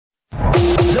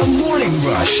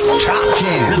Rush Top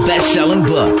 10. The best-selling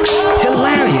books,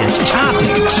 hilarious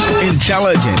topics,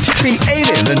 intelligent,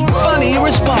 creative, and funny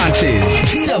responses.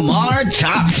 TMR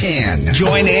Top 10.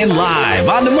 Join in live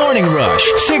on The Morning Rush,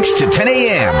 6 to 10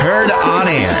 a.m. Heard on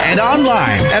air and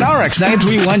online at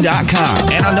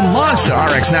rx931.com and on the Monster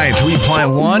RX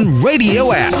 93.1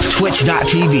 radio app,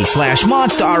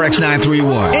 twitch.tv/Monster RX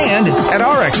 931 and at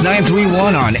RX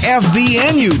 931 on FB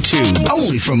and YouTube.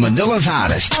 Only from Manila's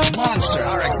hottest, Monster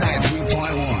RX 93.1.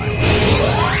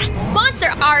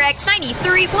 Monster RX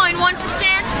 93.1%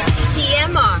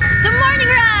 TMR. The Morning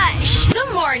Rush. The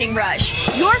Morning Rush.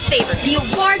 Your favorite, the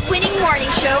award-winning morning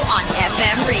show on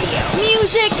FM radio.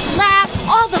 Music, laughs,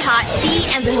 all the hot tea,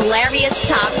 and the hilarious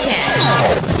top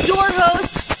 10. Your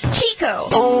hosts, Chico.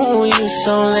 Oh, you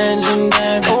so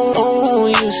legendary. Oh,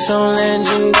 you so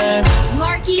legendary.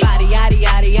 Markki. Yada yada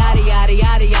yada yada yada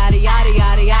yada yada yada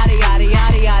yada yada yada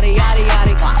yada yada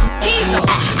yada yada. Hazel.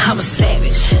 I'm a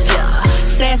savage. Yeah.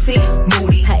 Sassy,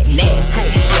 moody, nasty.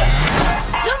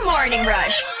 Yeah. The Morning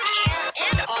Rush. Air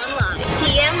and online.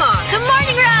 TMR. The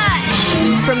Morning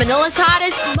Rush. From Manila's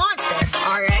hottest, Monster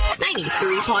RX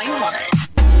 93.1.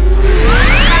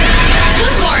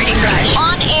 The Morning Rush.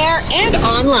 On air and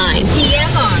online.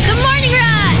 TMR. The Morning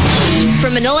Rush.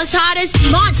 From Manila's hottest,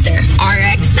 Monster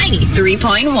RX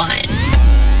 93.1.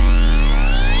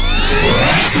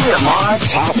 TMR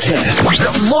Top 10.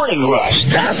 The Morning Rush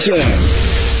Top 10.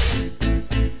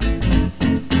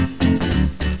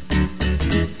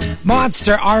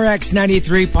 Monster RX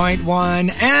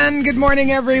 93.1. And good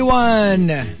morning,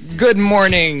 everyone. Good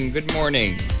morning. Good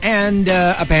morning. And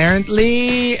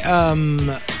apparently,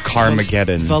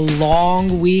 Carmageddon. The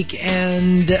long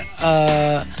weekend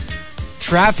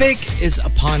traffic is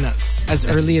upon us as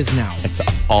early as now. It's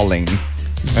appalling.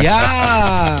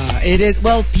 Yeah, it is.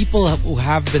 Well, people who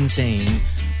have been saying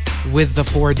with the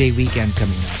 4-day weekend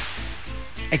coming up,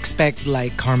 expect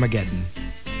like Carmageddon.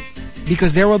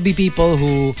 Because there will be people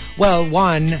who, well,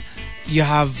 one, you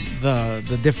have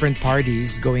the different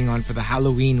parties going on for the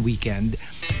Halloween weekend.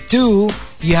 Two,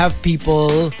 you have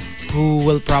people who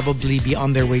will probably be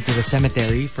on their way to the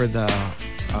cemetery for the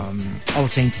All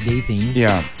Saints Day thing.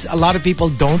 Yeah. So a lot of people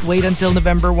don't wait until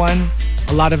November 1.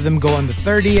 A lot of them go on the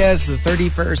 30th, the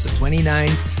 31st, the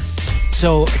 29th.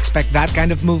 So expect that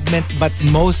kind of movement. But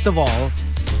most of all,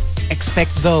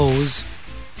 expect those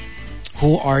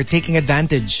who are taking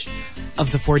advantage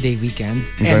of the 4-day weekend.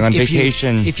 Going on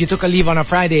vacation. If you took a leave on a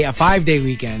Friday, a 5-day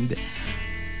weekend,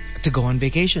 to go on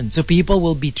vacation. So people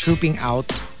will be trooping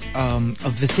out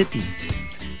of the city.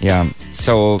 Yeah.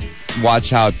 So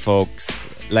watch out, folks.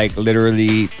 Like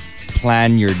literally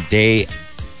plan your day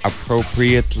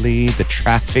appropriately. The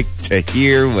traffic to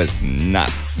here was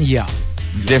nuts. Yeah.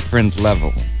 Different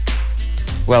level.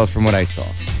 Well, from what I saw.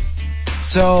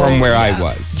 So from where I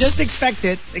was. Just expect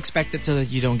it. Expect it so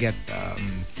that you don't get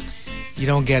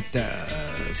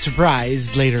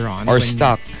surprised later on. Or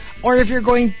stuck. Or if you're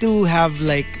going to have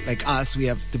like us, we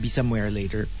have to be somewhere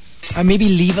later. Maybe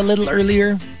leave a little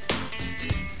earlier.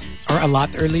 Or a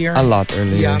lot earlier. A lot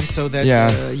earlier. Yeah, so that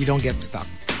you don't get stuck.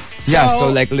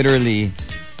 So like literally,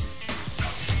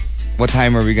 what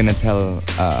time are we gonna tell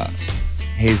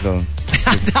Hazel?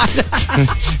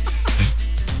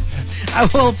 I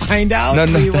will find out. No,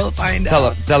 we will find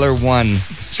out. Tell her 1.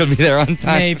 She'll be there on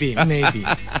time. Maybe.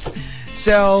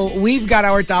 So we've got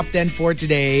our top 10 for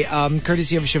today,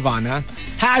 courtesy of Shyvana.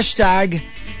 Hashtag,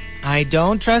 I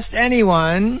don't trust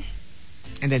anyone.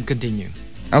 And then continue.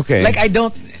 Okay. Like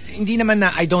hindi naman na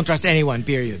I don't trust anyone,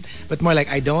 period. But more like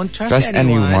I don't trust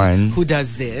anyone who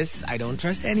does this. I don't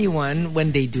trust anyone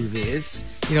when they do this.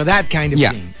 You know, that kind of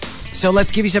thing. So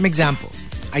let's give you some examples.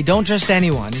 I don't trust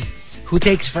anyone who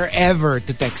takes forever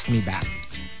to text me back.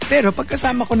 Pero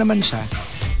pagkasama ko naman siya,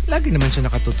 lagi naman siya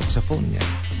nakatutok sa phone niya.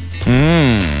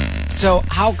 So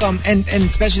how come, and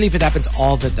especially if it happens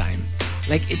all the time,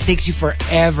 like it takes you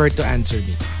forever to answer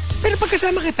me. Pero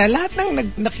pagkasama kita, lahat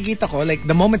ng nakikita ko, like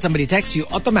the moment somebody texts you,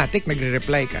 automatic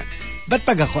nagre-reply ka. But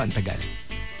pag ako, ang tagal.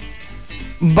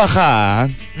 Baka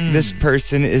this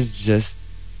person is just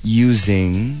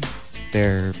using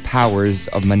their powers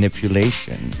of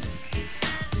manipulation.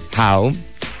 How?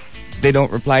 They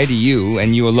don't reply to you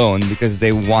and you alone because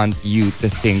they want you to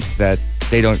think that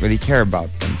they don't really care about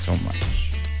them so much.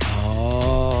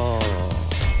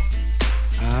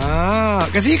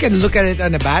 Kasi you can look at it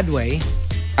in a bad way.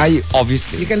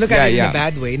 Obviously. You can look at it in a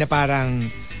bad way na parang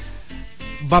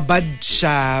babad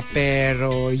siya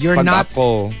pero you're pag not...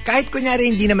 Ako, kahit kunyari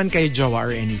hindi naman kayo jowa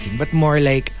or anything, but more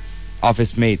like...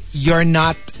 office mates. You're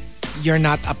not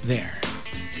up there.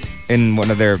 In one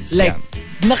of their... Like,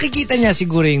 nakikita niya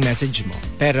siguro yung message mo,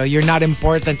 pero you're not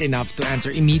important enough to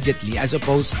answer immediately as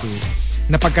opposed to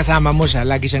na pagkasama mo siya,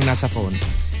 lagi siyang nasa phone.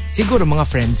 Siguro mga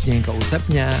friends niya yung kausap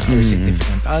niya or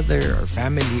significant other or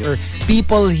family or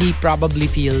people he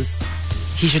probably feels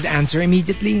he should answer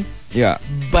immediately. Yeah.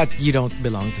 But you don't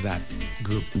belong to that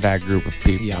group. That group of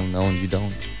people. Yeah. No, you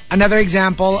don't. Another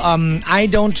example, I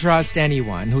don't trust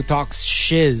anyone who talks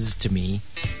shiz to me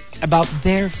about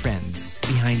their friends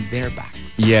behind their backs.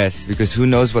 Yes, because who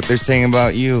knows what they're saying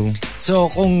about you. So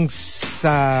kung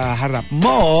sa harap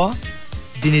mo,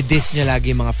 dinidiss niya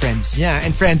lagi mga friends niya.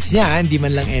 And friends niya, hindi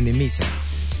man lang enemies.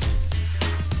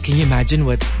 Can you imagine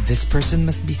what this person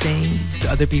must be saying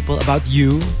to other people about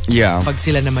you? Yeah. Pag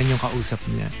sila naman yung kausap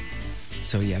niya.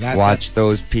 So yeah, watch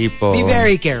those people. Be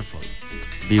very careful.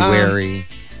 Be wary.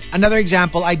 Another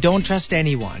example, I don't trust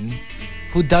anyone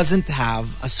who doesn't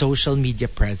have a social media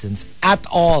presence at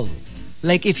all.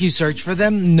 Like if you search for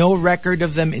them, no record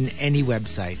of them in any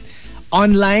website.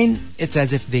 Online, it's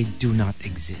as if they do not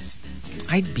exist.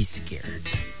 I'd be scared.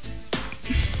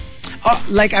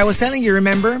 Like I was telling you,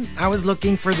 remember? I was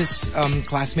looking for this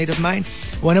classmate of mine,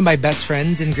 one of my best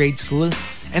friends in grade school.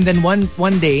 And then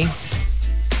one day,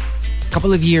 a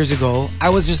couple of years ago, I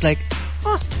was just like,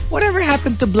 whatever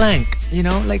happened to blank? You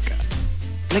know, like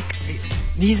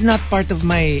he's not part of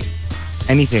my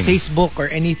anything, Facebook or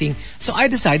anything. So I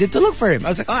decided to look for him. I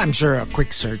was like, I'm sure a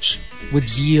quick search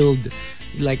would yield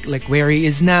like where he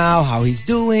is now, how he's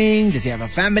doing, does he have a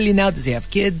family now, does he have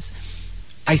kids?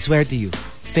 I swear to you,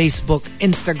 Facebook,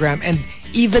 Instagram, and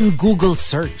even Google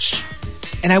search.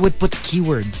 And I would put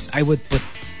keywords. I would put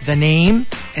the name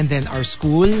and then our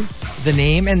school, the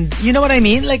name, and you know what I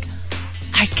mean? Like,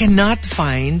 I cannot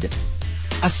find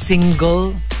a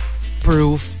single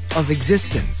proof of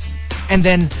existence. And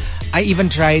then I even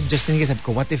tried, just in case, sabi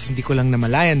ko, what if hindi ko lang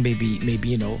namalayan? Maybe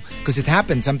you know, because it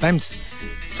happens. Sometimes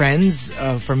friends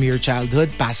from your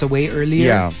childhood pass away earlier.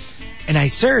 Yeah. And I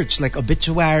search like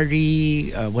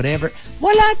obituary, whatever.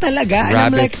 Wala talaga. And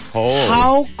I'm like,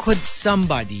 how could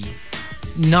somebody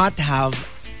not have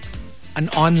an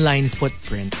online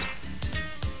footprint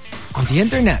on the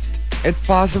internet? It's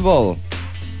possible.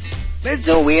 It's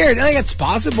so weird. Like, it's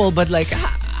possible, but like,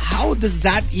 how does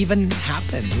that even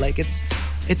happen? Like,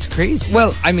 it's crazy.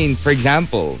 Well, I mean, for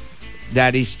example,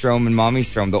 Daddy Strom and Mommy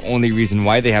Strom, the only reason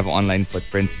why they have online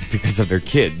footprints is because of their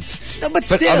kids. No, but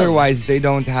still. Otherwise, they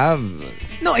don't have.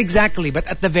 No, exactly. But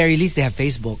at the very least, they have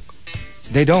Facebook.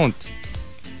 They don't.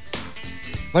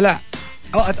 Wala.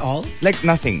 Oh, at all? Like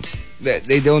nothing.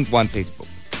 They don't want Facebook.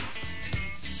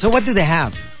 So what do they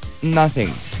have?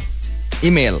 Nothing.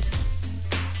 Email.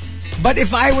 But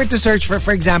if I were to search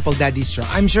for example, Daddy Strom,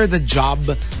 I'm sure the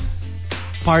job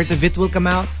part of it will come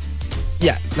out.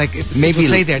 Yeah, like maybe it will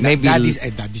say there. Maybe Daddy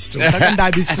Strom.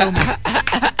 Daddy Strom.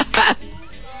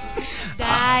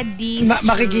 Daddy Strom.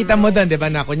 Makikita mo doon, 'di ba?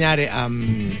 Na kunyari,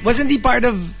 wasn't he part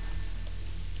of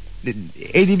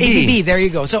ADB? ADB, there you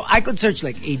go. So I could search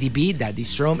like ADB, Daddy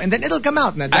Strom, and then it'll come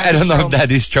out. Na I don't know if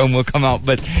Daddy Strom will come out,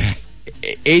 but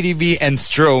ADB and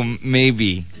Strom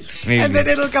maybe. And then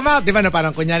it'll come out, di ba? Na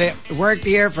parang kunyari, worked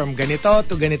here from ganito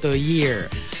to ganito year.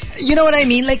 You know what I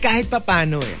mean? Like kahit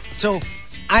papano eh. So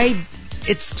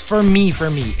it's for me,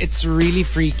 it's really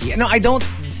freaky. No, I don't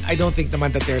think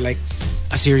naman that they're like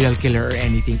a serial killer or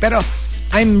anything. Pero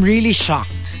I'm really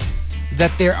shocked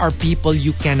that there are people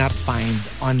you cannot find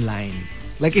online.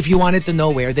 Like if you wanted to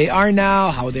know where they are now,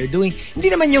 how they're doing,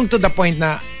 hindi naman yung to the point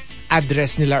na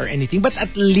address nila or anything, but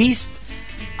at least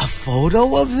a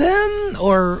photo of them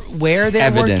or where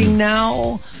they're working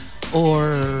now,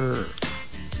 or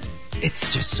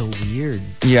it's just so weird.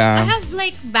 Yeah. I have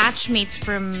like batchmates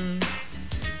from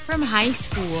high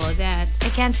school that I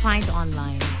can't find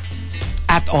online.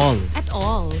 At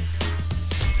all.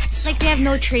 That's like they have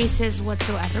no traces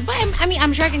whatsoever. But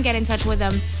I'm sure I can get in touch with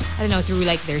them, I don't know, through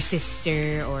like their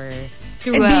sister or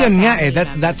through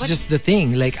that's just the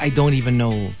thing. Like I don't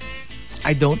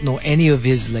know any of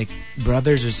his like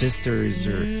brothers or sisters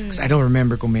or because I don't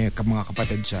remember kung may mga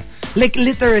kapatid siya. Like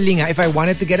literally nga, if I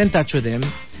wanted to get in touch with him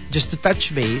just to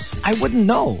touch base, I wouldn't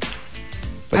know.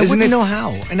 But I wouldn't know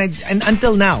how. And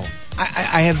until now,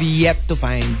 I have yet to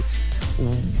find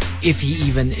if he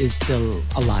even is still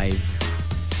alive.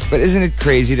 But isn't it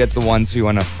crazy that the ones we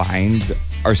want to find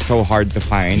are so hard to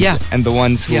find? Yeah. And the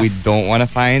ones who we don't want to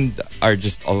find are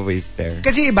just always there.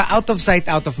 Kasi iba, out of sight,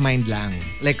 out of mind lang.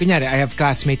 Like, kunyari, I have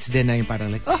classmates din na yung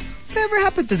parang like, whatever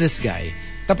happened to this guy?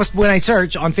 Tapos when I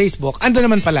search on Facebook, ando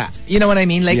naman pala. You know what I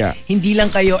mean? Like, hindi lang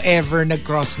kayo ever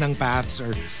nag-cross ng paths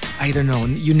or, I don't know,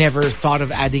 you never thought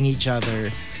of adding each other.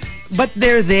 But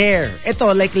they're there.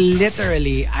 Ito, like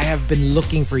literally, I have been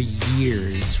looking for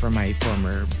years for my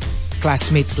former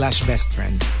classmate / best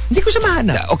friend. Hindi ko siya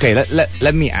mahanap. Okay,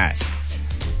 let me ask.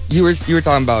 You were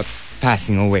talking about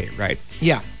passing away, right?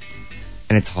 Yeah.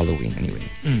 And it's Halloween anyway.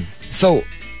 So,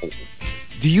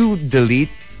 do you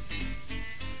delete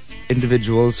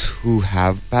individuals who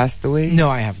have passed away? No,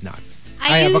 I have not.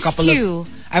 I used to.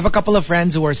 I have a couple of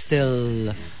friends who are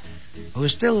still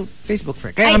Facebook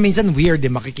friends. Kaya minsan weird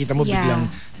makikita mo biglang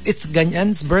it's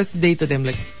ganyan's birthday to them,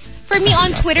 like for me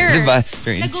on Twitter. Diba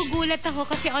strange? Nagugulat ako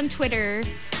kasi on Twitter,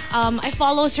 I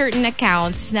follow certain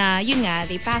accounts na yun nga,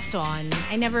 they passed on.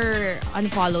 I never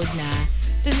unfollowed na.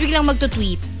 Tapos biglang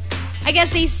magto-tweet. I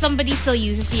guess somebody still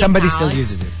uses the Somebody account. still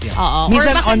uses it. Yeah. Or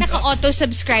baka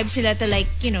naka-auto-subscribe sila to like,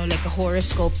 like a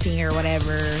horoscope thing or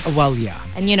whatever. Well, yeah.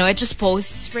 And it just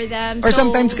posts for them. Or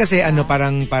sometimes kasi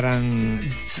parang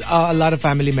a lot of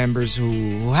family members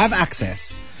who have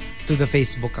access to the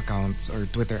Facebook accounts or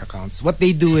Twitter accounts. What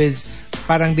they do is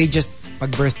parang they just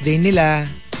pag birthday nila,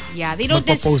 they don't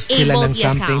magpo-post disable sila ng the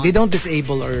something. account. They don't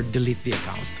disable or delete the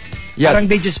account. Yeah. Parang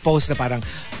they just post na parang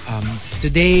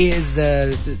today is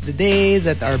the day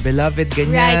that our beloved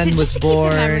ganyan was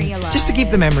born. Just to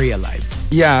keep the memory alive.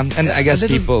 Yeah, and I guess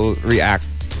people react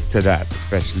to that,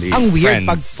 especially ang weird friends.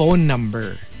 pag phone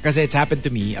number. Kasi it's happened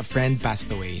to me, a friend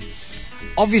passed away.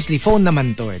 Obviously, phone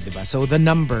naman to diba? So the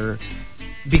number,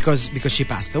 because she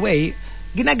passed away,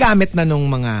 ginagamit na nung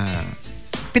mga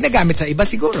pinagamit sa iba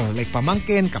siguro, like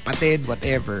pamangkin, kapatid,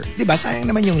 whatever. Diba?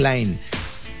 Sayang naman yung line.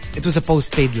 It was a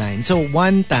postpaid line. So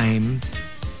one time,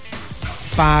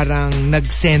 parang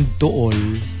nag-send to all,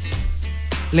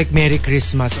 like Merry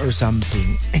Christmas or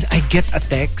something, and I get a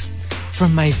text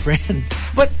from my friend.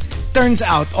 But turns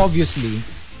out, obviously,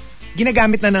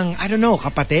 ginagamit na ng, I don't know,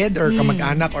 kapatid or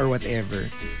kamag-anak or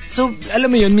whatever. So,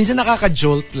 alam mo yun, minsan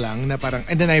nakaka-jolt lang na parang,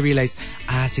 and then I realized,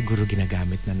 siguro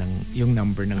ginagamit na ng yung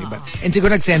number ng iba. And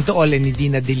siguro nag-send to all and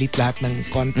hindi na-delete lahat ng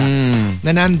contacts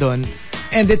na nandun.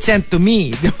 And it sent to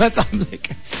me. Diba? So I'm like,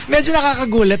 medyo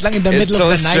nakakagulat lang in the middle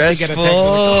of the night to get a text.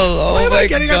 Oh why am I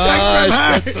getting a text from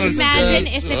her?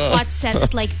 Imagine if it got sent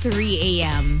at like 3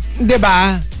 a.m.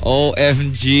 Diba?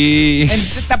 OMG. And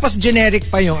tapos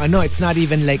generic pa yung it's not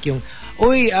even like yung,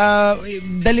 uy,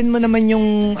 dalin mo naman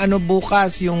yung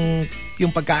bukas, yung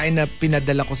pagkain na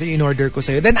pinadala ko sa'yo, in-order ko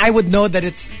sa'yo. Then I would know that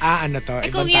it's, to,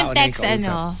 kung ibang yung tao text, na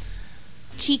ikausap.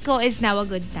 Chico is now a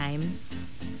good time.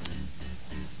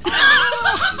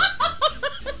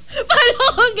 Paano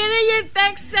kung ganun yung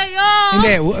text sa'yo?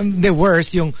 Hindi,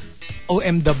 worst, yung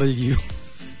OMW.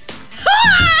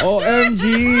 OMG.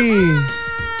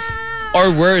 Or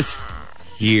worse,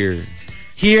 here.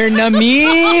 Here na me!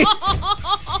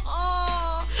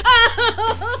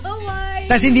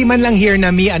 Tas hindi man lang here na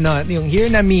me, yung here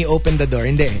na me, open the door.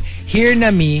 Hindi. Here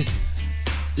na me,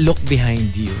 look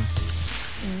behind you.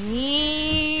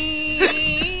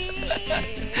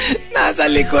 Nasa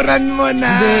likuran mo na.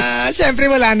 Siyempre,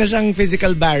 wala na siyang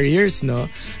physical barriers, no?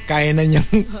 Kaya na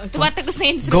niyang tumatagos na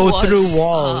yun go through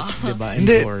walls, diba? And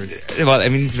doors. Well, I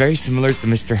mean, it's very similar to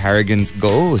Mr. Harrigan's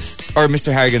ghost. Or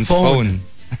Mr. Harrigan's phone.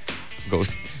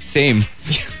 Ghost. Same.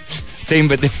 Same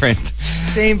but different.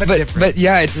 Same but different. But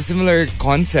yeah, it's a similar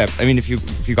concept. I mean, if you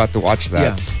got to watch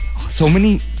that. Yeah. So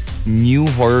many new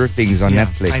horror things on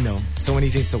Netflix. I know. So many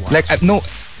things to watch. Like,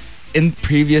 in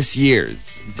previous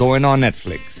years, going on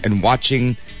Netflix and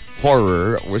watching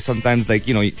horror, where sometimes like,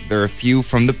 there are a few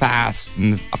from the past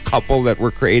and a couple that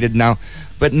were created now.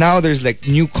 But now there's like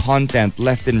new content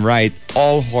left and right,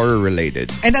 all horror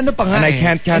related. And ano pa nga and I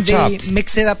can't catch up. They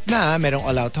mix it up na. Merong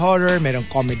all-out horror, merong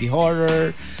comedy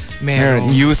horror, merong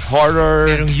youth horror.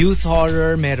 Merong youth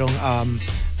horror, merong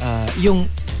yung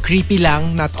creepy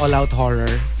lang, not all-out horror.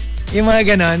 Yung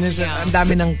mga ganon. Ang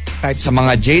dami ng types. Sa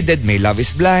mga jaded, may Love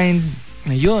is Blind.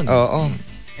 Yun. Oo.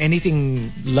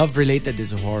 Anything love-related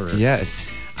is horror.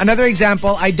 Yes. Another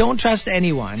example, I don't trust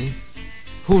anyone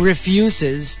who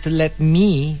refuses to let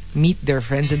me meet their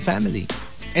friends and family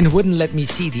and wouldn't let me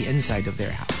see the inside of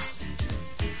their house.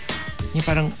 Yung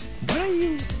parang, what are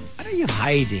you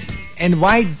hiding? And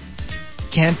why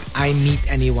can't I meet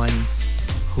anyone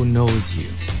who knows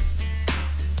you?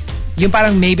 Yung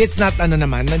parang maybe it's not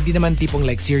hindi naman tipong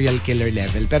like serial killer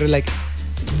level, pero like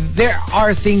there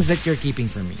are things that you're keeping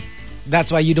from me.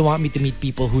 That's why you don't want me to meet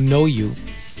people who know you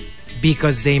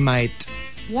because they might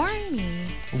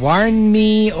warn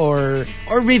me or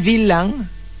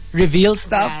reveal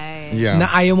stuff na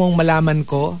ayaw mong malaman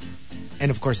ko, and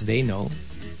of course they know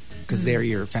because they're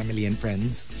your family and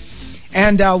friends.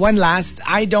 And one last,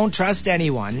 I don't trust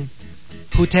anyone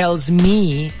who tells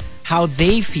me how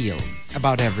they feel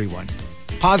about everyone,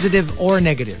 positive or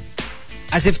negative.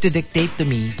 as if to dictate to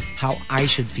me how I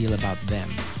should feel about them.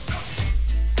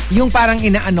 Yung parang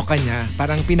inaano ka niya,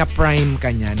 parang pinaprime ka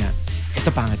niya na,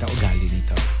 ito pangit ang ugali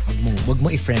nito. Wag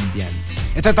mo i-friend yan.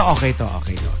 Ito okay to.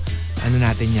 Ano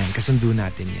natin yan? Kasundo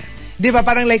natin yan. Di ba?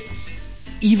 Parang like,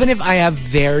 even if I have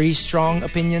very strong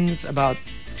opinions about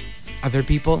other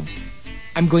people,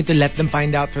 I'm going to let them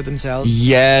find out for themselves.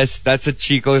 Yes, that's a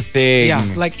Chico thing. Yeah,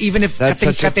 like even if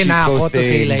kating-kate na ako to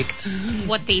say like,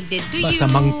 what they did to you.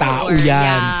 Masamang tao yan.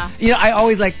 Yeah. You know, I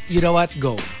always like, you know what,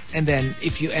 go. And then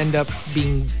if you end up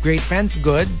being great friends,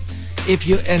 good. If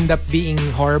you end up being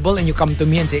horrible and you come to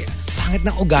me and say, pangit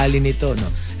na ugali nito, no?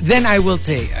 Then I will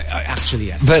say, actually,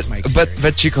 yes, that's my experience.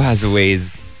 But Chico has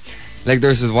ways. Like there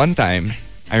was this one time,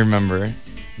 I remember,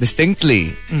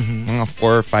 distinctly, mga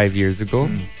 4 or 5 years ago.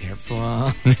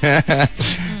 Careful.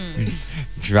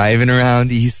 Driving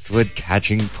around Eastwood,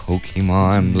 catching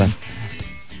Pokemon,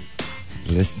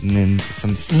 listening to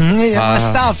some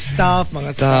stuff.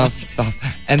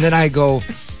 And then I go,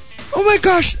 oh my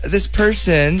gosh, this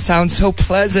person sounds so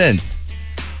pleasant.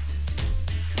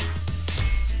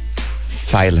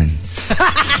 Silence.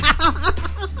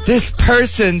 This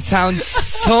person sounds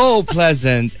so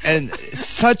pleasant and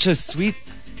such a sweet.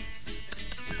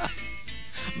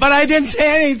 But I didn't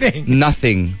say anything.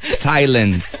 Nothing.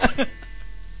 Silence.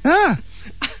 I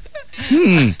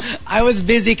was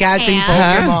busy catching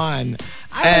Pokemon.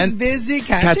 I was busy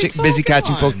catching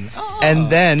Pokemon. Oh. And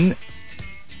then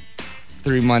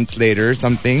 3 months later,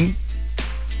 something,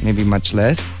 maybe much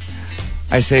less,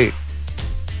 I say,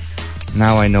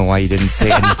 now I know why you didn't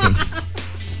say anything.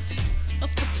 Oh my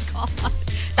God.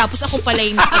 Tapos ako pala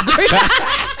yung nakabird.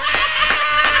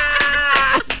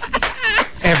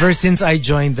 Ever since I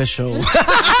joined the show.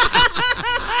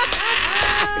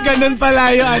 Ganun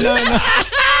pala yung ano.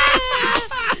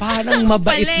 Parang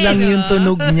mabait lang yung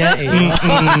tunog niya eh.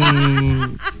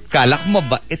 Kala ko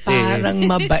mabait eh. Parang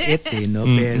mabait eh, no?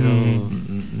 Pero...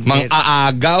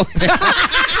 Mang-aagaw.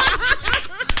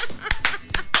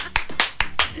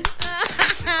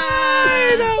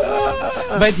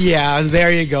 But yeah,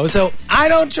 there you go. So, I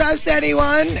don't trust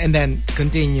anyone. And then,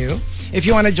 continue. If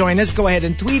you want to join us, go ahead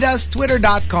and tweet us,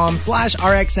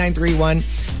 twitter.com/RX931.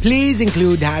 Please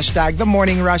include hashtag The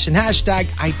Morning Rush and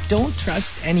hashtag I don't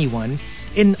trust anyone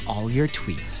in all your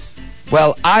tweets.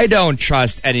 Well, I don't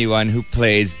trust anyone who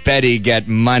plays Betty Get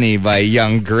Money by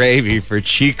Young Gravy for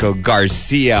Chico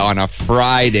Garcia on a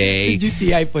Friday. Did you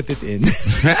see I put it in?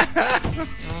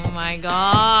 Oh my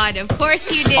God. Of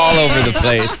course you did. All over the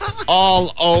place.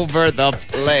 All over the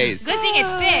place. Good thing it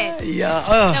fit. Yeah.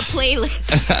 The playlist.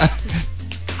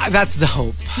 That's the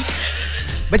hope.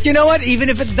 But you know what? Even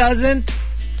if it doesn't,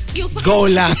 go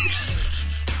lang.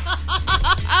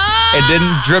 It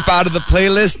didn't drip out of the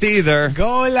playlist either.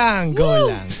 Go lang.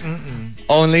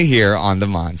 Only here on The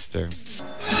Monster.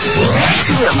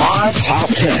 TMR Top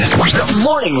 10. The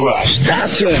Morning Rush Top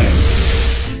 10.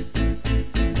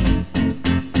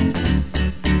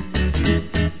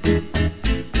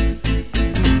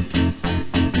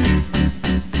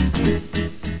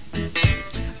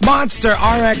 Monster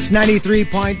RX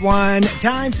 93.1.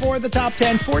 Time for the top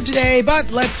 10 for today, but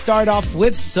let's start off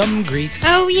with some greets.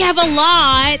 Oh, we have a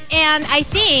lot, and I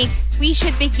think we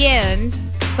should begin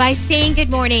by saying good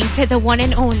morning to the one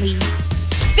and only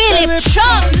Philip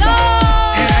Chonglo!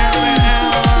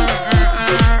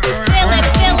 Philip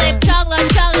Chonglo,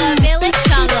 Philip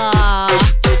Chonglo.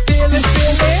 Philip.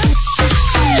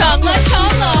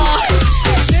 Chonglo.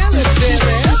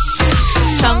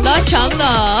 Philip.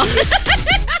 Chonglo.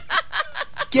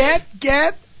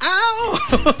 Get out!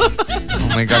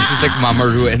 Oh my gosh, it's like Mama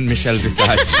Ru and Michelle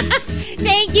Visage.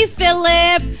 Thank you,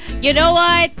 Philip. You know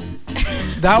what?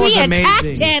 That was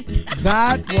amazing. It.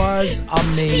 That was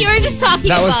amazing. You were just talking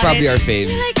about it. That was probably our fave.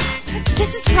 You're like,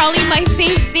 this is probably my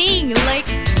fave thing. Like,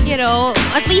 you know,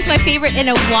 at least my favorite in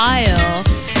a while.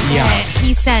 Yeah. And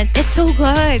he said, it's so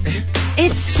good.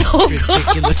 It's so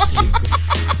ridiculously good.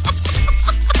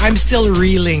 I'm still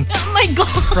reeling. Oh my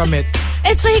God. From it.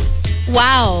 It's like,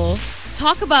 wow.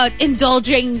 Talk about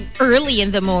indulging early in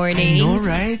the morning. I know,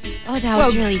 right? Oh, that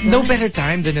was really good. No better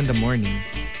time than in the morning.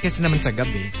 Kasi naman sa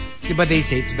gabi. Diba they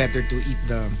say it's better to eat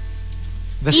the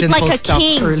sinful like stuff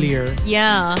king. Earlier.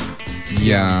 Yeah.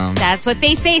 Yeah. That's what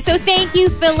they say. So thank you,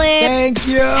 Philip. Thank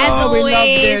you. As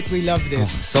always. We loved it. Oh,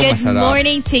 so Good masarap.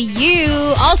 morning to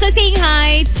you. Also saying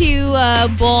hi to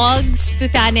Boggs,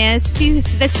 Tutanes, to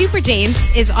the Super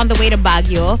James is on the way to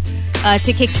Baguio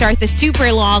to kickstart the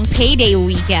super long payday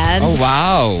weekend. Oh,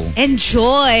 wow.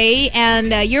 Enjoy.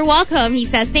 And you're welcome. He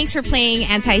says, thanks for playing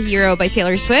Anti-Hero by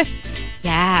Taylor Swift.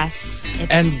 Yes.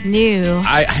 It's new.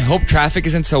 I hope traffic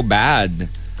isn't so bad.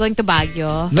 going to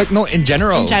Baguio. Like, no, in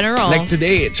general. In general. Like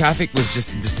today, traffic was just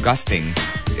disgusting.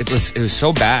 It was so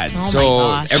bad. Oh so my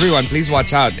gosh. everyone, please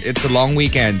watch out. It's a long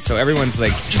weekend, so everyone's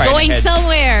like going to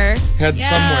somewhere. Head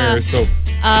somewhere. So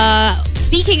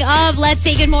speaking of, let's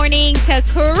say good morning to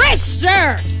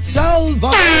Krister. Salva.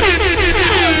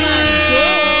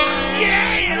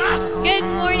 Good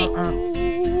morning.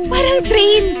 Parang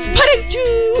train. Parang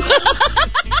choo.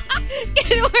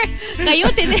 Good morning. Kayo,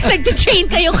 nag-train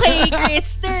kayo kay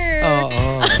Krister.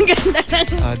 Oo. Ang ganda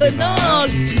ng tunog.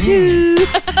 Diba? Choo.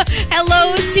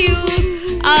 Hello to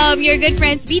your good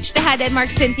friends Beach Tahad and Mark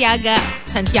Santiago.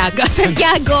 And your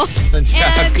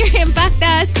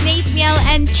Impactas, Nate, Miel,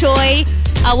 and Choi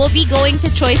will be going to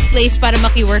Choi's place para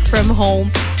maki-work from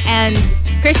home. And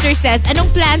Krister says,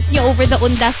 anong plans niyo over the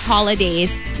Undas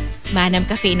holidays? Manam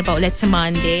Cafe na pa ulit sa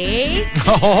Monday.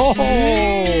 Oh.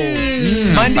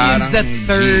 Monday is the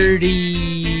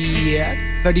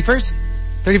 31st?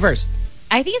 31st.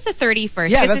 I think it's the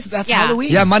 31st. Yeah, that's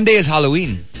Halloween. yeah, Monday is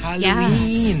Halloween.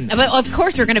 Yes. But of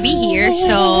course, we're going to be here,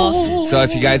 so... So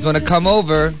if you guys want to come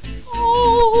over...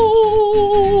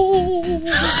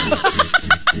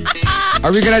 Are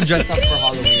we going to dress up for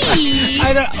Halloween?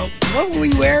 I don't know. What will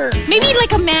we wear? Maybe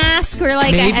like a mask or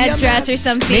like a headdress or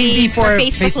something. Maybe for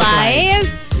Facebook Live.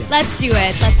 Yeah. Let's do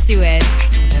it.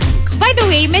 By the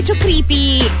way, medyo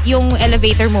creepy yung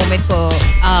elevator moment ko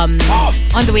on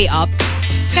the way up.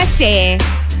 Kasi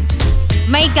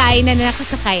may guy na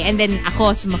nakasakay and then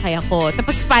ako sumakay ako.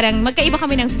 Tapos parang magkaiba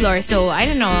kami ng floor. So, I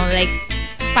don't know, like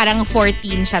parang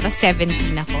 14 siya, tapos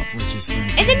 17 ako. Which is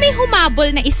And then may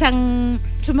humabol na isang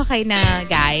sumakay na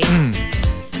guy.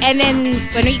 And then,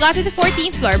 when we got to the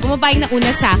 14th floor, bumaba yung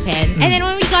nauna sa akin. And then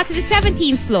when we got to the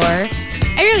 17th floor,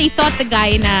 I really thought the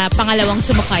guy na pangalawang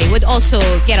sumakay would also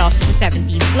get off to the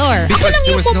 17th floor. Because ako lang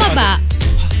yung bumaba.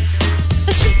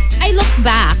 Tapos, I looked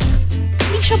back.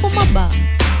 Hindi siya bumaba.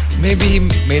 Maybe he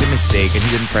made a mistake and he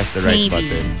didn't press the right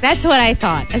button. That's what I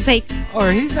thought. I was like...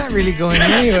 Or he's not really going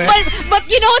anywhere. but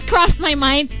you know what crossed my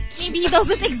mind? Maybe he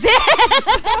doesn't exist.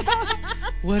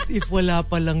 What if wala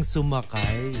palang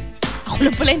sumakay? Ako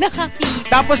lang pala yung nakakita.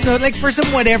 Tapos no, like for some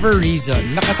whatever reason,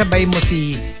 nakasabay mo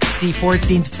si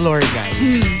 14th floor guy.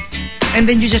 And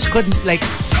then you just couldn't like,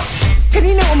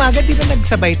 kaninang umaga di ba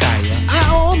nagsabay tayo?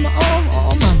 Oo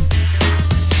ma'am.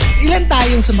 Ilan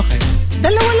tayong sumakay?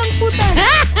 Dalawa lang po tayo.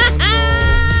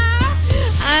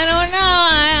 I don't know.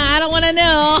 I don't want to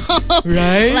know.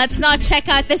 Right? Let's not check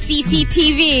out the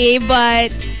CCTV,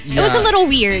 but it was a little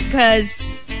weird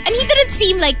because, and he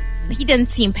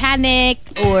didn't seem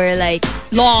panicked or like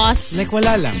lost. Like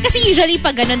wala lang. Kasi usually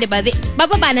pag ganun, di ba,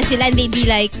 bababa na sila and they'd be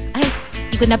like, ay,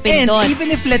 di ko napindot. And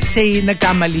even if let's say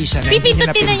nagkamali siya na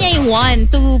pipindutin na niya yung 1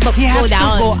 to he go has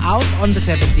down. to go out on the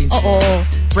 17th floor. Oo.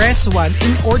 Press 1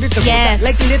 in order to go down.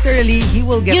 Like literally, he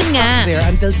will get stuck there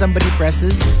until somebody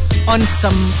presses on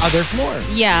some other floor.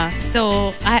 Yeah.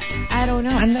 So, I don't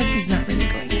know. Unless he's not really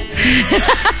going anywhere.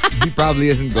 He probably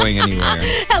isn't going anywhere.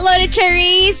 Hello to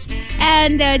Cherise.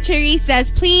 And Cherise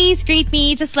says, please greet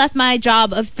me. Just left my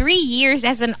job of 3 years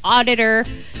as an auditor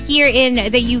here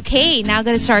in the UK. Now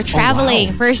going to start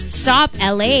traveling. Wow. First stop,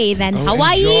 LA, then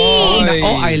Hawaii. Enjoy.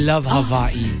 Oh, I love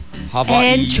Hawaii.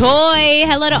 Enjoy.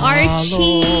 Hello to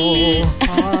Archie.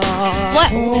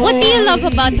 What do you love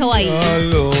about Hawaii?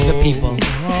 The people.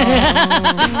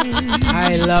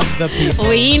 I love the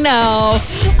people. We know.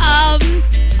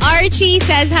 Archie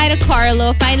says hi to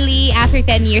Carlo. Finally, after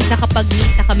 10 years,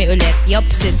 nakapag-meet na kami ulit. Yup,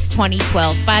 since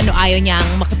 2012. Paano ayaw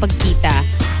niyang makapagkita?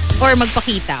 Or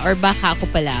magpakita? Or baka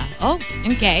ako pala? Oh,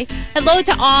 okay. Hello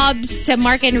to Obs, to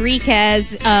Mark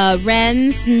Enriquez,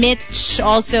 Renz, Mitch,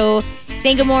 also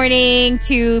saying good morning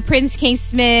to Prince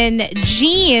Kingsman.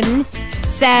 Jean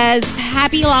says,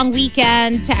 happy long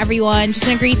weekend to everyone. Just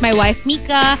want to greet my wife,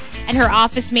 Mika, and her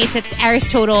office mates at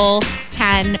Aristotle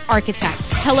Tan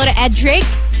Architects. Hello to Edric.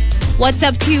 What's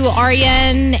up to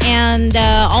Aryan? And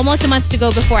almost a month to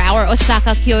go before our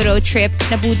Osaka-Kyoto trip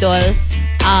na budol.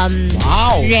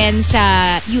 Wow. Ren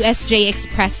sa USJ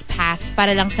Express Pass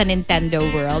para lang sa Nintendo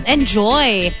World.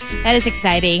 Enjoy! That is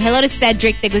exciting. Hello to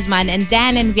Cedric de Guzman and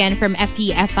Dan and Vian from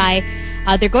FTFI.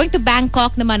 They're going to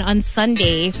Bangkok naman on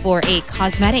Sunday for a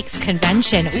cosmetics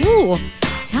convention. Ooh,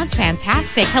 sounds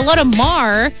fantastic. Hello to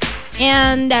Mar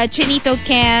and Chinito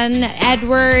Ken,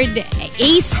 Edward,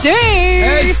 Acer.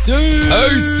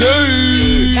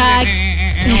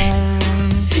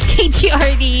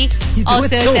 KTRD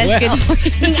also so says well. good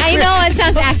morning. I know, it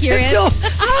sounds accurate. So,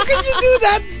 how can you do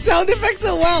that sound effect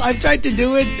so well? I've tried to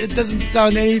do it. It doesn't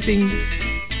sound anything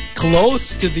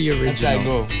close to the original.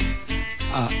 Go.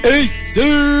 Acer!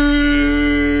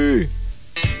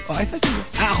 Oh, I thought you...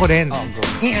 ako rin. Oh, go.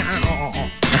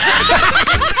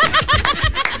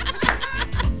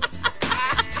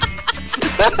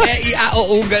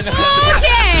 Ia-oo-ga na.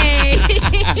 Okay.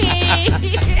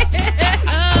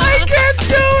 I can't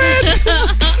do it!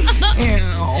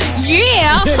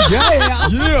 Yeah.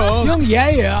 Yeah. Yung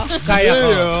yeah. Kaya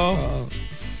ko.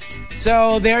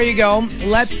 So, there you go.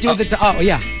 Let's do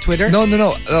Twitter? No.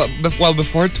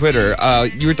 Before Twitter,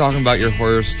 you were talking about your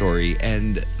horror story,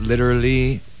 and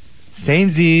literally,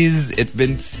 samesies. It's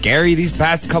been scary these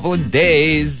past couple of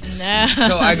days. No.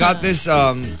 So I got this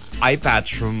eye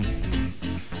patch from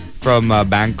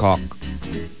Bangkok.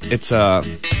 It's a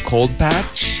cold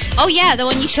patch. Oh yeah, the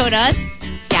one you showed us.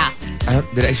 Yeah.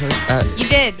 Did I show it? You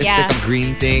did, it's yeah. It's like a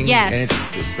green thing. Yes. And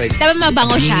it's like Dapat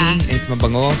mabango siya. And it's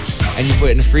mabango. And you put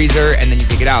it in the freezer and then you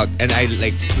take it out. And I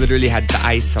like literally had to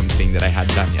ice something that I had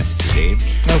done yesterday.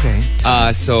 Okay.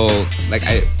 So like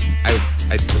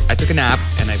I took a nap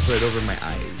and I put it over my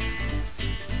eyes.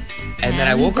 And then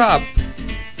I woke up.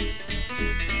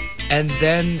 And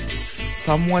then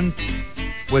someone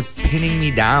was pinning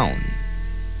me down.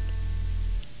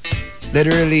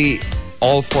 Literally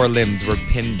all 4 limbs were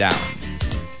pinned down.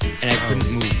 And I couldn't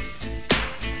move.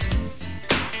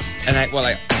 And I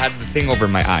had the thing over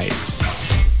my eyes.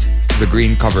 The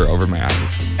green cover over my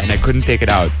eyes. And I couldn't take it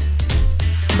out.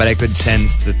 But I could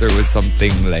sense that there was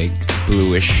something like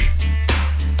bluish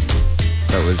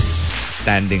that was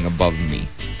standing above me.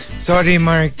 Sorry,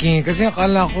 Markki. Kasi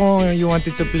akala ko you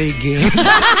wanted to play games.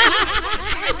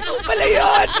 Pala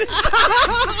yun!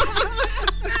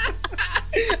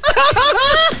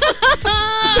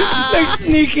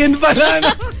 Nag-sneak in pala.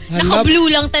 Naka-blue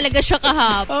lang talaga siya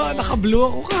kahapon. Oh, naka-blue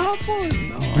ako kahapon.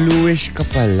 Oh. Bluish ka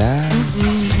pala.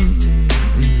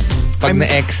 Pag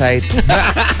na-excite.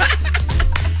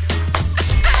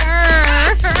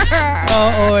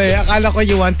 Oo akala ko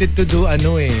you wanted to do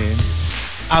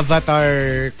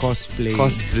Avatar cosplay.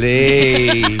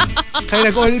 Kaya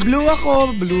nag-all blue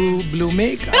ako, blue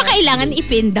makeup. Pero kailangan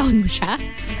i-pin down mo siya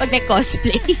pag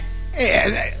nag-cosplay.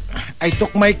 I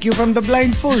took my cue from the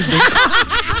blindfold.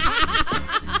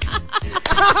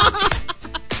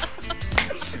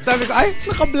 Sabi ko,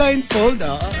 naka-blindfold.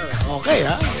 Okay,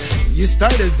 you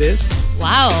started this.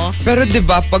 Wow. Pero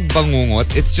diba pag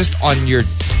bangungot, it's just on your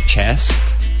chest?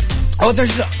 Oh,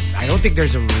 I don't think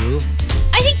there's a rule.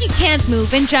 I think you can't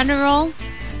move in general.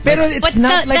 Pero it's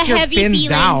not like you're pinned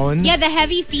down. Yeah, the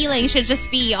heavy feeling should just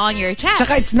be on your chest.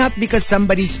 Tsaka it's not because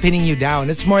somebody's pinning you down.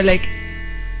 It's more like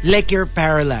you're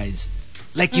paralyzed.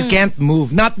 Like you can't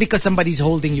move. Not because somebody's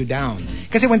holding you down.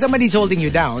 Because when somebody's holding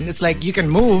you down, it's like you can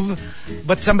move,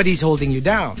 but somebody's holding you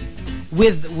down.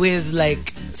 With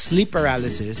like sleep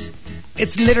paralysis,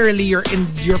 it's literally you're in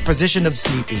your position of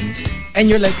sleeping and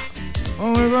you're like,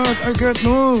 oh my God, I can't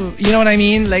move. You know what I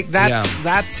mean? Like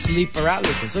that's sleep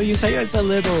paralysis. So you say it's a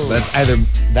little... That's either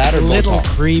that or a little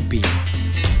Botox. creepy.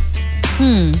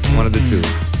 One of the two.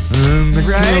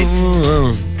 Right?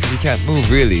 You can't move,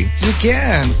 really. You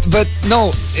can't. But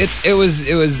no, it was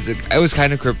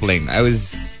kind of crippling. I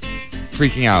was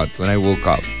freaking out when I woke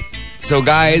up. So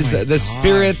guys, the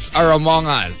spirits are among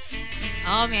us.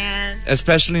 Oh man.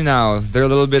 Especially now. They're a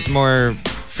little bit more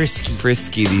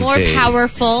frisky these more days. More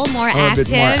powerful, more active. A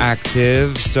bit more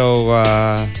active. So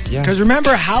yeah. Because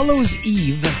remember, Hallows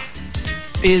Eve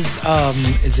is a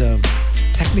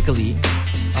technically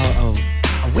a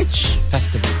witch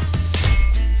festival.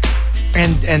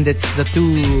 And it's the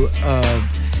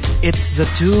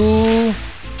two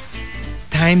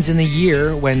times in the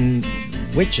year when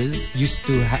witches used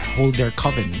to hold their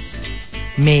covens.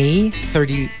 May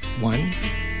 31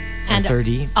 and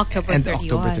 30 October and 31.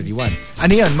 October 31.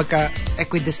 Ano yun?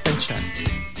 Magka-equidistant siya.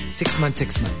 6 months.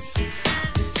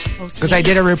 Because I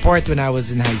did a report when I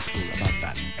was in high school about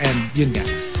that. And yun nga.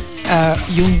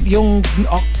 Yung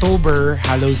October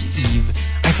Hallows Eve,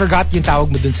 I forgot yung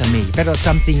tawag mo dun sa May. Pero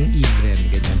something Eve rin.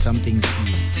 Ganyan. Something's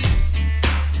Eve.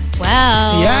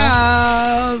 Well.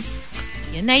 Yes!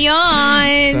 Yun na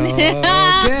yun. So,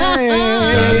 okay.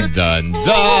 Dun, dun,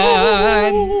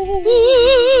 dun.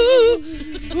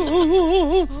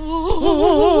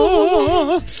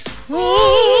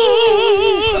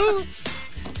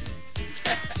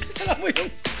 Alam mo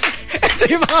ito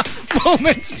yung mga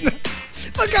moments na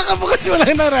pagkakabukas mo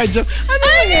lang ng radyo. Ano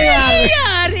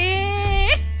nangyayari?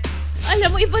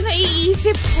 Alam mo, iba na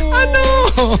iisip ko. Ano?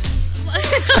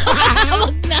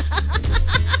 Wag na.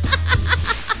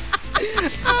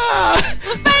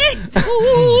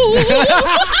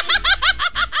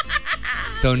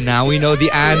 So now we know the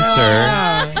answer.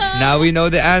 Now we know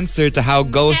the answer to how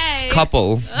ghosts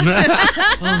couple.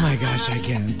 Oh my gosh, I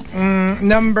can't.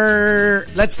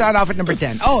 Let's start off at number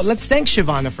 10. Oh, let's thank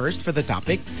Shyvana first for the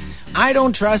topic. I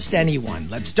don't trust anyone.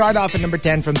 Let's start off at number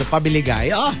 10 from the Pabili guy.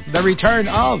 The return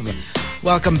of.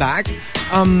 Welcome back.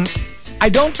 I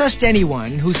don't trust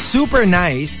anyone who's super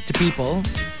nice to people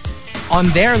on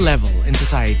their level in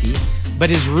society, but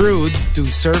is rude to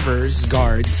servers,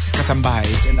 guards,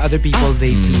 kasambahays, and other people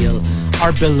they feel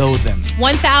are below them.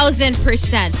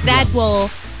 1,000%.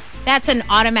 That's an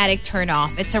automatic turn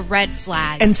off. It's a red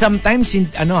flag. And sometimes,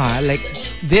 like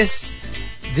this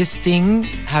thing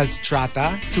has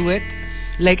strata to it.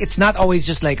 Like, it's not always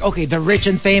just like, okay, the rich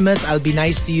and famous, I'll be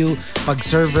nice to you. Pag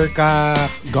server ka,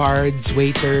 guards,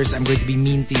 waiters, I'm going to be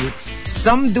mean to you.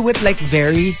 Some do it like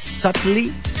very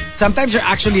subtly. Sometimes you're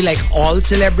actually like all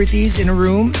celebrities in a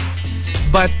room.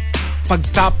 But pag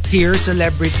top tier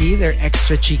celebrity, they're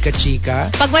extra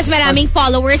chika-chika. Pag mas maraming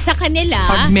followers sa kanila.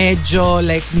 Pag medyo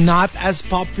like not as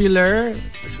popular,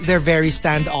 they're very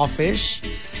standoffish.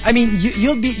 I mean,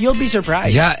 you'll be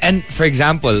surprised. Yeah, and for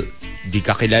example, di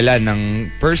ka kilala ng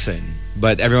person,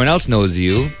 but everyone else knows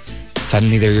you.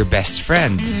 Suddenly they're your best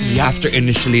friend. After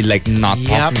initially like not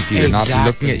talking to you, not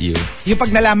looking at you. Yung pag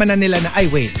nalaman na nila na, ay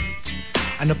wait,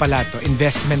 ano pala to?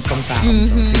 Investment tong taong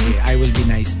to. Sige, I will be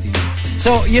nice to you.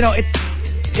 So,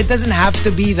 it doesn't have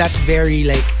to be that very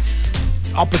like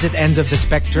opposite ends of the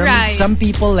spectrum. Right. Some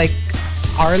people like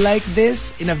are like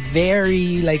this in a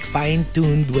very like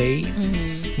fine-tuned way.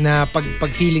 Na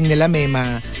pag feeling nila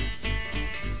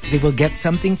they will get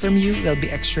something from you, they'll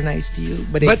be extra nice to you.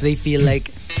 But if they feel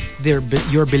like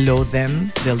you're below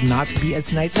them, they'll not be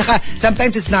as nice.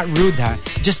 Sometimes it's not rude,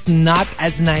 just not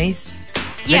as nice.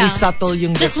 Yeah. Very subtle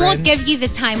yung just difference. Won't give you the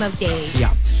time of day.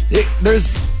 Yeah.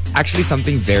 There's actually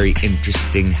something very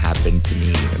interesting happened to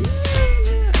me.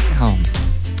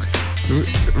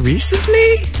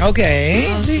 Recently?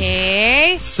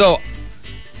 Okay. So,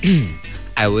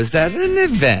 I was at an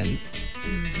event.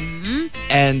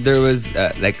 And there was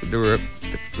there were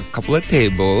a couple of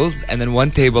tables, and then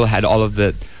one table had all of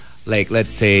the, like,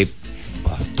 let's say,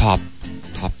 top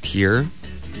tier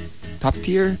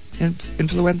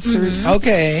influencers.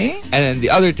 Okay. And then the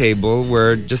other table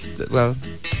were just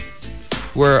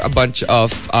were a bunch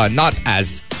of not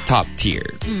as top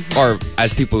tier, or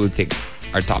as people would think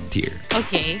are top tier.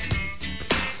 Okay.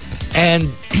 And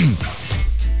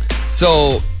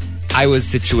so I was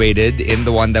situated in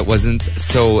the one that wasn't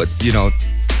so,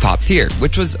 top tier,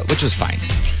 which was fine.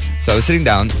 So I was sitting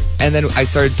down, and then I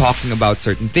started talking about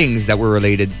certain things that were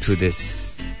related to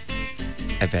this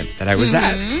event that I was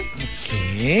at.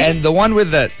 Okay. And the one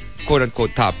with the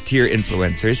quote-unquote top tier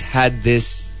influencers had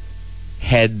this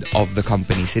head of the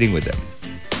company sitting with them.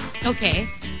 Okay.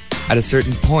 At a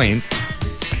certain point,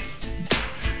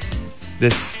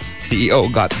 this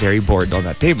CEO got very bored on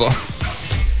that table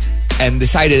and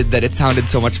decided that it sounded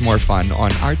so much more fun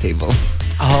on our table.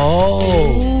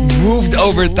 Oh. Moved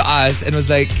over to us and was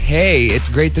like, hey, it's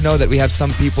great to know that we have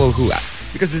some people who,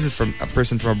 because this is from a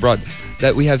person from abroad,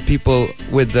 that we have people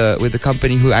with the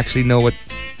company who actually know what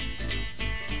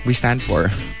we stand for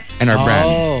and our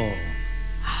brand.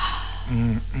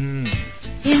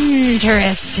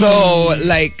 Interesting. So,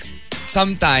 like,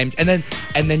 sometimes, and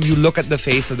then you look at the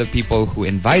face of the people who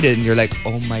invited and you're like,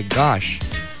 oh my gosh,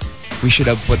 we should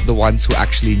have put the ones who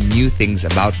actually knew things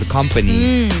about the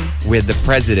company with the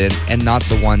president, and not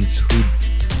the ones who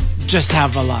just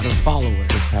have a lot of followers.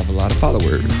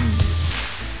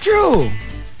 True.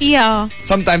 Yeah.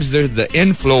 Sometimes they're the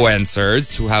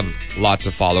influencers who have lots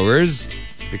of followers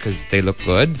because they look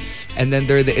good, and then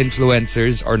they're the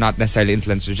influencers, or not necessarily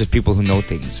influencers, just people who know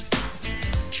things.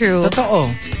 True. Totoo.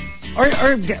 Or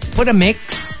put a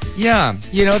mix. Yeah.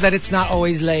 That it's not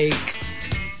always like,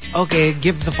 okay,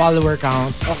 give the follower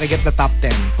count. Okay, get the top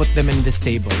 10. Put them in this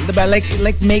table. Like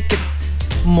make it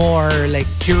more like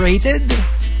curated.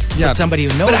 Yeah. With somebody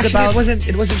who knows but actually, about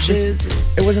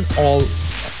it wasn't all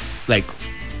like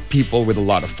people with a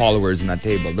lot of followers in that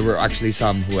table. There were actually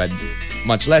some who had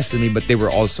much less than me, but they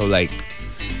were also like,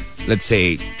 let's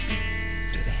say,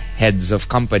 heads of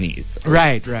companies.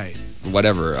 Right.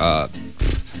 Whatever.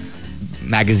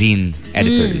 Magazine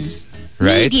editors.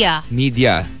 Right?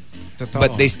 Media.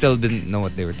 But they still didn't know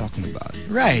what they were talking about.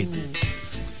 Right.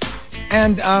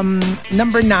 And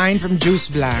number 9 from Juice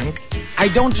Blank, I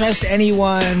don't trust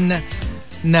anyone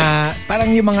na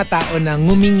parang yung mga tao na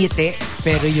ngumingiti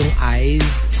pero yung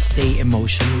eyes stay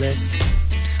emotionless.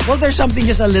 Well, there's something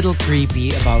just a little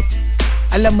creepy about,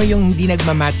 alam mo yung hindi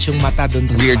nagmamatch yung mata dun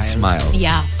sa weird smile. smile.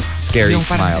 Yeah. Scary yung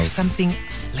parang smile. there's something,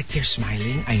 like they're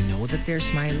smiling. I know that they're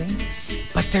smiling.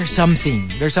 But there's something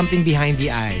behind the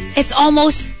eyes. It's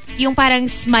almost yung parang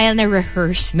smile na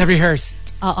rehearsed.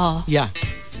 Oo. Yeah.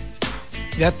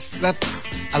 That's a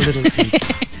little creepy.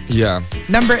 Yeah.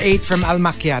 Number 8 from Al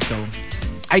Macchiato.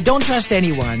 I don't trust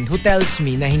anyone who tells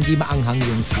me na hindi maanghang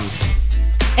yung food.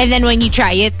 And then when you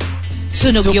try it,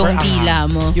 sunog Super yung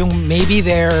dila mo. Yung maybe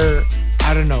they're,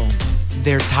 I don't know,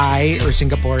 they're Thai or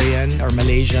Singaporean or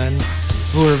Malaysian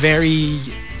who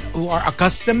are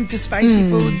accustomed to spicy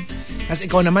food.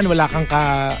 Kasi ikaw naman wala kang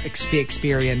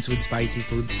experience with spicy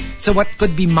food. So what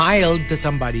could be mild to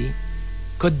somebody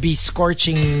could be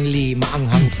scorchingly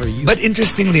maanghang for you. But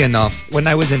interestingly enough, when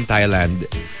I was in Thailand,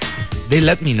 they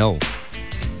let me know.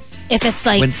 If it's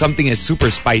like... When something is super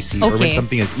spicy or when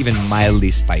something is even mildly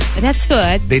spicy. That's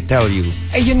good. They tell you.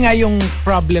 Eh, yun nga yung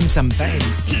problem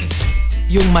sometimes.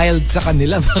 Yung mild sa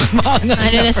kanila. Ano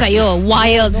na sa'yo?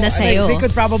 Wild na sa'yo. They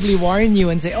could probably warn you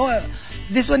and say, oh,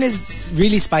 this one is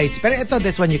really spicy. Pero ito,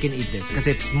 this one you can eat this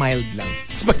kasi it's mild lang.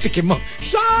 Tapos pagtikim mo,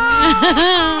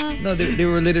 No, they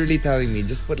were literally telling me,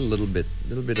 just put a little bit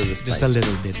of the spice. Just a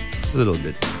little bit. Just a little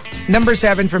bit. Number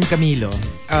 7 from Camilo.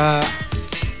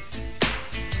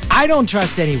 I don't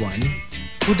trust anyone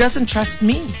who doesn't trust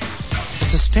me. The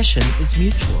suspicion is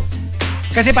mutual.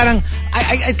 Kasi parang,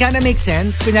 it kind of makes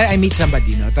sense. Kunyari, I meet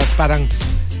somebody, no? Tapos parang,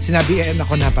 sinabihan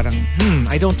ako na parang,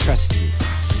 I don't trust you.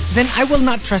 Then I will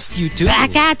not trust you too.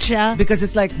 Back at ya. Because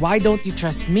it's like, why don't you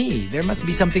trust me? There must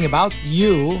be something about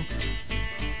you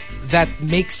that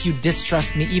makes you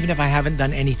distrust me even if I haven't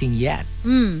done anything yet.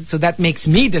 So that makes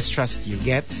me distrust you,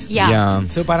 gets? Yeah.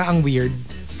 So parang ang weird.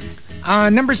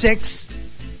 Number 6,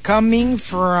 coming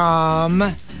from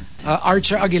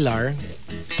Archer Aguilar,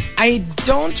 I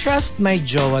don't trust my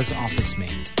jowa's office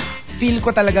mate. Feel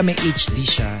ko talaga may HD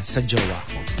siya sa jowa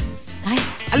ko. Ay.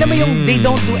 Alam mo yung they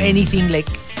don't do anything like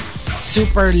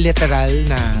super literal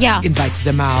na invites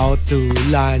them out to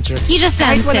lunch or you just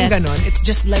sense kahit walang it. ganon, it's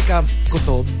just like a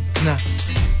kutob na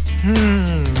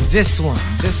this one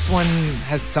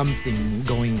has something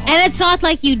going on. And it's not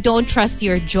like you don't trust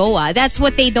your jowa. That's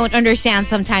what they don't understand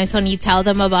sometimes when you tell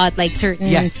them about like certain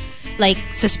like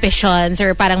suspicions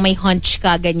or parang may hunch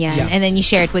ka ganyan. Yeah. And then you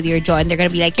share it with your jowa and they're gonna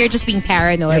be like, you're just being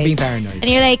paranoid. You're being paranoid. And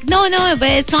you're like, no, but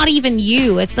it's not even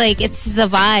you. It's like, it's the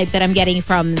vibe that I'm getting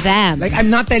from them. Like, I'm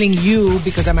not telling you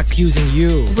because I'm accusing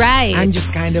you. Right. I'm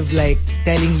just kind of like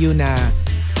telling you na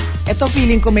eto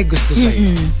feeling ko may gusto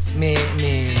sa'yo. May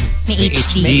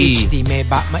HD. May HD. May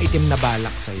maitim na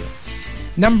balak sa'yo.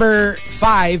 Number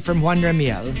 5 from Juan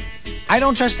Ramiel. I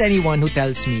don't trust anyone who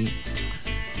tells me,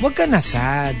 wag ka na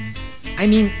sad. I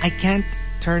mean, I can't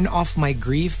turn off my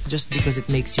grief just because it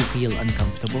makes you feel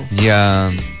uncomfortable.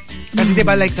 Yeah. Kasi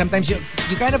diba like sometimes you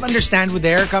kind of understand where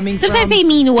they're coming Sometimes from. they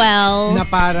mean well. Na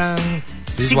parang,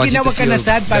 Just sige na wag ka na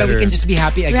sad para we can just be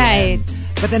happy again. Right.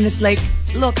 But then it's like,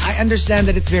 look, I understand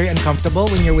that it's very uncomfortable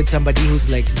when you're with somebody who's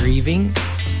like grieving.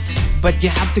 But you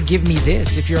have to give me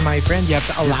this. If you're my friend, you have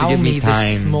to allow me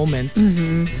this moment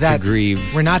that to grieve.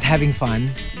 We're not having fun.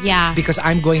 Yeah. Because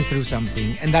I'm going through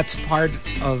something. And that's part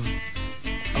of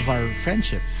our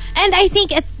friendship. And I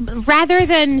think it's, rather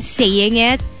than saying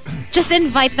it, just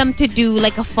invite them to do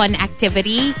like a fun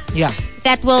activity. Yeah.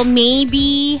 That will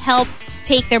maybe help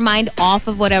take their mind off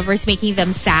of whatever's making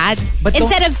them sad. But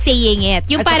instead of saying it.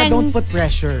 Yung at parang, don't put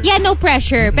pressure. Yeah, no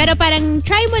pressure. Pero parang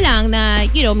try mo lang na,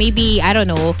 you know, maybe, I don't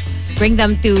know, bring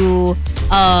them to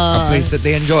a place that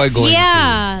they enjoy going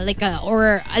to. Like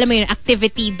or alam mo yun,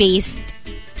 activity-based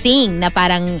thing na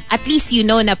parang at least you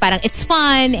know na parang it's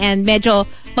fun and medyo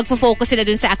magfo-focus sila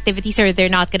dun sa activities or they're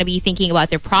not gonna be thinking about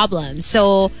their problems.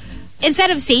 So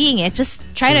instead of saying it, just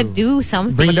try to do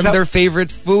something. Bring them their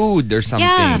favorite food or something.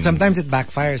 Yeah. But sometimes it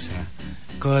backfires,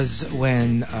 because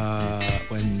when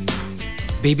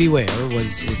Baby Whale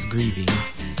was grieving,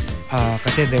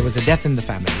 kasi there was a death in the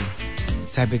family.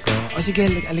 Sabi ko, sige,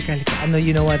 alika. Ano,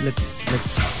 you know what? Let's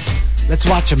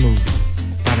watch a movie.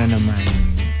 Para naman,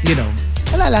 you know,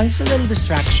 wala lang, just a little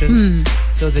distraction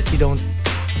so that you don't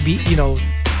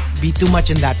be too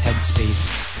much in that headspace.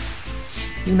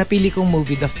 Yung napili kong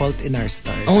movie, The Fault in Our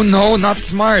Stars. Oh no, not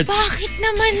smart. Bakit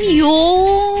naman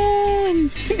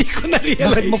yun? Hindi ko na-realize.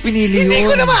 Bakit mo pinili yun? Hindi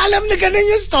ko na maalam na ganun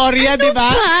yung storya, di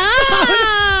ba?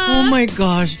 Oh my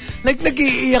gosh. Like,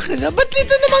 nag-iiyak siya. Ba't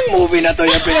dito namang movie na to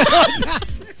yung pinanood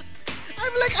natin?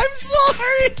 I'm like, I'm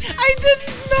sorry. I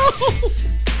didn't know.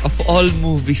 Of all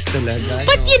movies talaga.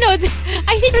 But you know,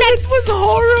 I think that it was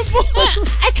horrible.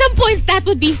 At some point, that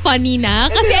would be funny na.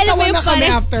 Kasi alam mo yung kami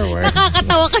afterwards.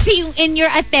 Nakakatawa kasi yung in your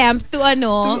attempt to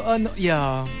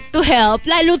yeah. to help,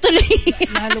 lalo tuloy.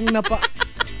 Lalong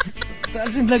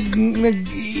Tapos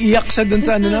nag-iyak siya dun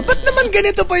sa na. Ba't naman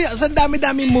ganito pa yun? Sa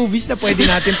dami-dami movies na pwede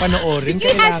natin panoorin.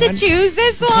 You had to choose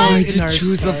this one.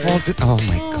 Choose The Fault in Our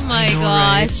Stars. Oh my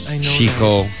gosh. I know,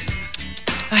 Chico.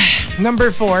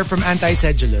 Number 4 from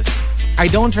Anti-Sedulous.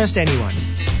 I don't trust anyone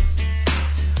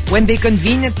when they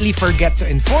conveniently forget to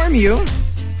inform you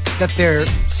that they're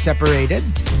separated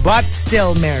but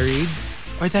still married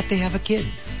or that they have a kid.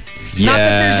 Yes. Not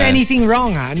that there's anything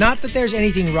wrong, ha? Not that there's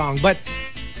anything wrong, but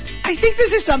I think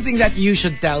this is something that you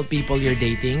should tell people you're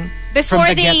dating before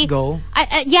from the they get-go.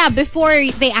 Yeah, before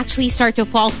they actually start to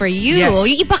fall for you. Yes.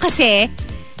 Yung iba kasi,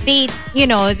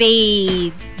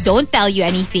 they don't tell you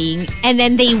anything and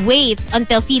then they wait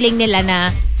until feeling nila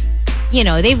na,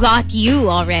 they've got you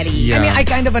already. Yeah. I mean, I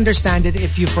kind of understand it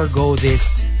if you forgo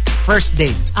this first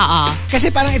date.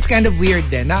 Kasi parang it's kind of weird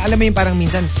din. Na, alam mo yung parang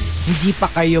minsan, hindi pa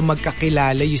kayo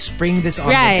magkakilala. You spring this on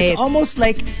them. It's almost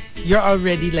like you're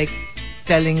already like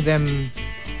telling them,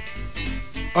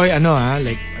 oy,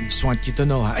 like, I just want you to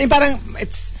know, ha? I mean, parang,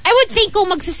 it's... I would think kung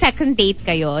magsa-second date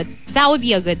kayo, that would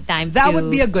be a good time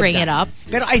bring it up.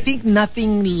 Pero I think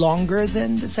nothing longer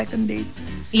than the second date.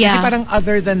 Yeah. Kasi parang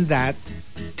other than that,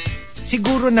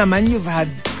 siguro naman you've had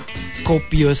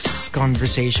copious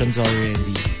conversations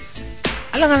already.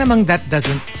 Alam nga namang that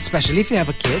doesn't, especially if you have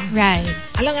a kid. Right.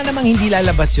 Alam nga namang hindi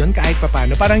lalabas yun kahit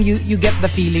papano. Parang you get the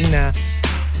feeling na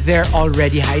they're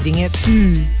already hiding it.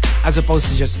 As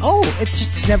opposed to just, it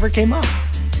just never came up.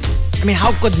 I mean,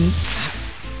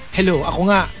 hello, ako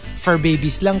nga, for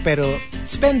babies lang, pero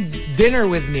spend dinner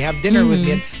with me, have dinner with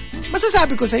me. And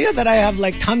masasabi ko sa'yo that I have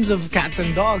like tons of cats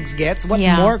and dogs, gets? What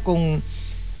more kung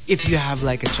if you have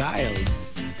like a child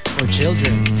or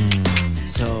children.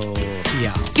 So,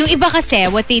 yeah. Yung iba kasi,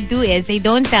 what they do is they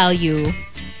don't tell you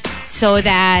so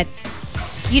that,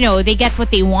 they get what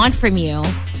they want from you.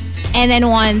 And then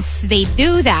once they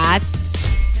do that,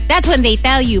 that's when they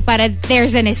tell you, para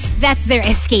that's their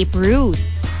escape route.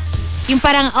 Yung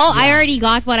parang, I already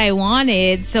got what I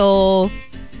wanted, so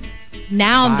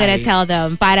now I'm gonna tell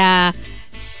them para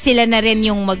sila na rin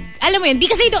yung alam mo yun,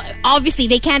 because obviously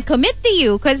they can't commit to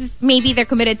you because maybe they're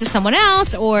committed to someone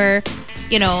else or,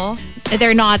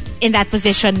 they're not in that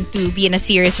position to be in a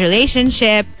serious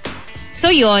relationship. So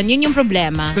yun yung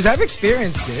problema. Because I've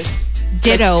experienced this.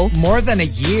 Ditto. Like more than a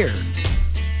year.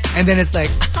 And then it's like,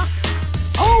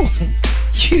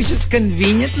 you just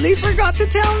conveniently forgot to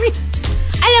tell me.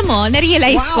 Alam mo,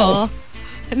 na-realize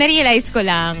ko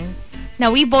lang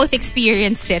na we both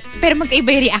experienced it pero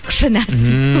magkaiba yung reaction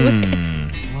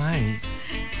natin. Why?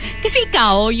 Kasi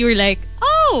ikaw, you were like,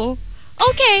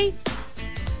 okay.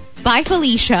 Bye,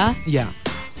 Felicia. Yeah.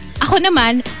 Ako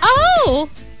naman,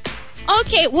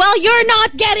 okay. Well, you're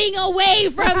not getting away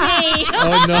from me.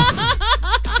 Oh, no.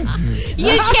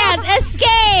 You can't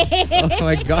escape. Oh,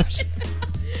 my gosh.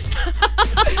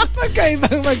 Magkaiba.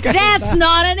 That's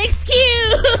not an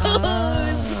excuse.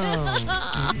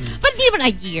 But di naman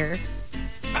a year.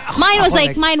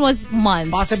 Mine was months.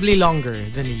 Possibly longer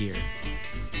than a year.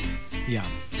 Yeah.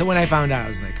 So when I found out, I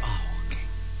was like,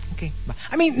 okay.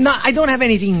 I mean, I don't have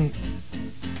anything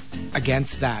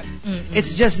against that.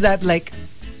 It's just that, like,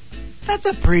 that's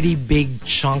a pretty big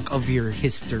chunk of your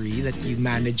history that you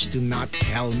managed to not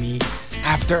tell me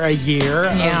after a year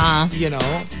of,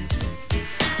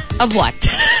 Of what?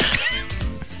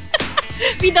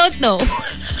 We don't know.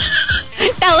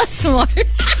 Tell us more.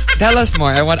 Tell us more.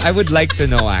 I would like to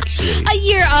know, actually. A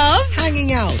year of?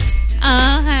 Hanging out.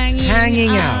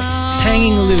 Hanging out.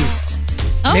 Hanging loose.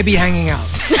 Oh? Maybe hanging out.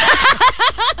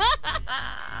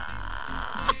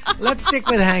 Let's stick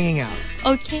with hanging out.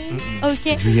 Okay.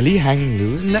 Okay. Really? Hanging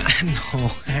loose? No,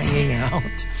 hanging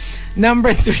out.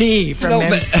 Number 3 from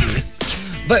Memski.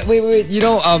 But wait.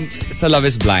 So Love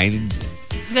is Blind.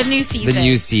 The new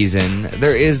season.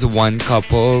 There is one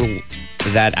couple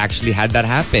that actually had that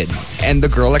happen. And the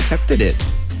girl accepted it.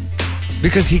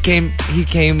 Because he came...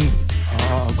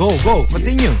 Go.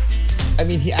 Continue. I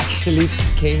mean, he actually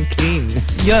came clean.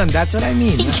 Yun, that's what I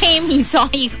mean. He saw,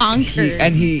 he conquered.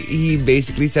 He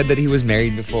basically said that he was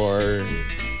married before.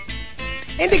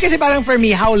 Hindi kasi parang for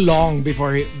me, how long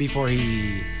before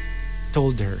he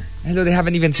told her? Hello, they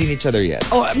haven't even seen each other yet.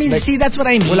 Oh, I mean, see, that's what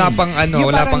I mean. Wala pang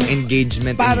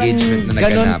engagement na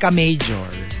ganon ka-major.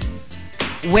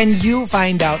 When you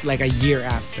find out like a year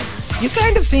after, you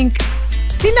kind of think,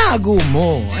 tinago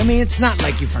mo. I mean, it's not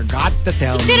like you forgot to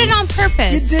tell me. You did it on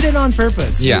purpose. You did it on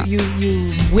purpose. Yeah.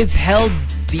 You withheld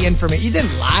the information. You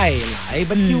didn't lie,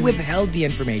 but you withheld the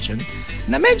information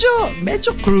na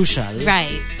medyo crucial.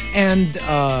 Right. And,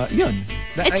 yun.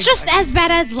 It's just as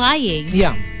bad as lying.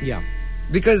 Yeah.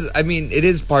 Because, I mean, it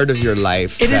is part of your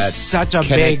life. It is such a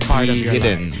big part of your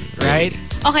life. Right?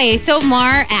 Okay, so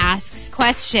Mar asks,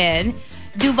 question,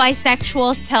 do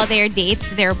bisexuals tell their dates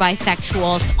they're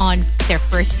bisexuals on their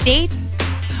first date?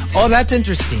 Oh, that's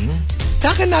interesting.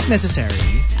 Sa akin, not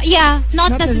necessarily. Yeah,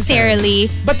 not necessarily.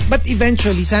 But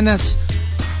eventually, sana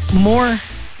more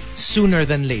sooner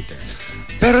than later.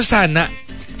 Pero sana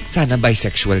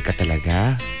bisexual ka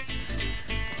talaga.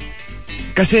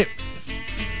 Kasi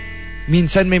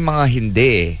minsan may mga hindi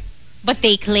eh. But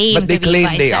they claim But they to be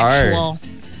claim they bisexual. are.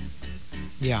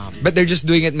 Yeah. But they're just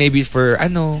doing it maybe for,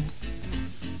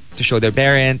 to show their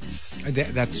parents.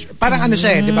 That's true. Parang ano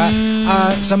siya eh, di ba?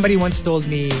 Somebody once told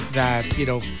me that,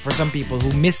 for some people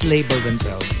who mislabel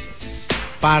themselves,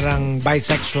 parang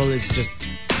bisexual is just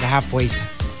the halfway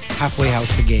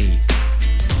house to gay.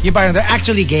 Yung parang they're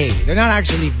actually gay. They're not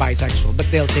actually bisexual, but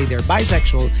they'll say they're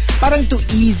bisexual. Parang to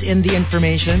ease in the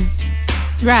information.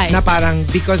 Right. Na parang,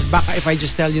 because baka if I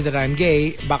just tell you that I'm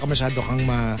gay, baka masyado kang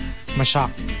ma-shock.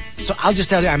 So I'll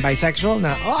just tell you I'm bisexual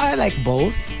na, I like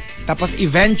both. Tapos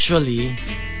eventually,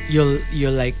 you'll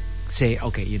like say,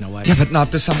 okay, you know what? Yeah, but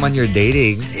not to someone you're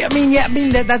dating. I mean,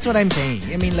 that's what I'm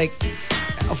saying. I mean, like,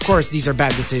 of course, these are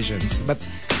bad decisions, but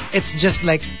it's just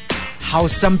like how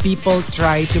some people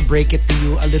try to break it to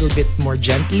you a little bit more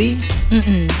gently.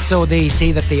 So they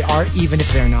say that they are, even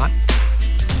if they're not.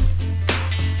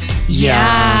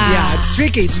 Yeah, it's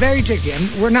tricky. It's very tricky.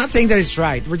 And we're not saying that it's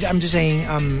right. I'm just saying,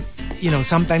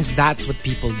 sometimes that's what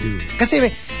people do.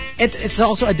 Kasi it's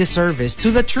also a disservice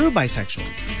to the true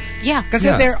bisexuals. Yeah. Because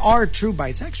there are true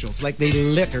bisexuals. Like, they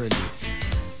literally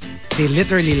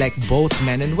like both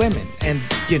men and women. And,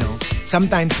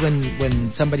 sometimes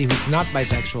when somebody who's not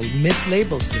bisexual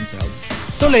mislabels themselves,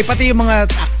 tuloy, pati yung mga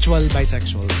actual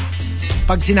bisexuals,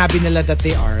 pag sinabi nila that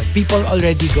they are, people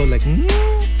already go like,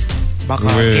 baka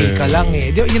gay ka lang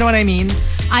eh. You know what I mean?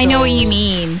 I know what you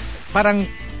mean. Parang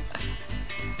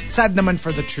sad naman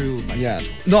for the true bisexuals. Yeah.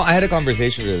 No, I had a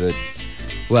conversation with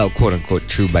quote unquote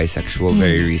true bisexual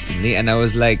very recently, and I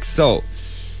was like, so,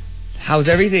 how's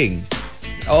everything?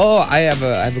 Oh, I have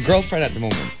a girlfriend at the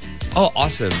moment. Oh,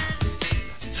 awesome.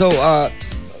 So,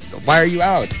 why are you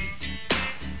out?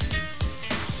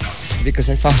 Because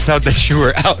I found out that you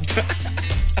were out.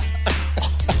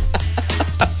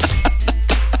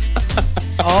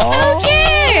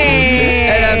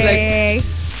 Okay. And I'm like,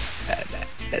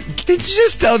 did you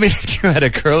just tell me that you had a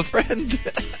girlfriend?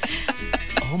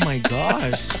 Oh my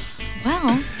gosh.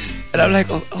 Well. And I'm like,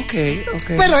 oh, okay.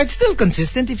 Pero it's still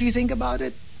consistent if you think about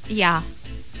it. Yeah.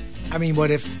 I mean,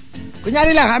 what if...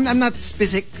 Kunyari lang, I'm not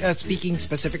speaking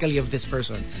specifically of this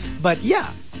person. But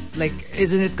yeah, like,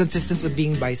 isn't it consistent with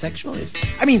being bisexual?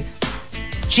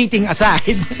 Cheating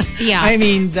aside, yeah. I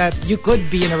mean that you could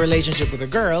be in a relationship with a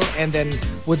girl and then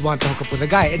would want to hook up with a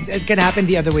guy. It can happen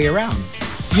the other way around.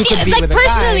 You could be with a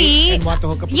guy and want to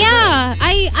hook up with a girl. Yeah,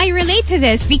 I relate to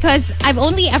this because I've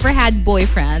only ever had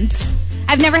boyfriends.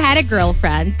 I've never had a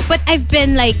girlfriend, but I've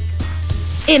been like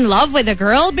in love with a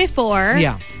girl before.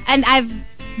 Yeah. And I've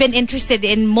been interested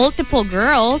in multiple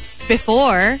girls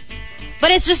before. But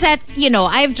it's just that,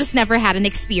 I've just never had an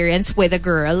experience with a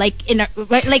girl, like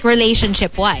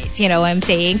relationship-wise, you know what I'm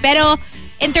saying? Pero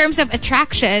in terms of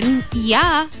attraction,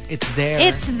 yeah. It's there.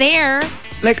 It's there.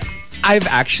 Like, I've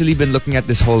actually been looking at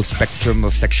this whole spectrum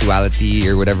of sexuality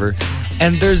or whatever,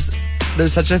 and there's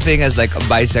such a thing as like a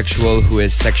bisexual who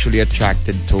is sexually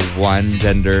attracted to one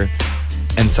gender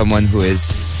and someone who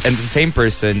is, and the same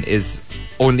person is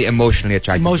only emotionally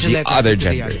attracted to the other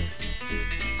gender.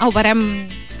 Oh, but I'm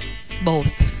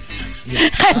both. Yeah.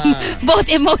 I'm both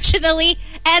emotionally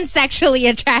and sexually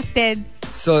attracted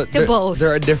to both.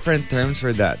 There are different terms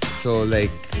for that. So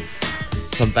like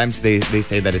sometimes they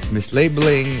say that it's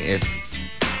mislabeling if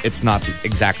it's not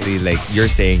exactly like you're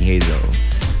saying, Hazel.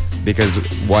 Because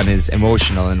one is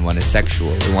emotional and one is sexual.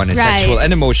 Or one is sexual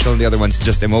and emotional, the other one's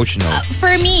just emotional.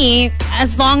 For me,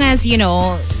 as long as,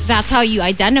 that's how you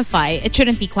identify, it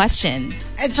shouldn't be questioned.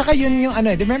 And saka yun yung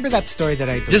remember that story that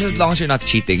I told you? Just as long as you're not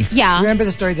cheating. Yeah. Remember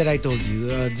the story that I told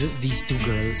you? These two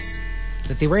girls,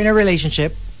 that they were in a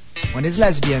relationship. One is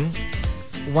lesbian.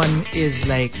 One is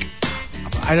like,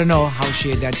 I don't know how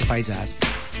she identifies as.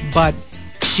 But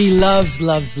she loves.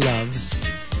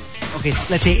 Okay, so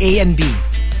let's say A and B.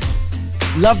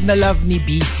 Love na love ni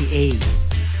B si A,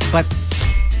 but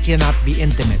cannot be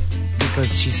intimate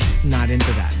because she's not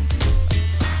into that.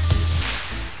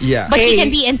 Yeah. But she can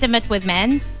be intimate with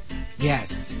men?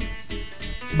 Yes.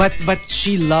 But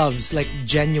she loves, like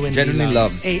genuinely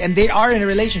loves A, and they are in a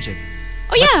relationship.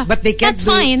 Oh yeah. But they can't that's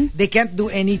fine. They can't do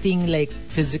anything like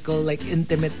physical, like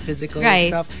intimate physical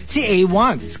stuff. See, A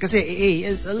wants, because A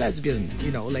is a lesbian,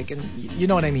 like, and you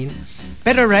know what I mean?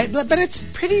 But it's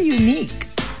pretty unique.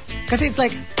 Because it's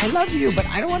like, I love you, but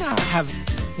I don't want to have,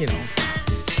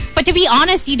 But to be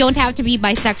honest, you don't have to be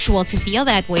bisexual to feel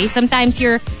that way. Sometimes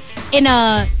you're in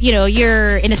a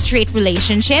straight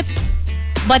relationship,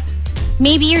 but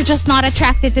maybe you're just not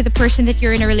attracted to the person that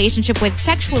you're in a relationship with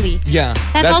sexually. Yeah.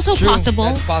 That's also true. possible.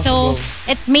 That's possible.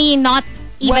 So it may not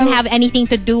even have anything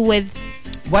to do with...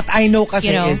 What I know kasi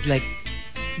is like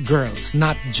girls,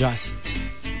 not just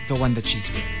the one that she's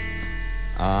with.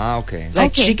 Ah, okay.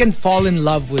 Like she can fall in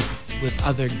love with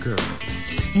other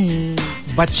girls,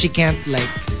 but she can't like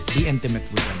be intimate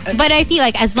with them. But I feel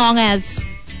like as long as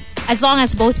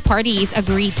both parties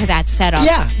agree to that setup.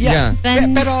 Yeah.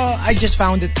 Then, pero I just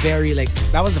found it very like,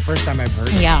 that was the first time I've heard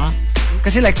it. Yeah.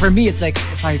 Kasi like for me, it's like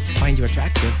if I find you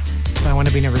attractive, if I want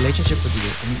to be in a relationship with you,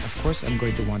 I mean, of course I'm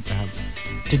going to want to have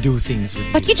to do things with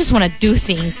you. But you just want to do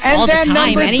things and all the time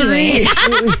number anyway.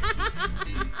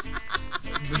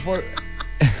 3.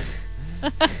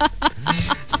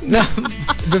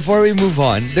 Before we move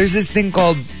on, there's this thing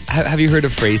called, have you heard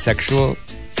of phrasexual?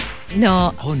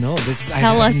 No. Oh no,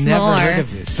 Tell I've us never more. heard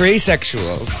of this.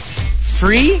 Phrasexual.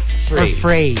 Free? Or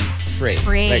fray? Fray.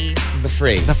 Fray. Like the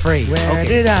fray. The fray. Where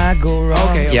did I go wrong?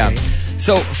 Okay. Yeah.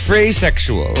 So,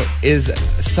 phrasexual is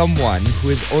someone who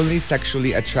is only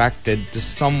sexually attracted to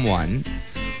someone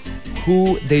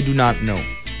who they do not know.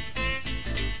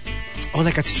 Oh,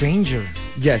 like a stranger.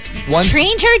 Yes.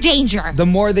 Stranger danger. The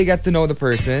more they get to know the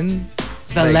person,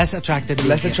 the less attracted they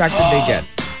get.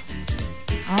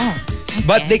 Oh. Okay.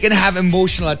 But they can have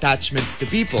emotional attachments to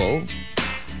people,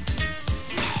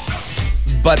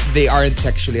 but they aren't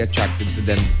sexually attracted to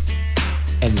them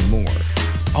anymore.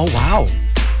 Oh, wow.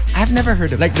 I've never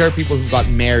heard of like that. There are people who got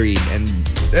married, and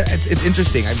it's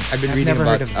interesting. I've been reading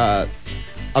about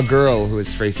a girl who is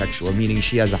phrasexual, meaning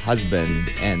she has a husband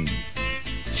and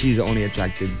she's only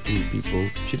attracted to people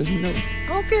she doesn't know.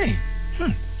 Okay.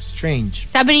 Strange.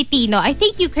 Sabi ni Tino, I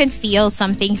think you can feel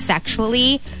something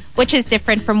sexually, which is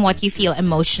different from what you feel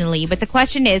emotionally. But the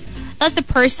question is, does the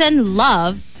person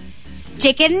love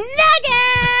chicken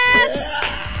nuggets?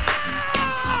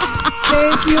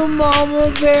 Thank you,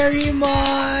 Mama, very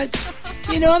much.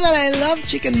 You know that I love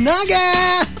chicken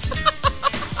nuggets.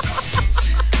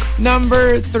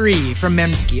 Number 3 from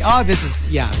Memski. Oh, this is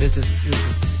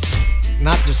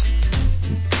not just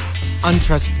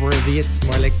untrustworthy. It's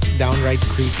more like downright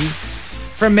creepy.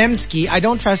 From Memski, I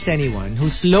don't trust anyone who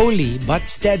slowly but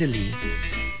steadily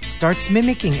starts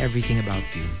mimicking everything about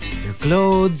you. Your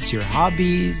clothes, your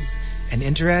hobbies, and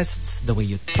interests, the way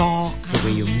you talk, the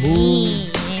way you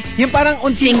move. Yung parang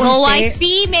unti-unti. Single white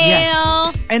female.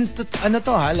 Yes. And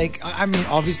like, I mean,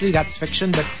 obviously that's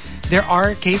fiction, but there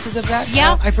are cases of that.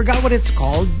 Yeah. I forgot what it's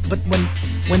called, but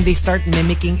when they start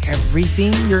mimicking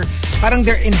everything, they're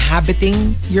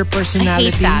inhabiting your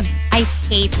personality. I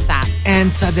hate that.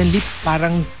 And suddenly,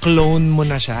 parang clone mo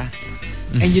na siya.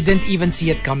 And you didn't even see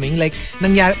it coming. Like,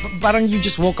 parang you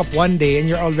just woke up one day and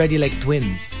you're already like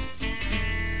twins.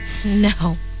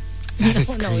 No. That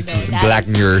is creepy. It's Black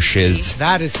Mirror shiz.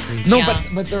 That is creepy. No,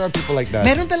 but there are people like that.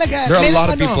 Meron talaga. There are a lot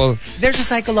of people. There's a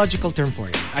psychological term for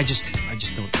it. I just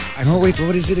don't. Wait,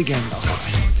 what is it again? Oh,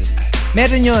 I know it.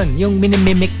 Meron yun, yung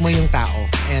minimimic mo yung tao,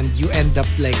 and you end up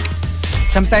like,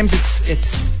 sometimes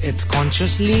it's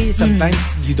consciously,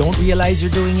 sometimes you don't realize you're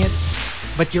doing it,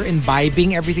 but you're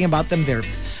imbibing everything about them. Their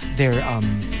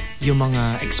yung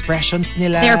mga expressions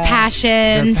nila, their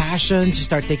passions. You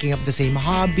start taking up the same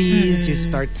hobbies. You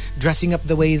start dressing up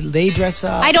the way they dress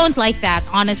up. I don't like that,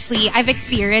 honestly. I've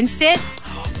experienced it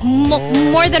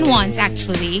more than once,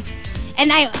 actually,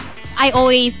 and I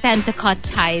always tend to cut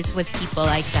ties with people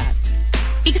like that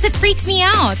because it freaks me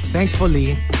out.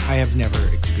 Thankfully, I have never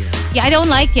experienced. Yeah, I don't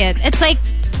like it. It's like,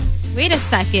 wait a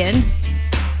second,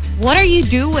 what are you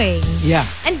doing? Yeah,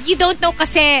 and you don't know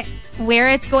kasi where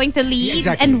it's going to lead,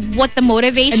 exactly. and what the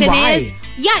motivation and why. is.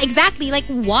 Yeah, exactly. Like,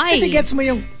 why? Kasi gets mo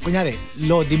yung, kunyari,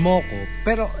 lodi mo ko,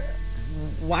 pero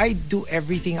why do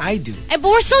everything I do? But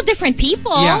we're still different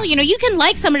people. Yeah. You know, you can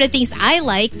like some of the things I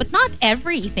like, but not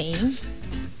everything.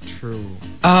 True.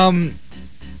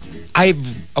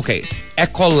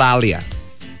 Echolalia.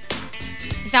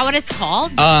 Is that what it's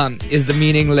called? Is the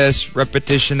meaningless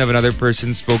repetition of another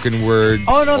person's spoken word.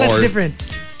 Oh no, that's different.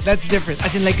 That's different.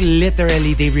 As in, like,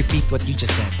 literally, they repeat what you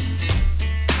just said.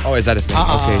 Oh, is that a thing?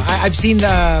 Okay. I've seen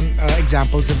the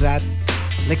examples of that.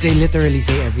 Like, they literally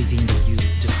say everything that you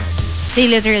just said. They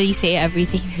literally say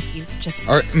everything that you just said.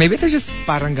 Or maybe they're just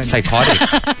parang ganun. Psychotic.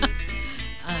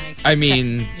 I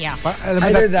mean, yeah.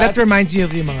 That reminds me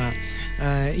of yung mga,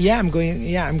 I'm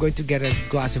going to get a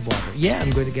glass of water. Yeah,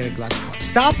 I'm going to get a glass of water.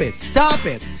 Stop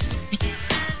it.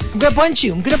 I'm gonna punch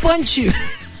you.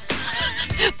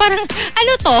 Parang,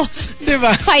 ano to?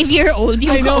 Diba? 5-year-old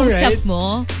yung kausap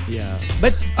mo. Yeah.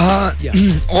 But,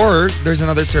 or there's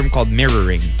another term called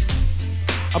mirroring.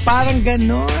 Parang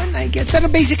ganon, I guess. Pero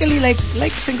basically, like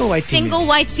single white female. Single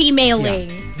white femaling.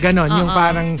 Yeah. Ganon, yung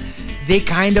parang, they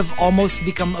kind of almost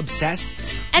become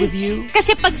obsessed with you.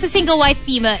 Kasi pag sa single white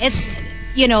female,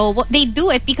 they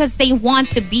do it because they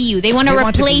want to be you. They want to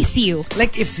replace you.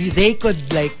 Like if they could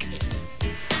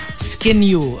skin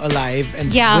you alive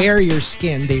and wear your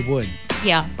skin, they would.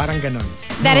 Yeah. Parang ganon.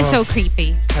 That is so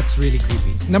creepy. That's really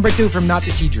creepy. Number 2 from Not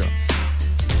Isidro.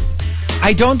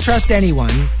 I don't trust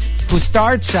anyone who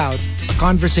starts out a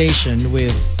conversation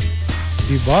with,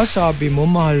 "Diba sabi mo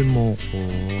mahal mo ko?"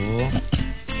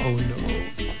 Oh no.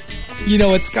 You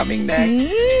know what's coming next?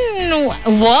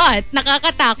 What?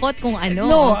 Nakakatakot kung ano.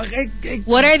 No.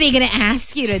 What are they gonna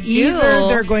ask you to do? Either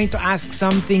they're going to ask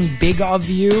something big of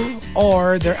you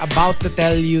or they're about to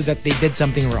tell you that they did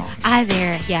something wrong.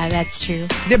 Yeah, that's true.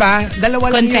 Diba?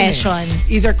 Dalawa lang confession. Yun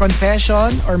eh. Either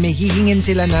confession or may hihingin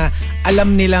sila na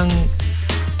alam nilang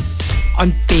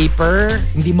on paper,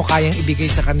 hindi mo kayang ibigay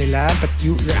sa kanila but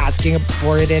you're asking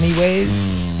for it anyways.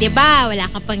 Diba? Wala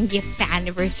ka pang gift sa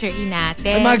anniversary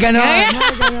natin. Mga ganon.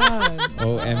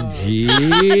 OMG.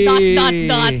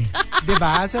 Dot.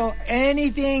 Diba? So,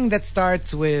 anything that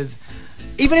starts with,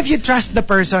 even if you trust the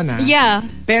person, yeah.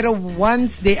 Pero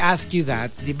once they ask you that,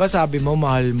 diba sabi mo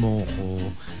mahal mo ko,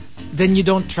 then you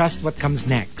don't trust what comes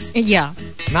next. Yeah.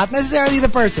 Not necessarily the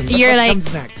person, but you're what like,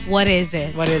 comes next. What is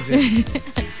it?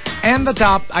 And the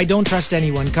top, I don't trust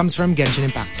anyone, comes from Genshin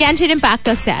Impact. Genshin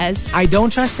Impacto says, I don't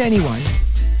trust anyone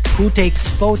who takes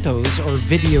photos or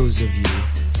videos of you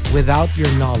without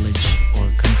your knowledge or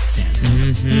consent.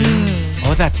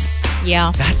 Oh, that's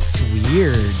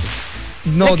weird.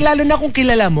 No. Like, lalo na kung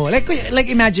kilala mo. Like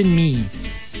imagine me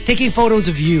taking photos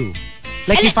of you.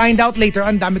 Like, you find out later,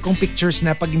 ang dami kong pictures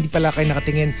na pag hindi pala kayo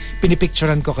nakatingin,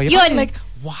 pinipicturean ko kayo. Yun. Like,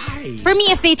 why? For me,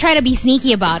 if they try to be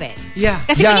sneaky about it. Yeah.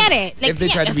 Kasi kunyari, like,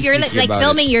 if you're like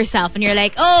filming yourself and you're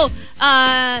like,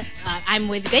 I'm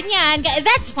with ganyan,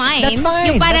 that's fine. That's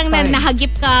fine. Yung parang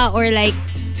nahagip ka or like,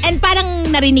 and parang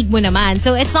narinig mo naman.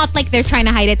 So it's not like they're trying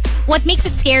to hide it. What makes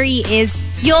it scary is,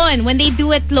 yun, when they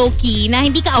do it low-key, na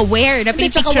hindi ka aware na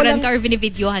pinipicturean ka or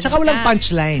binibidyohan ka. Tsaka walang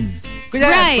punchline.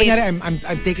 Kunyari,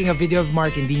 I'm taking a video of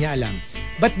Markki, hindi niya alam.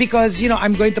 But because,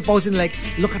 I'm going to post and like,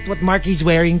 look at what Markki's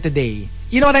wearing today.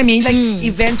 You know what I mean? Like,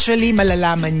 eventually,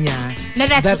 malalaman niya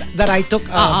that I took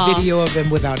a video of him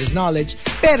without his knowledge.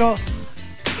 Pero,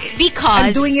 because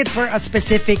I'm doing it for a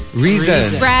specific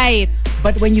reason. Right.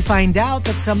 But when you find out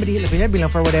that somebody, bilang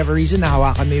for whatever reason,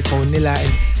 nahawakan mo yung phone nila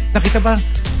and nakita ba,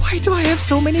 why do I have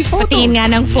so many photos? Patingin nga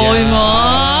ng phone mo.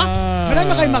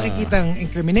 Marami kayo makikitang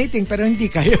incriminating pero hindi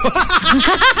kayo.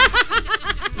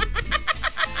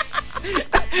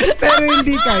 Pero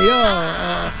hindi kayo.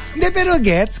 Hindi, pero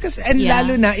gets. And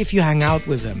lalo na if you hang out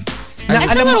with them.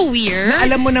 That's a little weird. Na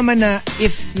alam mo naman na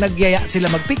if nagyaya sila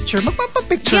magpicture,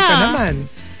 magpapapicture ka naman.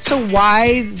 So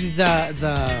why the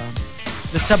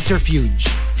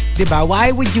subterfuge? Diba?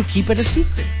 Why would you keep it a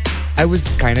secret? I was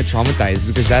kind of traumatized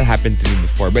because that happened to me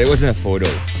before, but it wasn't a photo.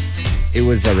 It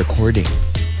was a recording.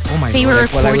 Oh my God. They were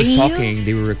recording while I was you? talking,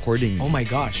 they were recording me. Oh my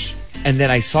gosh. And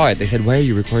then I saw it. They said, "Why are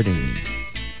you recording me?"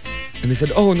 And they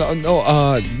said, "Oh, no,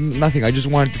 nothing. I just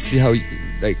wanted to see how,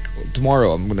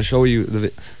 tomorrow I'm going to show you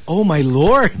the." Oh my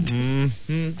Lord.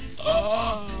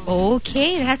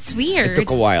 Okay, that's weird. It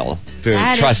took a while to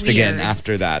trust again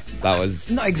after that. That was...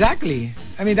 No, exactly.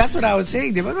 I mean, that's what I was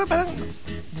saying. Parang,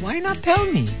 why not tell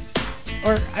me?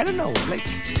 Or, I don't know.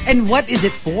 And what is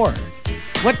it for?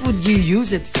 What would you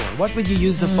use it for? What would you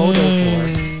use the photo for?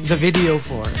 The video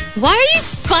for? Why are you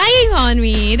spying on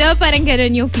me? Diba parang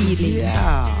ganun yung feeling?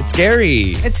 Yeah. It's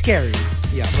scary. It's scary.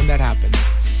 Yeah, when that happens.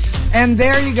 And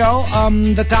there you go.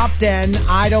 The top 10.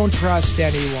 I don't trust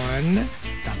anyone. ...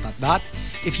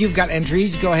 If you've got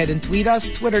entries, go ahead and tweet us.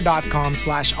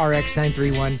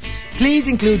 Twitter.com/RX931. Please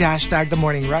include hashtag The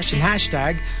Morning Rush and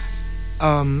hashtag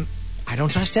I don't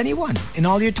trust anyone in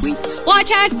all your tweets.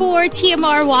 Watch out for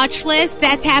TMR Watch List.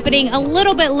 That's happening a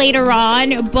little bit later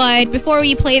on. But before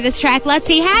we play this track, let's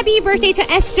say happy birthday to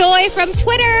Estoy from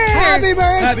Twitter. Happy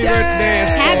birthday! Happy birthday,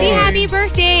 Estoy. Happy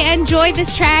birthday. Enjoy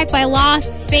this track by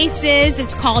Lost Spaces.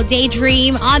 It's called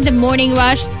Daydream on The Morning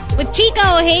Rush with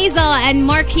Chico, Hazel, and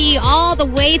Markki all the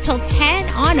way till 10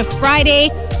 on a Friday.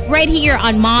 Right here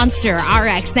on Monster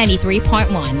RX 93.1.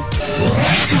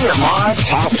 TMR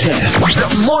Top 10.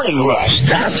 The Morning Rush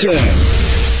Top 10.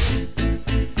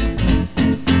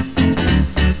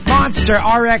 Monster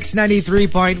RX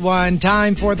 93.1.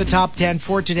 Time for the top 10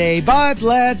 for today. But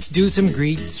let's do some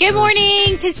greets. Good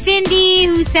morning to Cindy,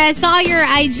 who says, saw your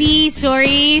IG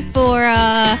story for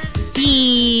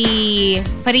the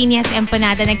Farinas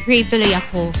Empanada. Nag-crave tuloy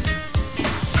ako.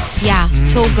 Yeah,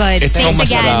 so good. It's Thanks so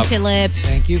again, masarap. Philip.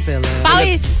 Thank you, Philip.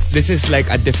 Pawis. This is like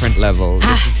a different level.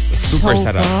 This is super so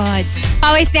sarap. good.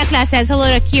 Pawis Nekla says hello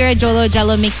to Kira, Jolo,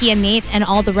 Jello, Mickey, and Nate, and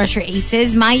all the Rusher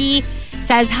Aces. Mai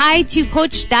says hi to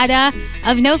Coach Dada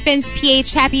of No Fins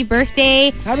PH. Happy birthday.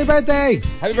 Happy birthday!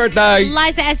 Happy birthday!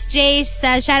 Liza SJ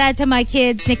says shout out to my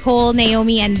kids Nicole,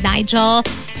 Naomi, and Nigel.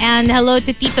 And hello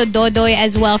to Tito Dodoy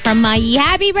as well from Mai.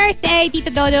 Happy birthday, Tito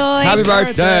Dodoy. Happy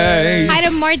birthday! Hi to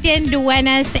Martin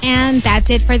Duenas, and that's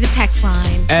it for the text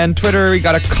line. And Twitter, we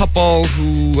got a couple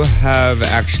who have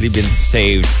actually been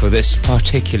saved for this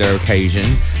particular occasion.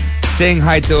 Saying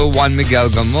hi to Juan Miguel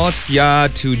Gamotia,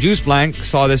 to Juice Blank.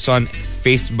 Saw this on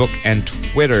Facebook and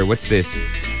Twitter. What's this?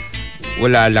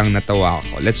 Wala lang natawa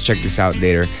ako. Let's check this out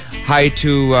later. Hi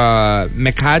to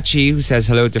Mekachi, who says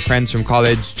hello to friends from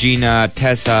college. Gina,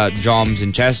 Tessa, Joms,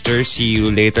 and Chester. See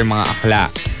you later, mga akla.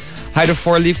 Hi to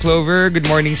Four Leaf Clover. Good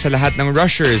morning sa lahat ng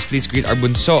Rushers. Please greet our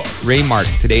bunso, Raymark.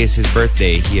 Today is his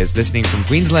birthday. He is listening from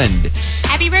Queensland.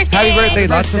 Happy birthday! Happy birthday!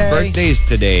 Lots of birthdays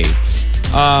today.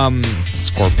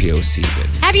 Scorpio season.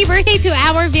 Happy birthday to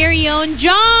our very own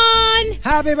John!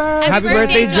 Happy birthday! Happy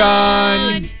birthday,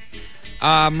 John!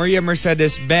 Maria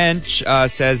Mercedes Bench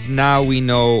says, now we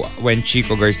know when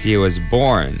Chico Garcia was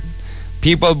born.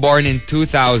 People born in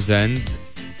 2000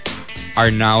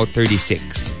 are now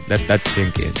 36. That's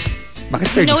sinking.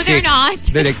 Bakit 36? No, they're not.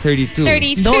 They're like 32.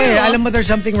 32. No, alam mo, there's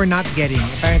something we're not getting.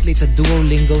 Apparently, it's a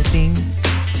Duolingo thing.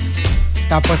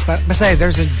 Tapos, basta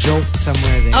there's a joke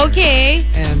somewhere there. Okay.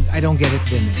 And I don't get it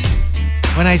din.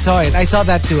 When I saw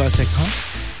that too. I was like,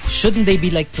 huh? Shouldn't they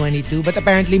be like 22? But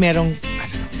apparently, merong, I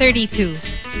don't know. 32.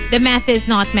 The math is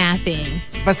not mathing.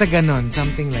 Basta ganon,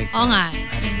 something like Oo nga.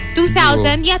 I don't know.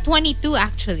 2000? Yeah, 22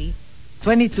 actually.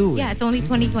 22. Yeah, it's only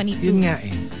 2022. Yun nga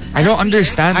eh. I don't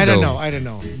understand I don't though.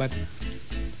 know. But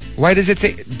Why does it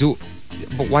say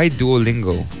but why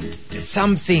Duolingo?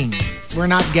 something. We're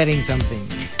not getting something.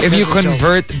 If you There's a joke.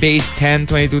 convert base 10,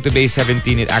 22 to base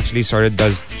 17, it actually sort of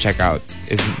does check out.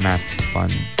 Isn't math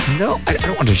fun? No, I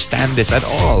don't understand this at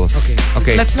all.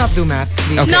 Okay. Let's not do math,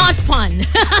 please. Okay. Not fun.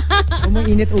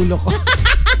 Umainit ulo ko.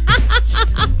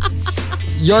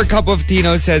 Your Cup of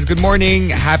Tino says, good morning,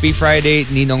 happy Friday,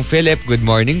 Ninong Philip. Good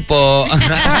morning po.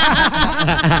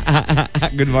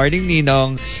 Good morning,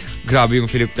 Ninong. Grabe yung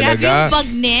Philip Grabe talaga. yung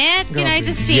bagnet. Can I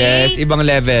just say? Yes, ibang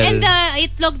level. And the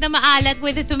itlog na maalat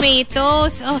with the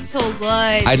tomatoes. Oh, so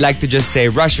good. I'd like to just say,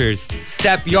 Rushers,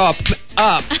 step you up.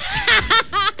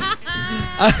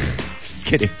 Just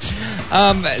kidding.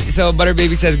 So, Butter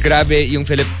Baby says, grabe yung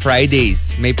Philip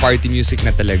Fridays. May party music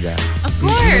na talaga. Of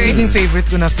course. Yung favorite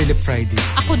ko na Philip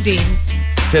Fridays. Ako din.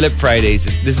 Philip Fridays.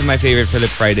 This is my favorite Philip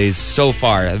Fridays so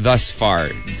far. Thus far.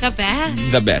 The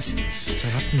best. The best.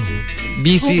 Sarap no.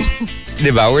 BC,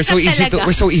 diba? We're so easy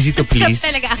to please. Sarap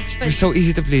talaga actually. We're so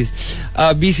easy to please.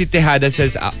 BC Tejada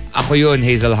says, ako yun,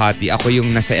 Hazel Hottie. Ako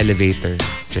yung nasa elevator.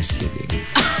 Just kidding.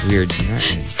 Weird nga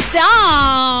eh.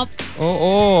 Stop!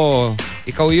 Oo.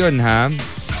 Ikaw yun, ha?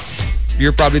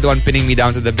 You're probably the one pinning me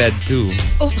down to the bed, too.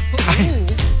 Oh.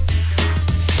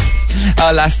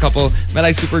 Last couple.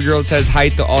 Melai Supergirl says, hi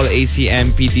to all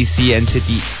ACM, PTC, and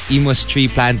City Emos tree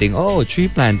planting. Oh, tree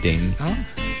planting. Oh.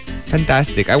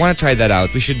 Fantastic. I want to try that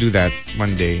out. We should do that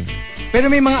one day. Pero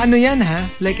may mga ano yan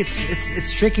ha. Like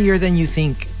it's trickier than you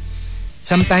think.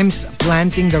 Sometimes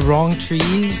planting the wrong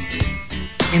trees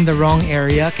in the wrong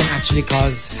area can actually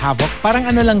cause havoc. Parang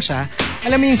ano lang siya.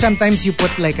 Alam mo yung sometimes you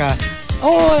put like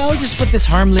I'll just put this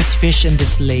harmless fish in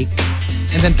this lake.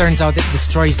 And then turns out it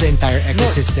destroys the entire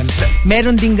ecosystem.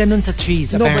 Meron din ganun sa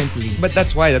trees, apparently. But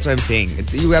that's why I'm saying.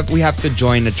 We have to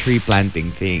join a tree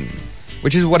planting thing.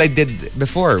 Which is what I did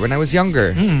before when I was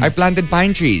younger. I planted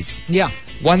pine trees. Yeah.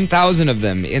 1,000 of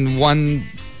them in 1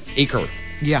 acre.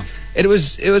 Yeah. It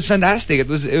was fantastic. It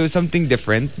was something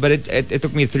different, but it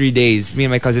took me 3 days, me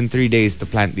and my cousin 3 days to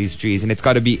plant these trees, and it's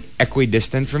got to be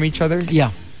equidistant from each other. Yeah.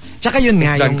 Tsaka yun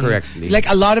nga, it's done correctly. Like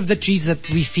a lot of the trees that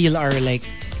we feel are like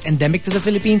endemic to the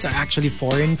Philippines are actually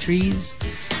foreign trees,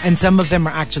 and some of them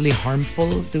are actually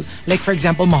harmful to, like for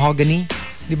example, mahogany.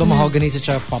 Di ba mahogany is such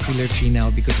a popular tree now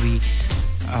because we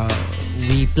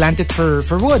plant it for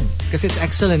wood because it's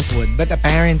excellent wood, but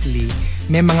apparently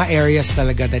may mga areas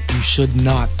talaga that you should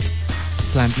not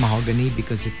plant mahogany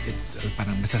because it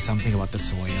parang basta something about the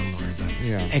soil or the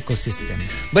ecosystem.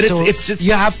 But so it's just,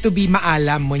 you have to be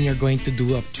maalam when you're going to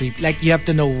do a tree. Like you have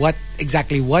to know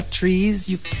exactly what trees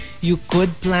you could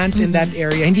plant in that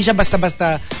area. Hindi siya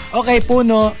basta-basta, okay,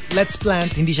 puno, let's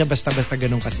plant. Hindi siya basta-basta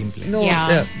ganun kasimple. no,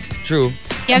 Yeah. true.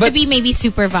 You have to be maybe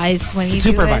supervised when you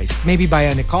Supervised. Maybe by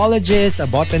an ecologist, a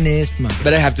botanist.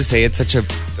 But I have to say, it's such a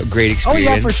great experience.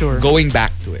 Oh, yeah, for sure. Going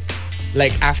back to it.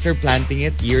 like after planting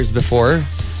it years before.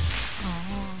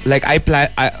 Like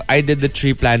I did the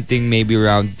tree planting maybe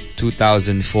around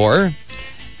 2004,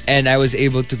 and I was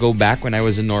able to go back when I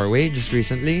was in Norway just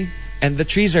recently, and the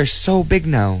trees are so big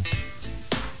now.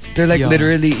 They're like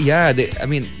literally, I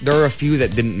mean, there are a few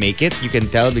that didn't make it. You can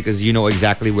tell because you know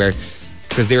exactly where,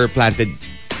 because they were planted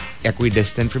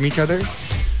equidistant from each other.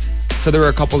 So there were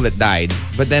a couple that died,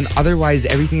 but then otherwise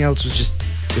everything else was just,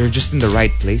 they're just in the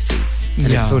right places, and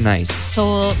it's so nice.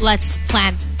 So let's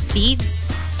plant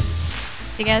seeds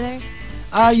together.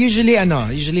 Usually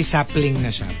sapling na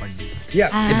siya.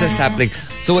 It's a sapling.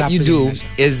 So what you do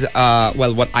is,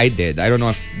 well, what I did, I don't know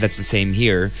if that's the same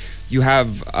here. You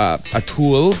have a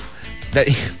tool that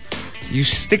you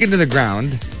stick into the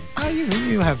ground.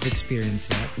 You have experienced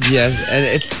that. Yes, and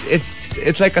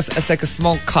it's like a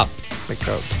small cup, like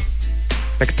a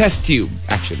test tube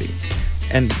actually,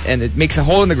 and it makes a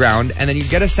hole in the ground, and then you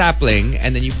get a sapling,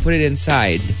 and then you put it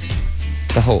inside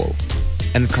the hole,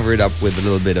 and cover it up with a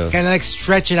little bit of. Kind of like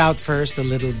stretch it out first a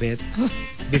little bit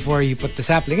before you put the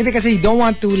sapling. Hindi kasi you don't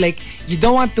want to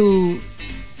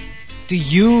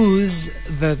use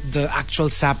the actual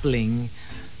sapling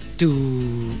to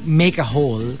make a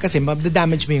hole kasi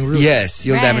damage mo yung roots. Yes,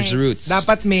 you'll damage the roots.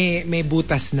 Dapat may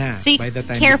butas na so by the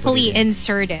time carefully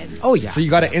insert it. Oh yeah. So you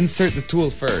gotta insert the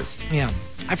tool first. Yeah.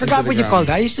 I forgot what you called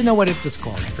that. I used to know what it was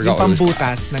called. I forgot yung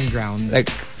pambutas ng ground. Like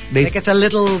it's a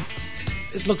little,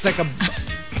 it looks like a...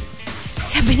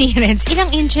 Sabi ni Renz,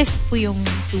 ilang inches po yung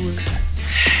tool?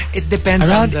 It depends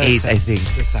around on 8, I think.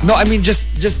 No, I mean just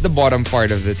the bottom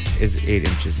part of it is 8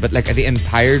 inches, but like the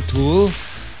entire tool,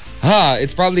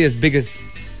 it's probably as big as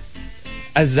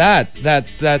that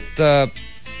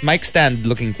mic stand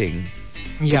looking thing.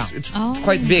 Yeah, it's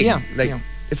quite big. Yeah,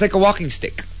 it's like a walking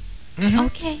stick. Mm-hmm.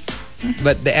 Okay.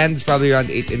 But the end's probably around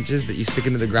 8 inches that you stick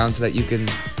into the ground so that you can.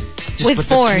 Just with put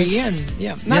force. The tree in.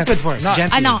 Yeah, not with force.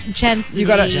 Gently. No, gently. You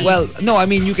gotta. Well, no, I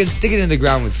mean you can stick it in the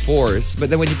ground with force, but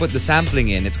then when you put the sampling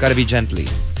in, it's gotta be gently.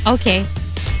 Okay.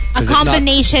 A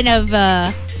combination of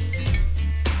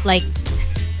like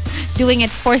doing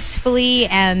it forcefully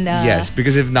and yes,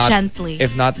 because if not, gently.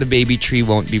 If not, the baby tree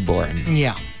won't be born.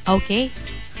 Yeah. Okay.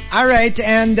 All right,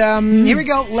 and here we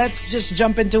go. Let's just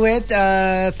jump into it.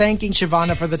 Thanking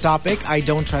Shyvana for the topic. I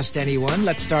don't trust anyone.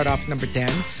 Let's start off number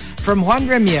 10. From Juan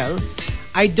Remiel,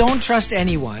 I don't trust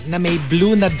anyone na may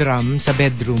blue na drum sa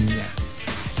bedroom niya.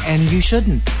 And you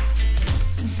shouldn't.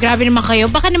 Grabe naman kayo.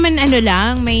 Baka naman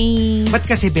lang, may... Ba't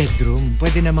kasi bedroom?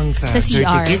 Pwede namang sa CR.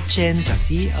 dirty kitchen, sa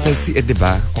CR.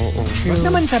 Diba? Oo. Ba't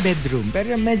naman sa bedroom?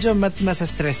 Pero medyo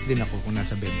masa-stress din ako kung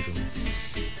nasa bedroom.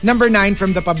 Number 9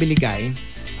 from the Pabiligay.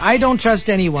 I don't trust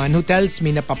anyone who tells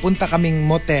me na papunta kaming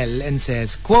motel and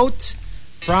says, quote,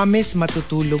 promise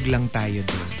matutulog lang tayo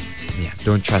doon. Yeah,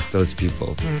 don't trust those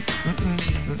people.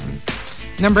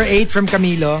 Number 8 from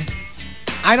Camilo.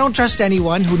 I don't trust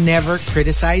anyone who never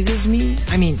criticizes me.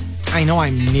 I mean, I know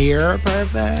I'm near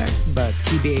perfect, but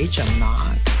TBH, I'm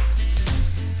not.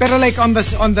 Pero like on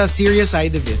the serious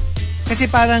side of it, kasi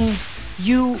parang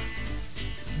you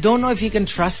don't know if you can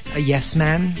trust a yes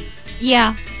man.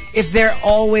 Yeah. If they're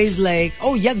always like,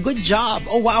 oh yeah, good job.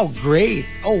 Oh wow, great.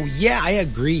 Oh yeah, I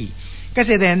agree.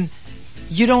 Kasi then,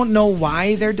 you don't know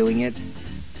why they're doing it.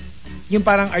 Yung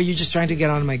parang, are you just trying to get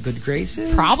on my good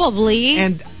graces? Probably.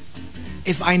 And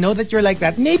if I know that you're like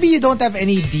that, maybe you don't have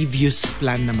any devious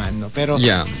plan naman, no? Pero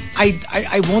yeah.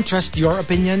 I won't trust your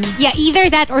opinion. Yeah, either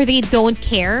that or they don't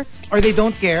care. Or they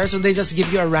don't care, so they just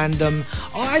give you a random,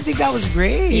 oh, I think that was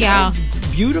great. Yeah.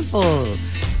 Oh, beautiful.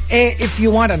 If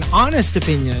you want an honest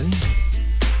opinion,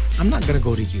 I'm not gonna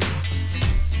go to you.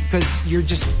 Because you're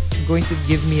just going to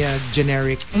give me a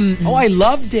generic, oh, I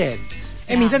loved it.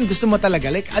 Minsan gusto mo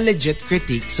talaga, like a legit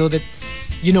critique so that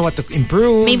you know what to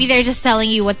improve. Maybe they're just telling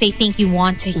you what they think you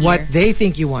want to hear. What they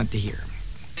think you want to hear.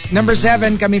 Number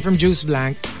 7, coming from Juice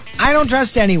Blank. I don't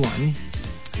trust anyone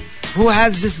who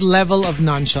has this level of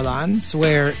nonchalance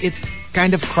where it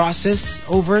kind of crosses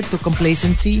over to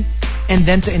complacency and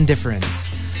then to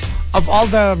indifference. Of all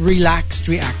the relaxed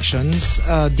reactions,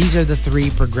 these are the 3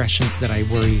 progressions that I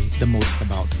worry the most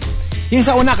about. Yung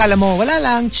sa una, akala mo, wala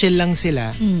lang, chill lang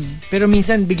sila. Pero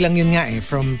minsan, biglang yun nga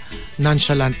from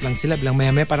nonchalant lang sila, biglang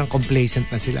maya-maya parang complacent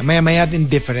na sila. Maya-maya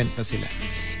indifferent na sila.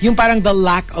 Yung parang the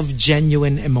lack of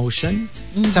genuine emotion.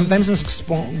 Sometimes mas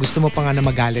gusto mo pa nga na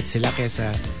magalit sila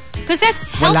kaysa because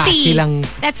that's healthy. Wala silang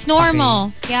that's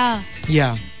normal. Okay. Yeah.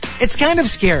 Yeah. It's kind of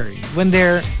scary when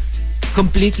they're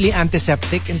completely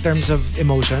antiseptic in terms of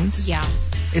emotions. Yeah.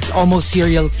 It's almost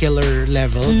serial killer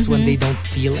levels when they don't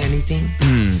feel anything.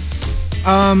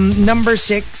 Number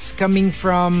 6, coming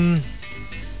from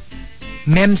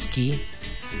Memski.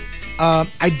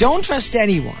 I don't trust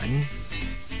anyone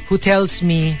who tells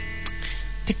me,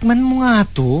 tikman mo nga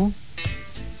to.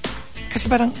 Kasi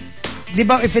parang, di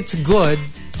ba, if it's good,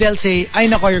 they'll say, ay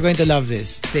nako, you're going to love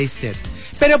this. Taste it.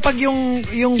 Pero pag yung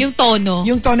tono.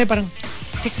 Yung tono parang,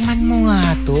 tikman mo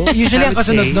nga to. Usually ang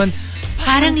kasunod nun,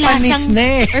 parang lasang,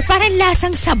 na eh. Or parang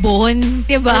lasang sabon,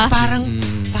 di ba?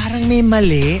 Parang may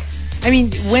mali. I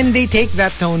mean, when they take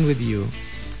that tone with you,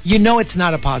 you know it's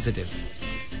not a positive.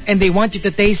 And they want you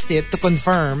to taste it to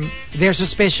confirm their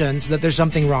suspicions that there's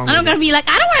something wrong with it. I'm going to be like,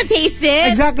 I don't want to taste it.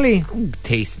 Exactly.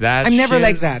 Taste that. I'm never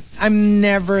like that. I'm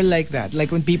never like that.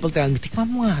 Like when people tell me, tikman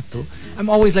mo nga to, I'm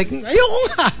always like, ayoko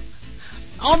nga.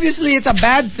 Obviously, it's a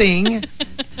bad thing.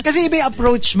 Kasi iba yung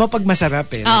approach mo pag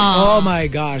masarap eh. Like, oh my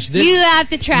gosh. This, you have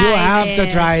to try You have to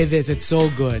try this. It's so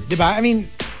good. Diba? I mean...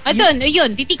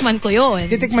 Yun, titikman ko yun.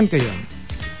 Titikman ko yun.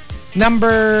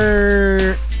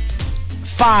 Number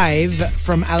 5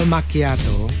 from Al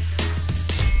Macchiato.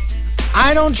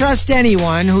 I don't trust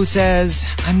anyone who says,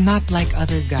 I'm not like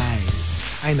other guys.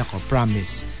 Ay nako,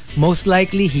 promise. Most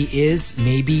likely he is,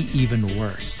 maybe even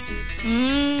worse.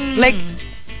 Like,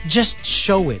 just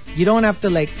show it. You don't have to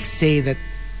like say that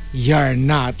you're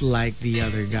not like the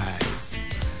other guys.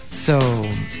 So,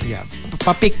 yeah.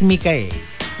 Papick me ka eh.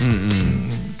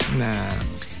 Na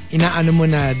inaano mo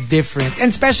na different. And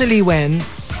especially when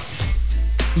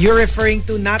you're referring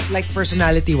to not like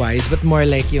personality-wise, but more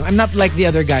like I'm not like the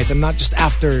other guys. I'm not just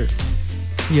after,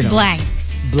 blank.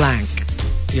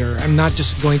 I'm not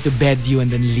just going to bed you and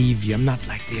then leave you. I'm not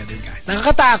like the other guys.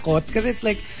 Nakakatakot because it's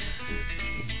like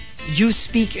you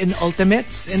speak in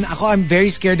ultimates, and I'm very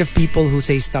scared of people who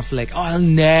say stuff like, oh, I'll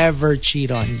never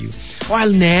cheat on you, or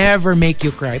I'll never make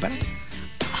you cry. But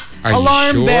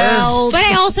alarm bells. But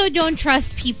I also don't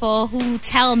trust people who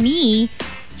tell me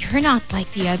you're not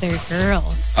like the other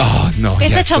girls. Oh no,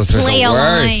 it's such a play a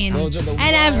line,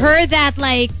 and I've heard that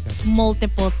like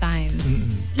multiple times.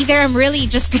 Either I'm really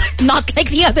just not like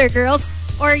the other girls,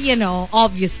 or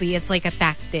obviously it's like a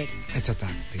tactic. It's a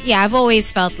tactic. Yeah, I've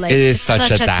always felt like it is such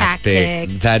a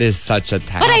tactic. That is such a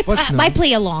tactic. But I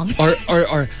play along.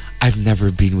 Or I've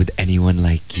never been with anyone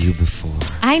like you before.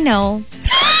 I know.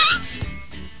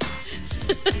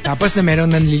 Tapos na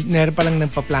meron palang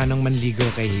nagpaplanong manligaw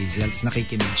kay Hazel. Tapos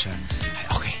nakikinig siya.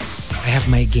 Okay, I have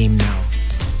my game now.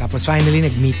 Tapos finally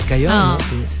nag-meet kayo. Oh.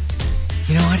 So,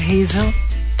 you know what, Hazel?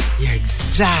 You're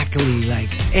exactly like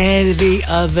every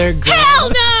other girl. Hell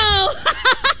no!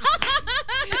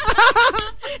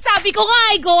 Sabi ko nga,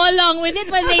 I go along with it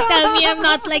when they tell me I'm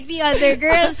not like the other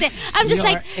girls. I'm just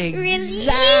You're like, really?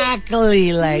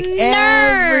 Exactly like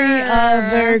every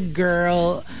other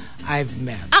girl I've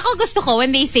met. Ako gusto ko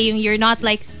when they say you're not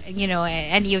like,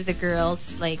 any of the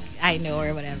girls like I know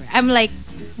or whatever. I'm like,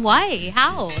 why?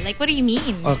 How? Like, what do you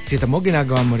mean? Oh, kita mo,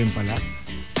 ginagawa mo rin pala.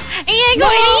 Ay, go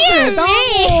here, me.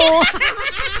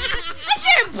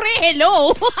 Siyempre,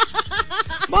 hello.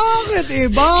 Bakit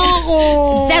iba ako?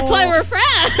 That's why we're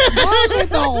friends. Bakit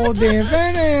ako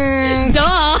different?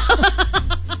 Duh.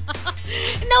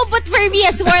 No, but for me,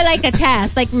 it's more like a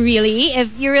test. Like, really?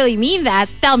 If you really mean that,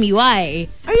 tell me why.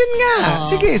 Ayun nga.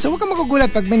 Sige, so huwag kang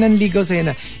magugulat pag may nanligaw sa'yo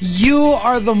na, you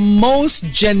are the most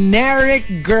generic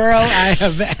girl I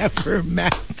have ever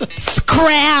met.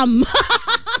 Scram!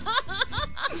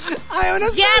 Ayaw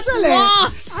na Get special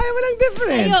lost! Ayaw mo ng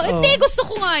different. Hindi, gusto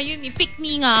ko nga yun. Pick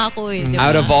me nga ako eh. Diba?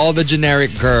 Out of all the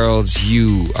generic girls,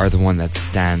 you are the one that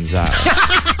stands out.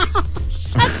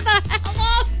 Shut the hell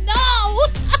up! No!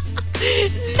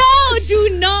 No!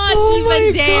 Do not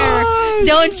even dare! God,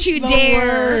 Don't you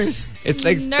dare! Worst. It's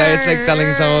like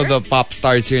telling some of the pop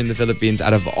stars here in the Philippines,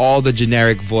 out of all the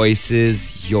generic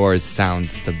voices, yours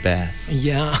sounds the best.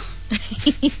 Yeah.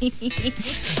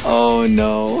 Oh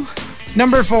no.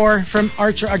 Number 4 from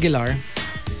Archer Aguilar.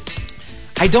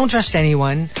 I don't trust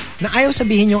anyone na ayaw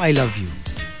sabihin yung I love you.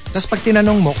 Tapos pag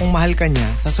tinanong mo kung mahal ka niya,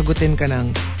 sasagutin ka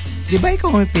ng, di ba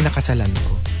ikaw ang pinakasalan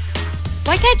ko?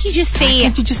 Why can't you just say,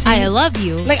 I love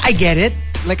you? Like, I get it.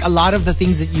 Like, a lot of the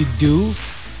things that you do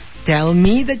tell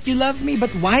me that you love me,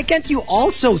 but why can't you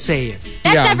also say it?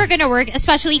 That's never gonna work,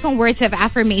 especially kung words of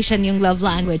affirmation yung love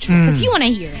language mo. Because you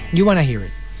wanna hear it. You wanna hear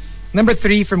it. Number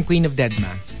 3 from Queen of Deadma.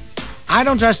 I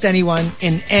don't trust anyone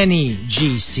in any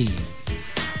GC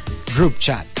group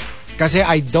chat. Kasi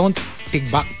I don't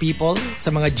tigbak people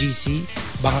sa mga GC.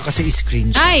 Baka kasi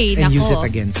i-screenshot and use it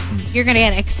against me. You're gonna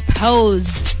get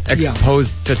exposed.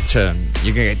 Exposed to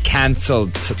you're gonna get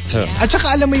cancelled to. At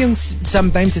saka alam mo yung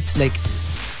sometimes it's like,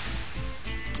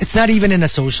 it's not even in a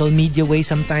social media way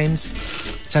sometimes.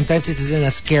 Sometimes it's in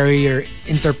a scarier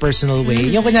interpersonal way.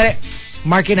 Yung kunyari,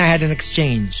 Markki and I had an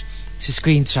exchange. Si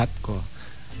screenshot ko.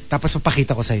 Tapos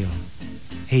papakita ko sa'yo.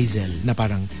 Hazel, na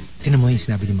parang, tinan mo yung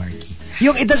sinabi ni Markki.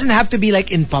 It doesn't have to be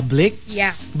like in public.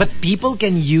 Yeah. But people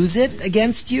can use it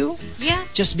against you. Yeah.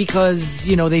 Just because,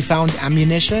 they found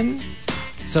ammunition.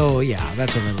 So, yeah,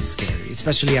 that's a little scary.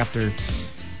 Especially after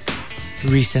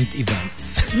recent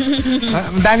events.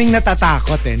 Ang daming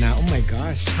natatakot na, oh my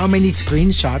gosh, how many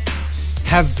screenshots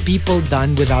have people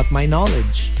done without my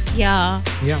knowledge? Yeah.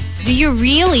 Yeah. Do you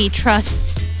really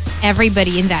trust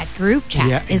everybody in that group chat?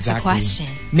 Yeah, exactly. Is the question.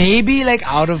 Maybe like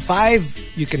out of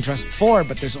 5, you can trust 4,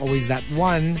 but there's always that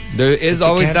one. There is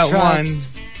always that trust.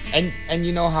 one. And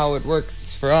you know how it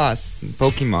works for us,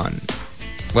 Pokemon.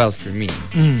 Well, for me.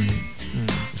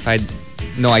 If I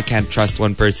know I can't trust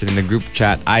one person in the group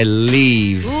chat, I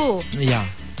leave. Ooh. Yeah.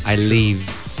 I leave.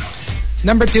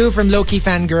 Number 2 from Low-Key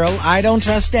Fangirl. I don't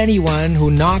trust anyone who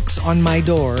knocks on my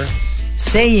door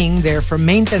saying they're for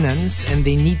maintenance and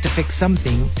they need to fix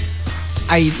something.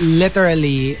 I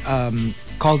literally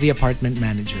call the apartment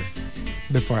manager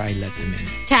before I let them in.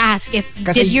 To ask if,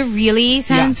 did you really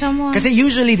send someone? Kasi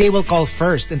usually they will call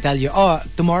first and tell you,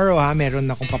 tomorrow meron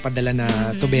akong papadala na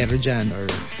tubero dyan or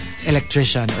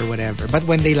electrician or whatever. But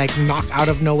when they like knock out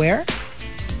of nowhere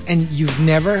and you've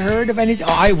never heard of anything,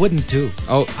 I wouldn't too.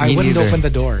 I wouldn't neither. open the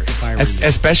door if I were you.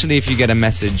 Especially if you get a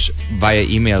message via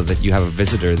email that you have a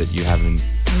visitor that you haven't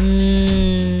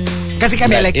Kasi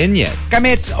kami let like in yet. Kami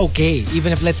it's okay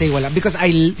even if let's say wala because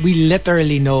we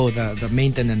literally know the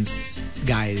maintenance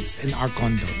guys in our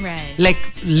condo. Right. Like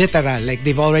literal, like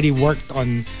they've already worked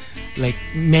on like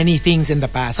many things in the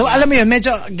past. So alam mo yun,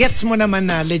 medyo gets mo naman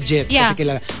na legit Yeah. kasi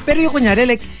kilala. Pero yung kunyari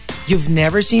like you've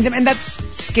never seen them and that's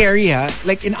scary ha.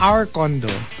 Like in our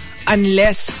condo,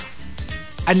 unless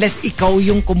ikaw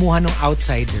yung kumuha ng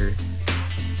outsider,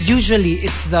 usually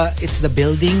it's the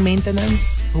building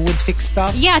maintenance who would fix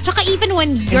stuff. Yeah, tsaka even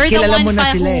when you're the kilala mo one na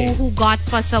pa sila who got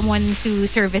pa someone to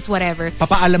service whatever.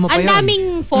 Papaalam mo pa Ang yun.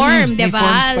 daming form, May diba?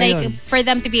 forms pa Like, yun. for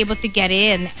them to be able to get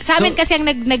in. Sa amin kasi ang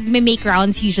nag-make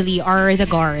rounds usually are the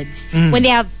guards. When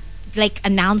they have like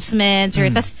announcements or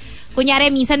tas kunyari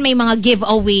minsan may mga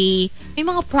giveaway, may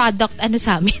mga product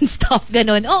sa amin, stuff,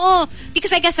 ganun. Oo,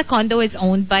 because I guess the condo is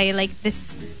owned by like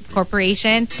this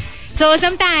corporation. So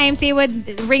sometimes they would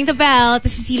ring the bell,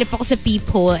 tapos sisilip ako sa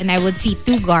peephole and I would see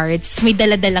 2 guards, may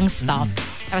dala-dalang stuff.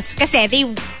 Tapos kasi they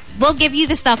will give you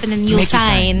the stuff and then you'll Make you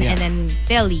sign, sign yeah. and then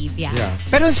they'll leave. Yeah.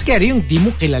 Pero ang scary yung di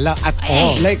mo kilala at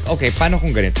all. Like, okay, paano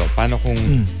kung ganito? Paano kung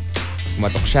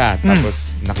kumatok siya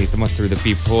tapos nakita mo through the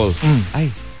peephole? Ay,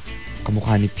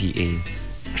 kamukha ni PA.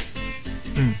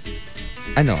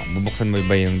 Ano, bubuksan mo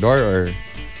ba yung door or...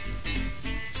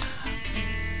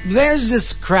 There's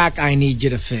this crack I need you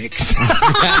to fix.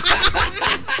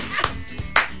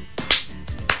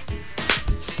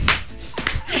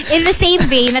 In the same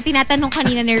vein na tinatanong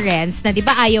kanina ni Renz na di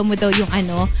ba ayaw mo daw yung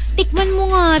tikman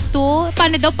mo nga to.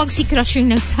 Paano daw pag si Crush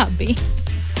yung nagsabi?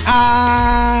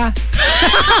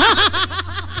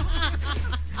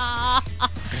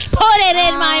 Put it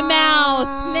in my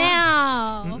mouth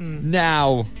now.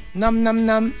 Now. Nam nam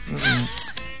nam.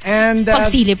 And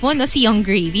Pagsilip mo, si Young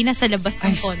Gravy nasa labas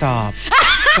ng condo. stop.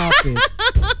 Stop it.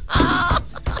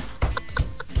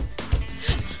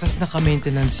 Tas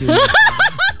naka-maintenance yun.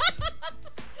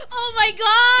 Oh my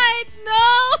God! No!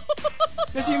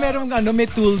 Kasi meron may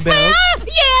tool belt.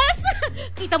 Yes!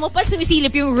 Kita mo pa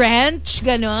sumisilip yung wrench,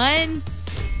 ganon.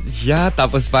 Yeah,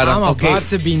 tapos parang, I'm about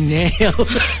to be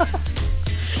nailed.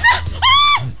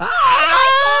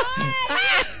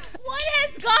 What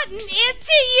has gotten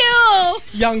into you?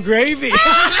 Young Gravy.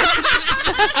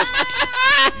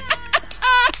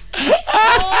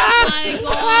 Oh my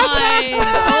God!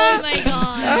 Oh my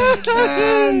God!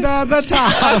 And the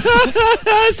top.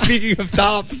 Speaking of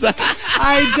tops.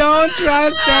 I don't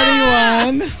trust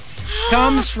anyone.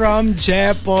 Comes from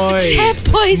Jepoy.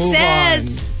 Jepoy Move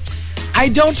says, on. I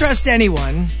don't trust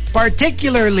anyone,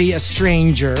 particularly a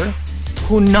stranger,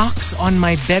 who knocks on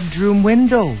my bedroom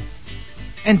window.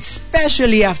 And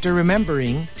especially after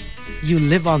remembering you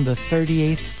live on the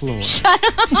 38th floor.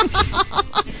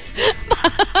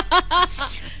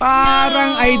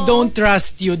 Parang I don't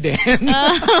trust you din.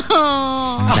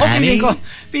 Ako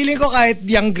feeling ko kahit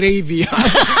Young Gravy.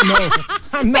 No.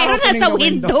 I'm not pero opening nasa the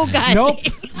window galing.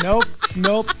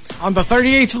 Nope. On the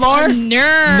 38th floor?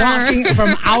 Knocking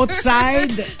from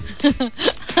outside?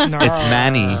 No. It's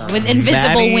Manny. With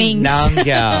invisible Manny wings.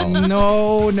 Nanggao.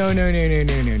 No.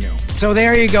 So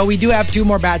there you go. We do have 2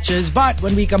 more batches, but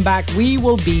when we come back, we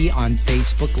will be on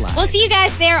Facebook Live. We'll see you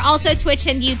guys there. Also Twitch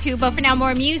and YouTube. But for now,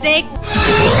 more music.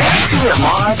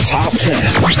 TMR Top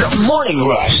 10. The Morning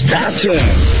Rush Top 10.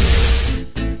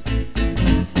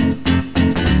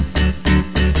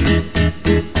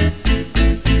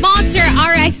 Monster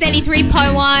RX 93.1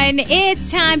 103.1.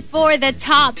 It's time for the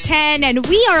top 10, and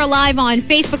we are live on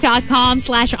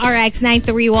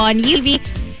Facebook.com/RX931 UV.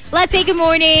 Let's say good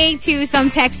morning to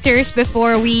some texters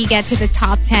before we get to the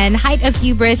top 10. Height of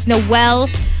Hubris, Noel,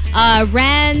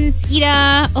 Rans,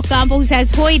 Ida Ocampo, who says,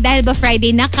 Hoy, dahil ba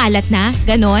Friday na, kalat na?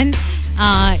 Ganon.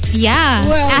 Yeah.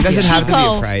 Well, it doesn't have to be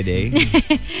a Friday.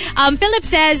 Philip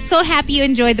says, so happy you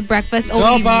enjoyed the breakfast.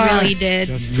 Oh, he really did.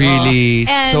 Really,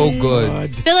 so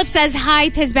good. Philip says, hi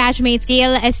to his batchmates,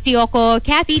 Gail Estioco,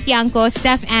 Kathy Tiangco,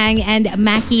 Steph Ang, and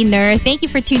Mackie Ner. Thank you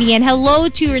for tuning in. Hello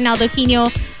to Ronaldo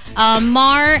Quino,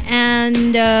 Mar,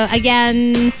 and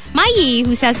again, Mai,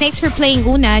 who says, thanks for playing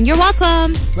Una. And you're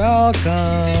welcome.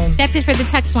 Welcome. That's it for the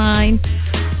text line.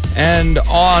 And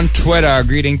on Twitter,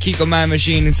 greeting Kiko Man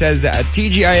Machine, who says that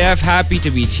TGIF, happy to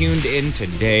be tuned in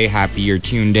today. Happy you're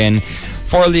tuned in.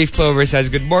 Four Leaf Clover says,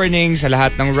 good morning sa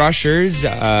lahat ng rushers.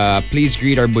 Please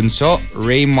greet our bunso,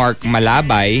 Raymark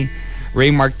Malabay.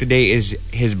 Raymark, today is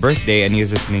his birthday and he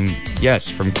is listening, yes,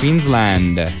 from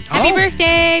Queensland. Happy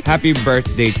birthday! Happy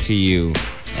birthday to you.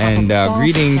 And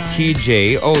greeting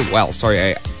TJ. Oh, well,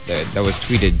 sorry, that was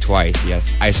tweeted twice.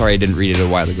 Yes, I didn't read it a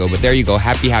while ago, but there you go.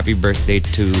 Happy birthday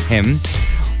to him.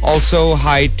 Also,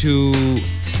 hi to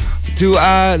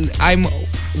I'm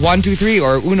 123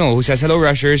 or Uno, who says, hello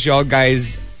rushers, y'all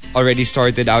guys already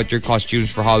sorted out your costumes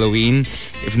for Halloween?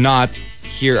 If not,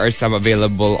 here are some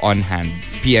available on hand.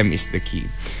 PM is the key.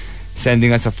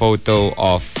 Sending us a photo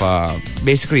of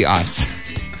basically us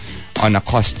on a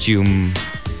costume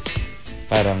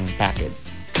parang packet.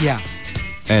 Yeah.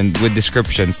 And with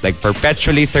descriptions like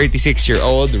perpetually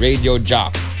 36-year-old radio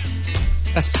jock.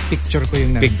 Tas picture ko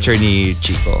yung nandun. Picture ni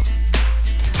Chico.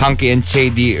 Hunky and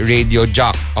shady radio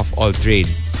jock of all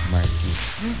trades. Markki.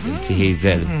 And si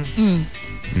Hazel.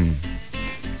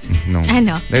 No.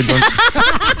 Ano? They don't.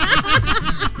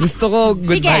 Gusto ko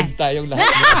good vibes tayong lahat.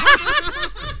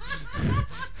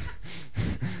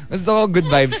 Gusto ko good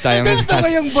vibes tayong lahat. Gusto ko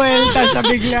yung buwelta siya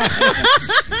bigla.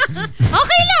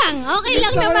 Okay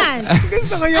lang naman.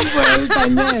 Gusto ko yung buwelta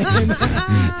niya.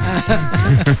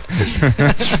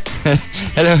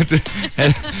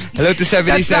 Hello to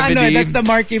 7070. That's the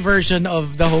Markki version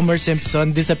of the Homer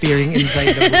Simpson disappearing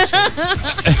inside the bush.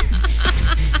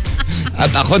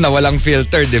 At ako na walang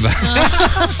filter, di ba?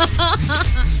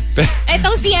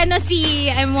 Etong si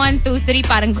M123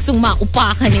 parang gustong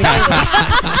maupakan nila.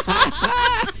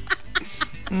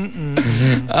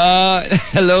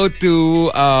 Hello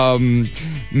to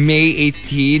May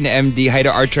 18, MD Haida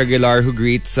Art Regular, who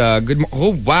greets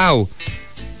oh wow,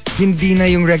 hindi na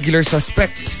yung regular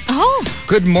suspects. Oh.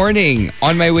 Good morning.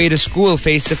 On my way to school,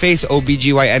 face-to-face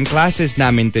OBGYN classes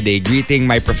namin today. Greeting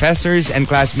my professors and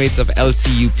classmates of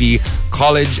LCUP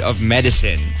College of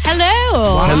Medicine. Hello.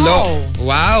 Wow. Hello.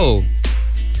 Wow.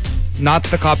 Not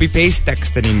the copy-paste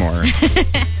text anymore.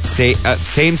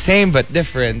 Same, but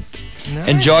different. Nice.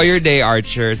 Enjoy your day,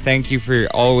 Archer. Thank you for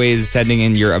always sending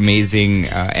in your amazing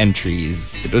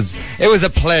entries. It was a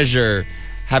pleasure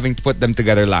having to put them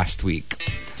together last week.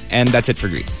 And that's it for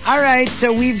greets. All right,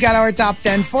 so we've got our top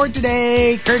 10 for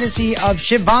today, courtesy of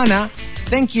Shyvana.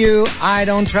 Thank you. I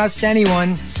don't trust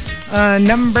anyone.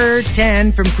 Number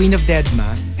 10 from Queen of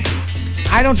Deadma.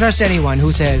 I don't trust anyone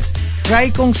who says, try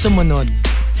kong sumunod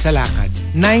sa lakad.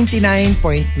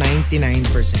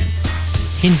 99.99%.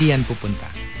 Hindi yan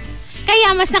pupunta.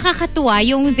 Kaya mas nakakatuwa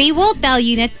yung they will tell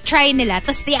you na try nila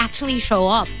tas they actually show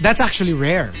up. That's actually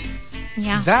rare.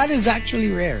 Yeah. That is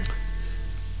actually rare.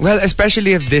 Well,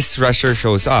 especially if this rusher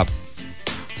shows up.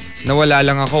 Nawala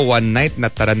lang ako one night,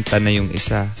 nataranta na yung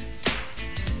isa.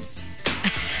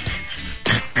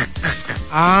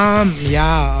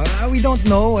 Yeah. We don't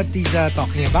know what he's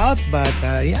talking about, but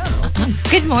yeah.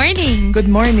 Good morning. Good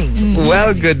morning. Mm-hmm.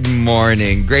 Well, good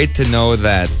morning. Great to know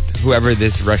that whoever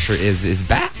this rusher is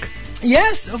back.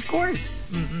 Yes, of course.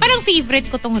 Mm-mm. Parang favorite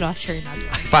ko tong rusher na.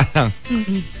 Parang.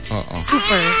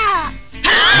 Super.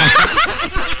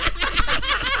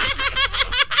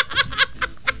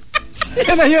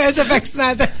 Yan na yung SFX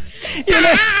natin. Yun na.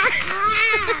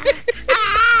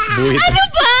 Ano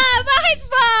ba? Bakit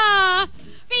ba?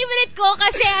 Favorite ko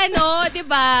kasi di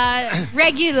ba?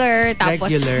 Regular.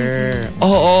 Tapos, regular.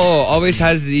 Always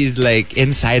has these like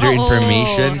insider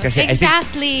information. Kasi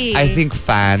exactly. I think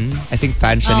fan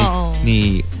siya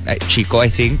ni Chico, I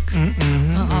think.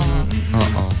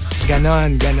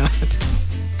 Ganon.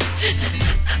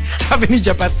 Sabi ni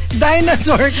Japat,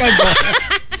 dinosaur ka ba?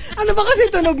 Ano ba kasi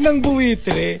tunog ng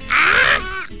buwitre?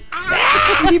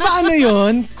 Hindi ba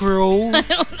yun? Crow? I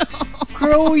don't know.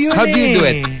 Crow yun. How do you do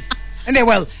it? Hindi,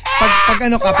 well, pag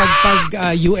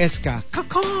US ka,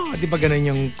 kaka, di ba ganun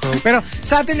yung crow? Pero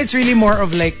sa atin, it's really more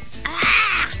of like,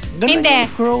 Ganun Hindi.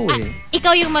 yung crow eh.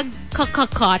 Ikaw yung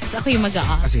mag-cuts, ako yung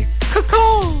mag-a. Kasi,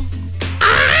 kako!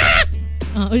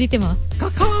 Ulitin mo.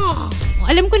 Kako!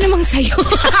 Alam ko namang sa'yo.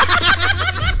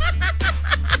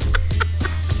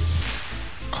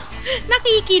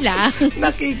 Nakikilang.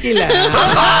 Nakikilang.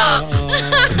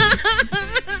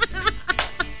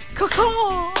 Kako!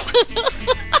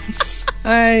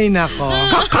 Ay, nako.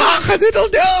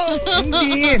 Kakakadidaldo!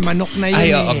 Hindi, manok na yun. Ay,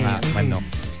 oo nga, manok.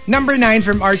 Number 9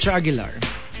 from Archa Aguilar.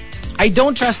 I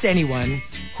don't trust anyone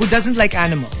who doesn't like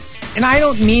animals. And I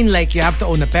don't mean like you have to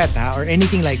own a pet or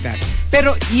anything like that.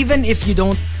 Pero even if you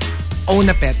don't own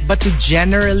a pet, but to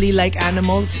generally like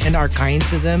animals and are kind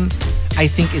to them, I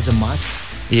think is a must.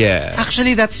 Yeah.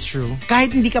 Actually, that's true.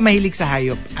 Kahit hindi ka mahilig sa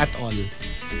hayop at all.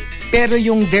 Pero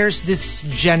yung there's this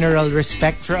general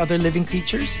respect for other living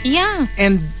creatures. Yeah.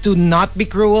 And to not be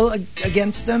cruel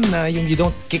against them, na yung you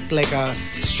don't kick like a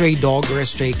stray dog or a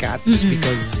stray cat just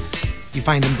because you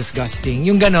find them disgusting.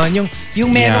 Yung ganon, yung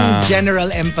merong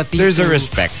general empathy. There's a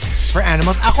respect for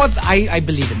animals. Ako, I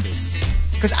believe in this.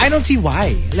 Because I don't see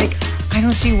why. Like, I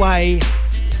don't see why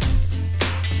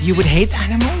you would hate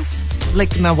animals.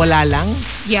 Like, na wala lang.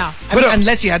 Yeah. I mean,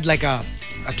 unless you had like a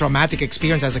traumatic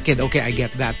experience as a kid, okay, I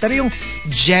get that. Pero yung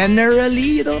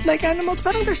generally you don't like animals,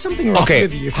 parang there's something wrong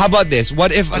with you. How about this?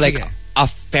 What if like sige. a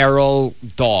feral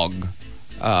dog,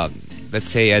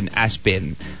 let's say an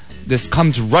Aspen, this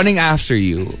comes running after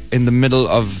you in the middle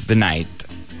of the night?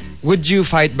 Would you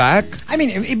fight back? I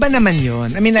mean, iba naman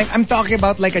yun. I mean, like, I'm talking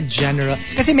about like a general.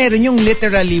 Kasi meron yung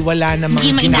literally wala namang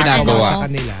ginagawa sa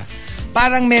kanila.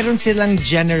 Parang meron silang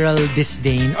general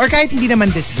disdain. Or kahit hindi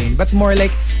naman disdain, but more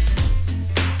like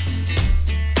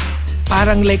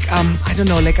parang like, I don't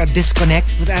know, like a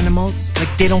disconnect with animals.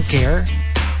 Like, they don't care.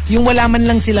 Yung wala man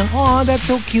lang silang, oh, that's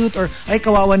so cute. Or, ay,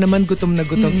 kawawa naman, gutom na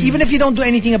gutom. Even if you don't do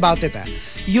anything about it,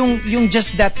 yung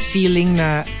just that feeling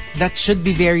na that should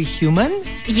be very human.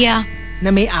 Yeah.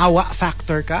 Na may awa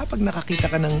factor ka pag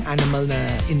nakakita ka ng animal na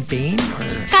in pain. Or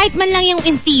kahit man lang yung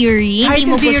in theory. Kahit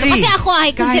hindi mo in theory. Gusto. Kasi ako,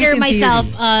 I consider myself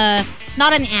theory.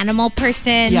 not an animal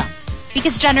person. Yeah.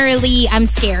 Because generally, I'm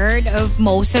scared of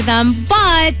most of them.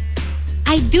 But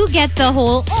I do get the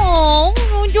whole,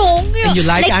 and you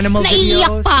like animal videos?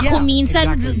 Naiiyak pa ako minsan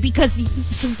exactly. because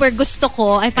super gusto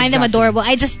ko. I find them adorable.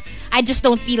 I just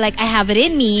don't feel like I have it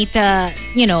in me to,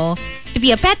 to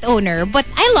be a pet owner. But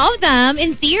I love them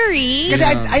in theory. Kasi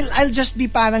I'll just be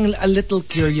parang a little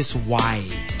curious why.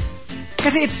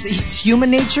 Kasi it's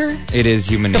human nature. It is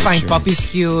human nature. To find puppies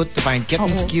cute, to find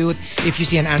kittens cute. If you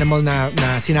see an animal na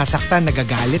sinasaktan,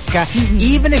 nagagalit ka.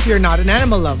 Even if you're not an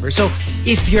animal lover. So,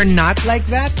 if you're not like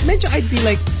that, medyo I'd be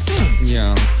like,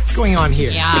 yeah, what's going on here?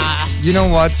 Yeah. You know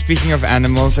what? Speaking of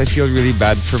animals, I feel really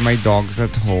bad for my dogs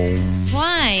at home.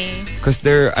 Why? Because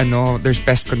there's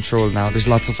pest control now. There's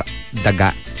lots of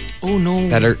daga. Oh no.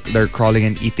 That they're crawling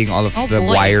and eating all of the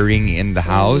wiring in the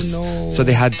house. Oh, no. So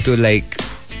they had to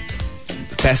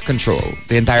pest control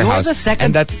the entire house. The second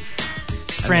and that's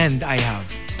friend I have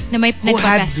na may who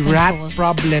had rat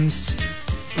problems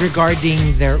regarding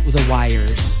the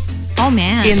wires. Oh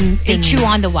man. They chew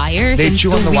on the wires? They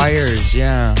chew on the wires,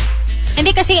 yeah.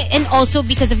 Hindi kasi, and also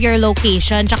because of your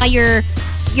location, tsaka your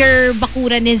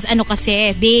bakuran is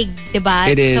kasi big, diba?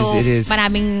 It is, so, it is.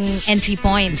 Maraming entry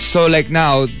points. So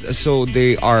now,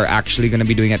 they are actually going to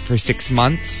be doing it for 6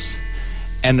 months,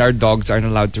 and our dogs aren't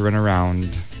allowed to run around.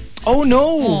 Oh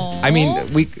no! I mean,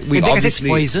 we obviously,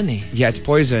 it's poison Yeah, it's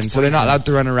poison. So they're not allowed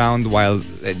to run around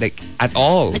at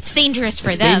all. It's dangerous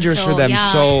for it's them. Dangerous for them.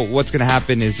 Yeah. So what's gonna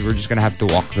happen is we're just gonna have to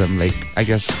walk them. I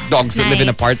guess dogs that live in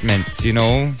apartments,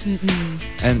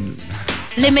 and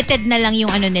limited na lang yung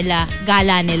nila,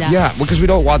 gala nila. Yeah, because we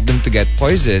don't want them to get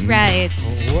poisoned. Right.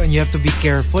 Oh, and you have to be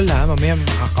careful, mamaya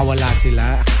makakawala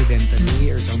sila accidentally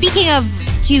or something. Speaking of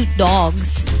cute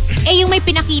dogs, yung may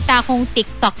pinakita akong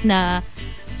TikTok na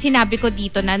sinabi ko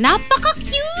dito na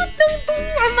napaka-cute ng dog.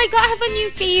 Oh my God, I have a new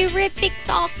favorite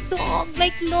TikTok dog.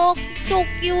 Look, so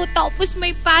cute. Tapos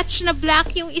may patch na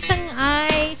black yung isang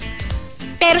eye.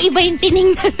 Pero iba yung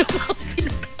tiningnan ng mga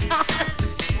pinakita.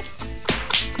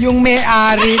 Yung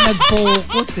may-ari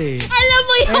nag-focus Alam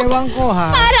mo yung, ewan ko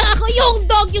parang ako yung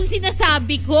dog yung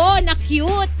sinasabi ko na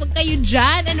cute. Huwag kayo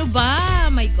dyan. Ano ba?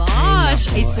 My gosh.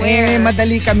 I swear.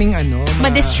 Madali kaming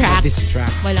ma-distract.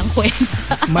 Walang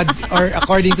kwenta. Or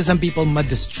according to some people,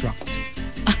 ma-destruct.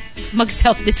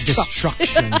 Mag-self-destruct.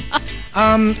 Destruction.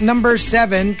 Number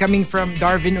 7, coming from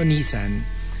Darvin Onisan.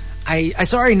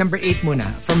 Number 8 muna.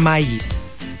 From Mayi.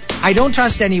 I don't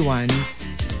trust anyone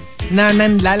na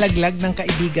nanlalaglag ng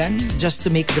kaibigan just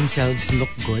to make themselves look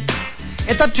good.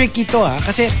 Ito tricky to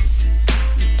kasi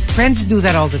friends do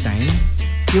that all the time.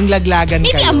 yung laglagan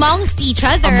Maybe kayo. amongst each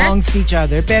other. Amongst each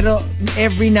other. Pero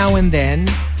every now and then,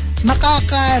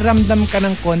 makakaramdam ka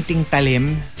ng konting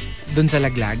talim dun sa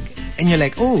laglag. And you're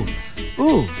like, ooh,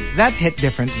 that hit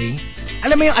differently.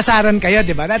 Alam mo yung asaran kayo,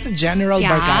 di ba? That's a general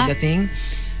barkada thing.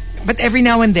 But every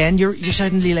now and then, you're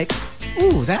suddenly like,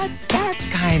 ooh, that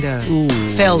kind of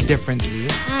fell differently.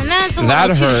 That's a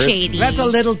little too shady. That's a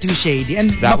little too shady.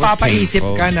 And mapapaisip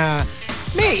ka na,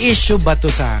 may issue ba to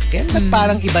sa akin? Ba't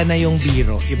parang iba na yung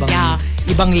biro?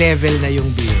 Ibang level na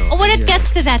yung biro. When it gets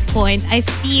to that point, I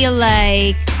feel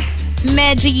like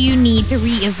medyo you need to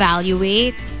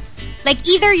reevaluate. Like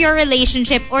either your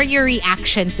relationship or your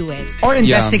reaction to it. Or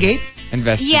investigate.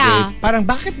 Investigate. Yeah. Parang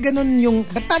bakit ganun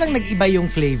ba't parang nag-iba yung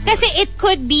flavor? Kasi it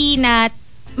could be na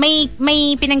may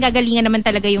pinanggagalingan naman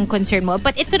talaga yung concern mo,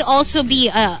 but it could also be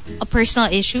a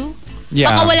personal issue. Yeah.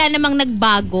 Baka wala namang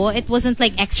nagbago. It wasn't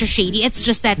like extra shady. It's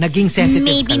just that naging sensitive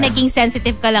maybe ka lang. naging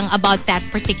sensitive ka lang about that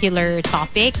particular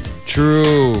topic.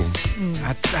 True.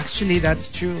 That's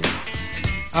true.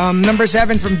 Number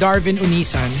 7 from Darvin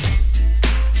Unisan.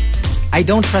 I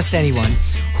don't trust anyone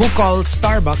who calls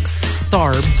Starbucks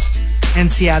Starbs and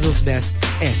Seattle's best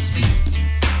SB.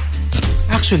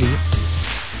 Actually,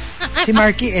 si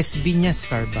Markki SB niya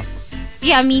Starbucks.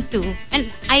 Yeah, me too. And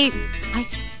I've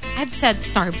said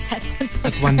Starbs at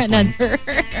one point. Another.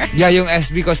 Yeah, yung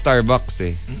SB ko Starbucks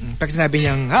eh. Pag sinabi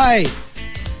niyang, hi,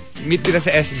 meet kita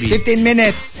sa SB. 15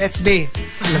 minutes, SB.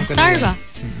 Alam ko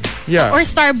Starbucks. Yeah. Or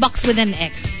Starbucks with an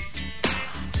X.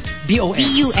 BOX.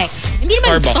 BUX. Hindi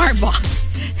naman Starbucks.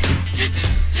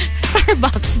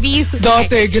 Starbucks, BUX.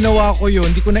 Dati, ginawa ko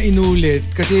yun. Hindi ko na inulit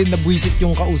kasi nabuisit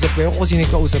yung kausap ko. Kung sino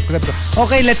yung kausap ko. Sabi ko,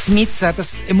 okay, let's meet sa.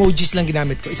 Tapos emojis lang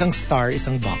ginamit ko. Isang star,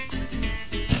 isang box.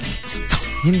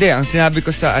 Hindi, ang sinabi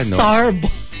ko sa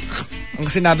Starbucks.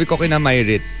 Ang sinabi ko kina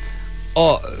Myrit,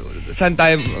 saan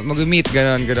tayo mag-meet?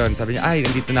 Ganon. Sabi niya, ay,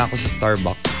 nandito na ako sa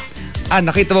Starbucks.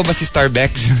 Nakita mo ba si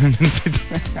Starbucks?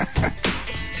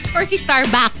 Or si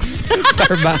Starbucks.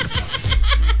 Starbucks.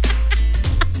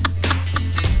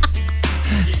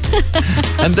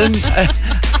 And then,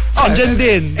 dyan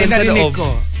din. Narinig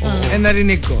ko.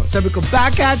 Narinig ko. Sabi ko,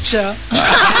 back at ya.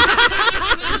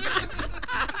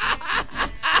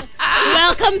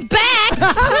 Welcome back!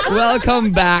 Welcome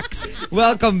back.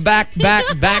 Welcome back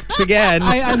again.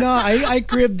 I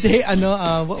cribbed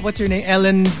what's your name?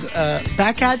 Ellen's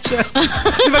back at ya.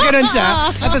 Di ba ganun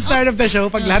siya? At the start of the show,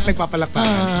 pag lahat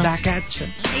nagpapalakpakan. Back at ya.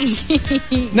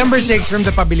 Number 6 from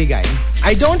the Pabiligay.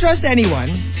 I don't trust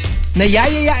anyone na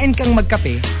yayayain kang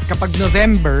magkape kapag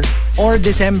November or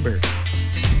December.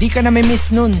 Di ka na may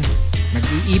miss nun.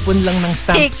 Nag-iipon lang ng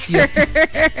stamps.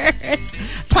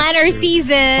 Planner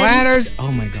season. Planners.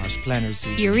 Oh my gosh, planner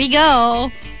season. Here we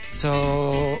go.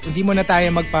 So, hindi mo na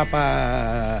tayo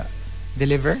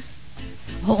magpapa-deliver?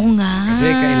 Oo nga. Kasi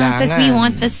kailangan. Because we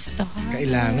want the star.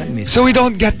 Kailangan. Miss. So we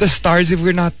don't get the stars if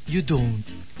we're not... You don't.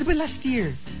 Diba last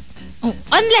year? Oh,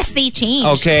 unless they change.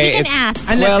 Okay. We can ask.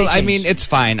 Well, I mean, it's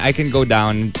fine. I can go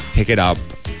down, pick it up.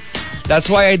 That's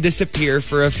why I disappear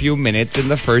for a few minutes in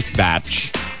the first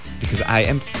batch. Because I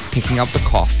am picking up the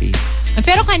coffee.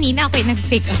 Pero kanina ako yung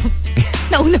nag-pick up.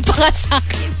 Nauna pa nga sa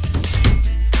akin.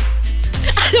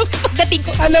 Alam mo, pagdating ko.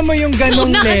 Alam mo yung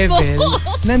ganong level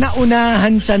na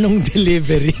naunahan siya nung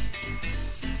delivery.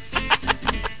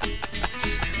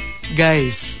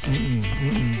 Guys,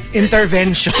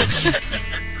 intervention.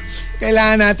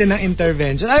 Kailangan natin ng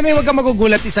intervention. Alam mo, huwag ka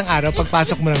magugulat isang araw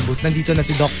pagpasok mo ng booth. Nandito na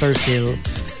si Dr. Phil.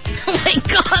 Oh my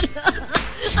God.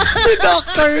 Si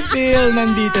Dr. Phil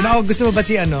nandito na. Gusto mo ba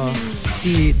si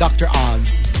Dr.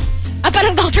 Oz?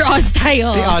 Parang Dr. Oz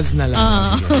tayo. Si Oz na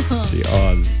lang. Si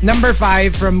Oz. Number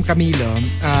 5 from Camilo.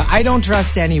 I don't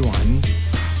trust anyone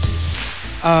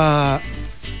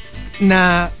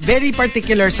na very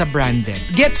particular sa branded.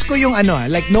 Gets ko yung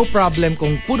like no problem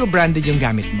kung puro branded yung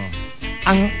gamit mo.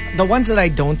 The ones that I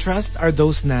don't trust are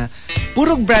those na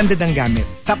puro branded ang gamit.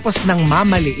 Tapos nang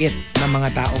mamaliit na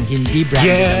mga taong hindi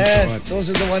branded ang suot.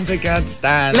 Those are the ones I can't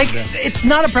stand. Like, it's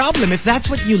not a problem. If that's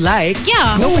what you like,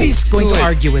 yeah, nobody's going to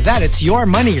argue with that. It's your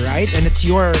money, right? And it's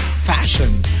your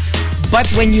fashion. But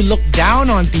when you look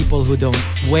down on people who don't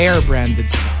wear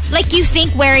branded stuff. Like you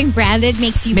think wearing branded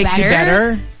makes you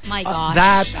better? My God.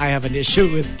 That I have an issue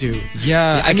with too.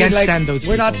 Yeah, I can't stand those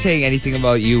people. We're not saying anything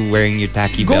about you wearing your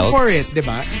tacky belts. Go for it,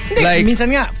 diba? Hindi, like, minsan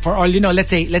nga, for all you know,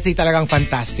 let's say talagang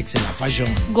fantastic sila, fashion.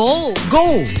 Go!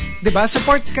 Diba?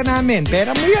 Support ka namin.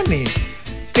 Pera mo yan eh.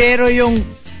 Pero yung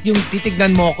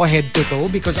titignan mo ako head to toe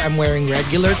because I'm wearing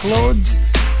regular clothes,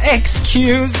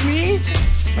 excuse me?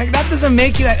 Like that doesn't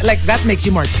make you, like that makes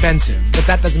you more expensive, but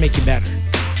that doesn't make you better.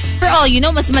 for all you know,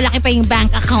 mas malaki pa yung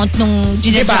bank account nung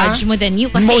ginajudge mo than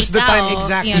you. Kasi most of the time,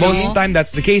 exactly. You know, most of the time,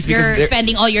 that's the case because you're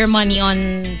spending all your money on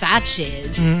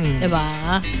fashions.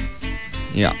 Diba?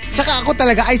 Yeah. Tsaka ako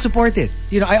talaga, I support it.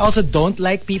 You know, I also don't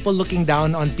like people looking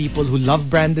down on people who love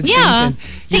branded things and,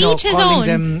 you know, calling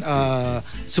them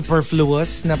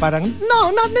superfluous na parang, no,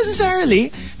 not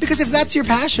necessarily. Because if that's your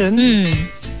passion,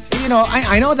 you know,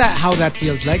 I know that how that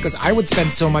feels like because I would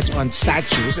spend so much on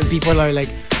statues and people are like,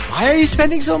 why are you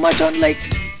spending so much on like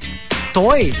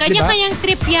toys? Kanya-kanyang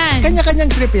trip yan. Kanya-kanyang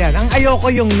trip yan. Ang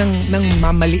ayoko yung nang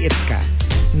mamaliit ka,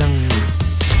 nang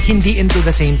hindi into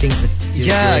the same things that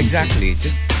yeah, exactly.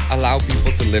 Just allow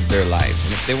people to live their lives.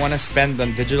 And if they want to spend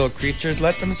on digital creatures,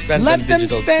 let them spend on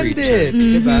digital creatures.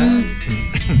 It.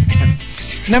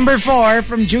 Number 4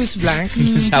 from Juice Blank.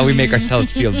 This is how we make ourselves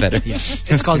feel better. Yes.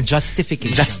 It's called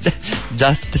justification.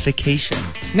 Justification.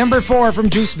 Number 4 from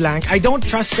Juice Blank. I don't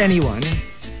trust anyone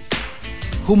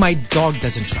who my dog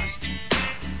doesn't trust.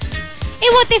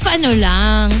 What if ano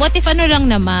lang? What if ano lang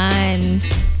naman?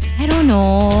 I don't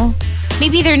know.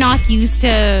 Maybe they're not used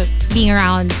to being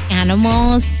around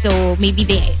animals, so maybe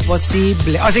they...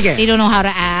 Posible. Oh, sige. They don't know how to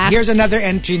act. Here's another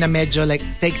entry na medyo like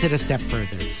takes it a step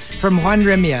further. From Juan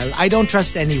Remiel, I don't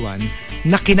trust anyone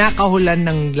na kinakahulan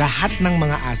ng lahat ng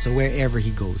mga aso wherever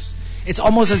he goes. It's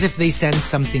almost as if they sense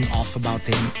something off about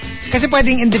him. Kasi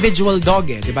pwedeng individual dog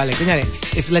diba? Like, kunyari,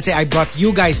 if let's say I brought you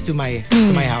guys to my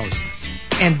house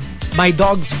and my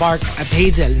dogs bark at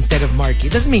Hazel instead of Markki,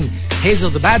 it doesn't mean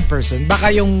Hazel's a bad person.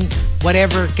 Baka yung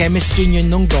whatever chemistry nyo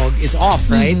nung dog is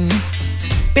off, right?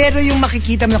 Pero yung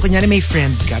makikita mo na kunyari may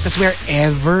friend ka, tas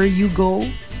wherever you go,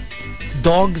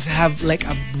 dogs have like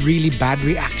a really bad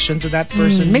reaction to that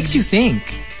person. Makes you think.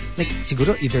 Like,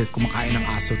 siguro either kumakain ng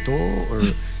aso to or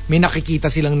may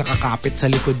nakikita silang nakakapit sa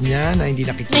likod niya na hindi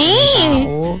nakikita ng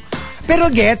tao.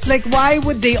 Pero gets, like, why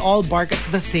would they all bark at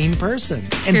the same person?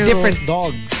 And True. different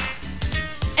dogs?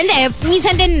 Hindi,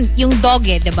 minsan din yung dog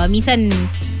diba? Minsan,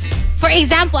 for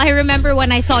example, I remember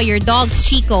when I saw your dogs,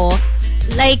 Chico,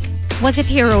 like, was it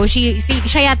Hero? Siya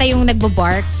yata yung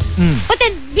nagbabark. But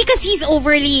then, because he's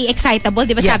overly excitable,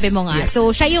 di ba Yes, sabi mo nga? yes. So,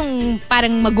 siya yung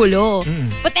parang magulo.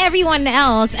 But everyone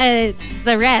else,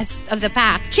 the rest of the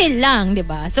pack, chill lang, di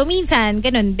ba? So, minsan,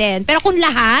 ganun din. Pero kung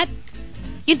lahat,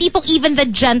 yung tipong even the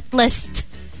gentlest,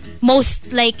 most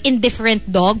like indifferent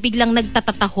dog, biglang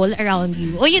nagtatatahol around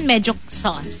you. O yun, medyo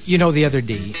sauce. You know, the other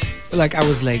day, like I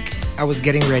was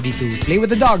getting ready to play with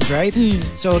the dogs, right?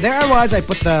 So there I was, I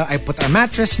put our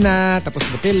mattress na, tapos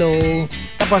the pillow,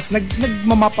 tapos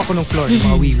nagmamap ako ng floor, yung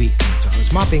mga wiwi. So I was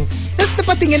mopping. Tapos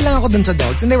napatingin lang ako dun sa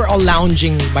dogs and they were all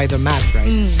lounging by the mat, right?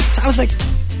 So I was like,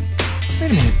 wait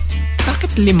a minute,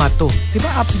 bakit 5 to? Diba,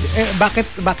 bakit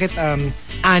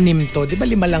 6 to? Diba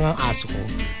 5 lang ang aso ko?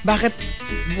 Bakit,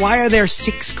 why are there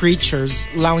 6 creatures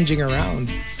lounging around?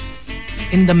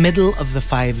 In the middle of the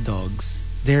 5 dogs,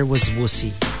 there was Wussy,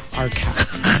 our cat.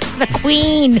 The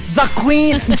queen! The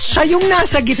queen! Siya yung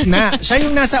nasa gitna. Siya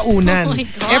yung nasa unan. Oh my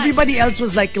God. Everybody else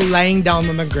was like lying down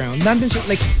on the ground. Nandun siya,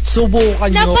 like, subukan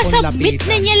nyo akong Napasubmit lapitan.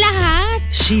 na niya lahat.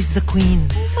 She's the queen.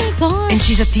 Oh my God. And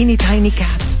she's a teeny tiny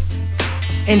cat.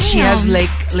 And she has like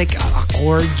a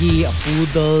corgi, a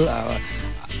poodle,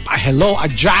 a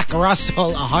Jack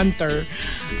Russell, a hunter.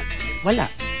 Wala.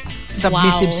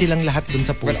 Submissive silang lahat dun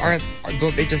sa puso. But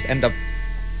don't they just end up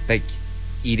like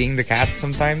eating the cat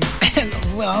sometimes?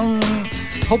 Well,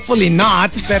 hopefully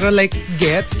not. Pero like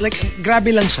gets, like grabe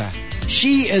lang siya.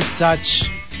 She has such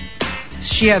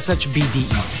BDE.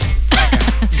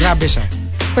 Grabe siya.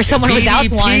 For someone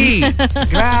without one.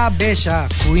 Grabe siya.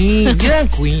 Queen. Yun ang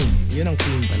queen. Yun ang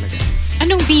queen talaga.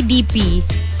 Anong BDP?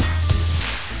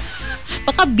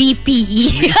 Baka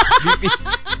BPE.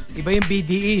 Iba yung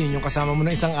BDE. Yun yung kasama mo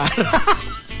ng isang araw.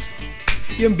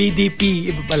 Yung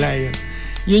BDP. Iba pala yun.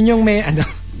 Yun yung may ano.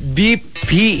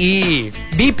 BPE.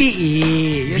 BPE.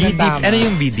 Yun ang tama. Ano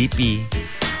yung BDP?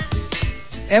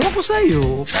 Ewan ko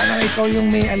sa'yo. Parang ikaw yung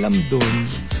may alam dun.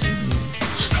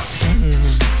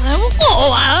 Ewan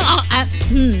ko.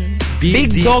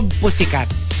 Big Dog Pussycat.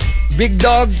 Big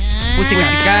Dog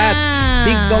Pussycat.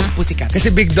 Big Dog Pussycat. Kasi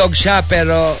big dog siya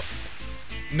pero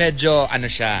medyo ano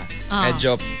siya.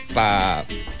 Medyo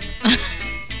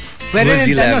Pwede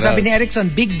Woozy rin, levels. sabi ni Erickson,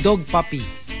 Big Dog Puppy.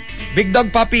 Big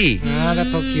Dog Puppy.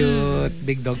 That's so cute.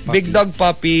 Big Dog Puppy. Big Dog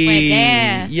Puppy.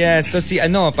 Pwede. Yes. So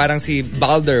parang si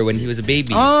Balder when he was a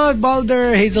baby. Oh,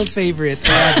 Balder, Hazel's favorite.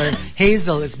 Rather,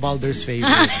 Hazel is Balder's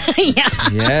favorite. Yeah.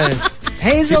 Yes.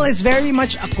 Hazel is very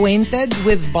much acquainted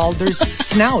with Balder's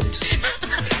snout.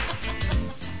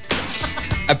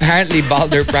 Apparently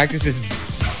Balder practices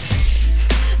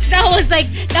That was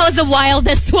that was the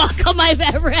wildest welcome I've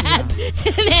ever had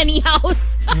in any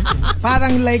house.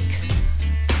 Parang like,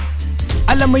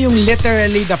 alam mo yung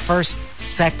literally the first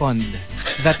second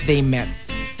that they met.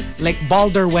 Like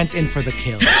Balder went in for the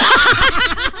kill.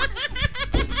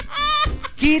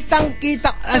 Kitang-kita.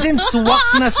 As in,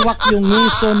 swak na swak yung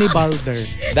nguso ni Balder.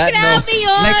 That no.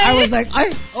 Yun. Like, I was like,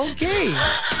 ay, okay.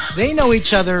 They know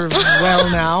each other well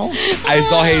now. I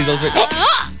saw Hazel's like,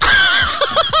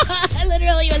 I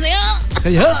literally was like, oh.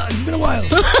 Yeah, it's been a while.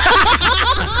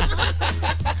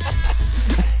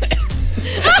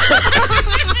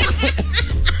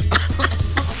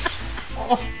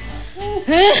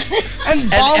 And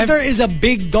Balder is a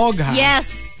big dog, ha?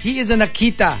 Yes. He is an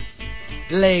Akita.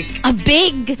 Like, a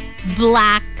big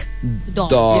black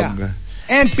dog. yeah.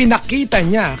 And pinakita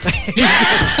niya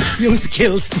yung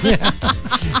skills niya.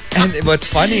 and what's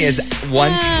funny is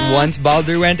once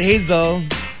Balder went Hazel,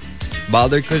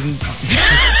 Balder couldn't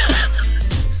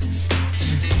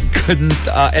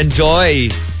enjoy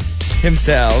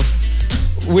himself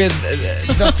with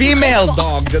the female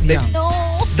dog that they,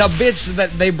 the bitch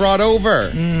that they brought over.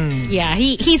 Yeah,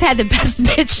 he's had the best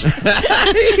bitch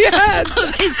Yes.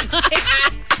 of his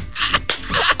life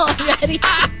already.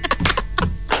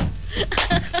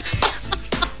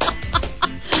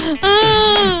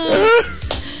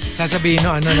 Nasabihin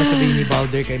ni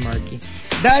Balder kay Markki,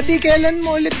 Daddy, kailan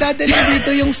mo ulit dadalhin dito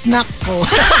yung snack ko? I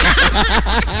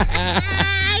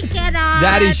cannot.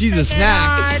 Daddy, she's a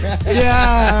snack.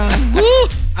 Yeah.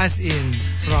 As in,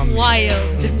 from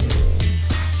Wild.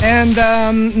 And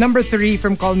number 3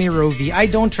 from Call Me Rovi, I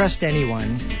don't trust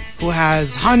anyone who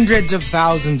has hundreds of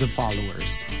thousands of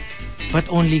followers but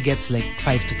only gets like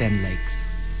 5 to 10 likes.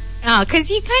 Oh, because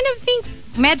you kind of think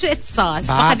medyo it's sauce.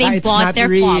 Baka they it's bought not their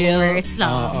real. followers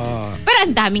lang. Pero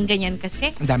ang daming ganyan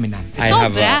kasi. Ang dami na.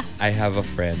 I have a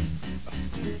friend.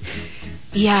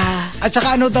 Yeah. At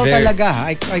saka ano daw talaga,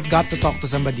 I got to talk to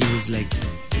somebody who's like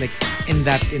in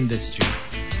that industry.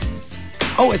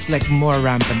 Oh, it's like more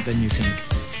rampant than you think.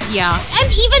 Yeah.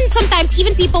 And even sometimes,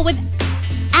 even people with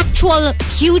actual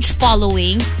huge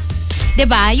following,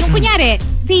 diba? Yung kunyari,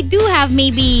 they do have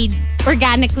maybe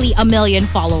organically 1 million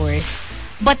followers.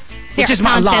 But their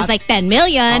account says like 10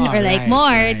 million or like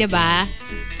more, diba?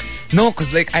 No,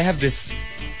 because like I have this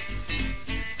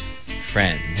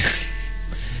friend.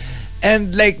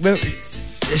 And like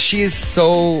she's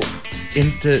so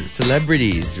into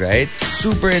celebrities, right?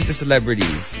 Super into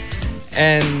celebrities.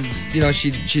 And you know,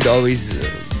 she'd always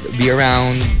be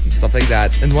around, stuff like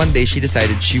that. And one day she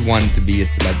decided she wanted to be a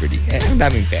celebrity. Ang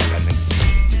daming pera.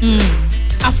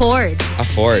 Afford.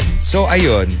 So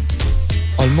ayun,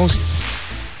 almost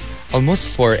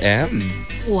 4M.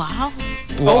 Wow.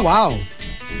 Oh wow.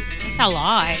 That's a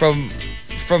lot. From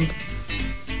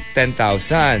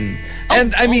 10,000.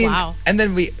 And I mean, wow. and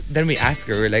then we ask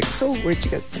her, we're like, so where'd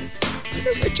you get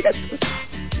those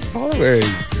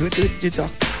followers? Who did you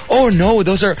talk to? Oh no,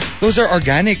 those are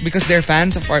organic because they're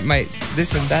fans of my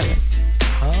this and that.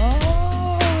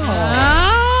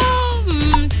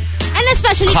 And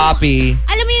especially copy.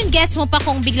 Alam mo yung gets mo pa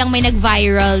kung biglang may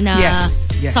nag-viral na yes.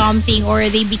 something or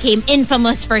they became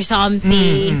infamous for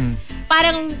something.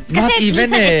 Parang, kasi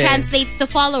minsan it translates to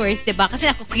followers, diba?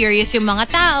 Kasi naku-curious yung mga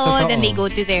tao, then they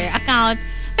go to their account.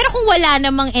 Pero kung wala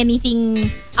namang anything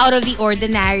out of the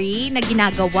ordinary na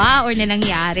ginagawa or na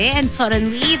nangyari and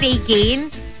suddenly they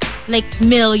gain like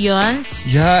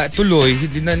millions. Yeah, tuloy.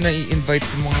 Hindi na i-invite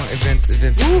sa mga events.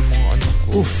 Oof. Sa mga ano.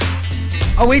 Oof.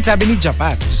 Oh wait, sabi ni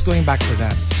Japat, just going back to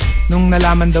that. Nung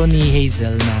nalaman daw ni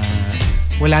Hazel na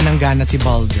wala nang gana si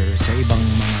Balder sa ibang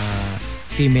mga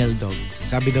female dogs,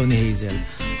 sabi daw ni Hazel,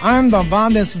 I'm the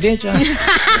baddest bitch.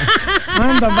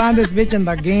 I'm the baddest bitch in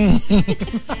the game.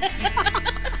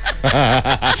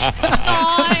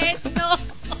 God, no.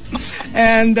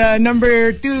 And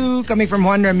number 2, coming from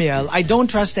Juan Ramiel, I don't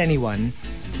trust anyone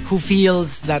who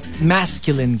feels that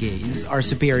masculine gays are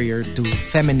superior to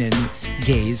feminine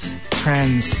gays,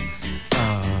 trans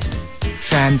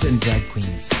and drag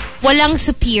queens. Walang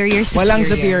superior. Walang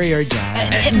superior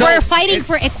dyan. We're fighting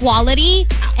for equality,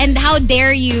 and how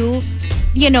dare you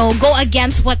go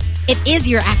against what it is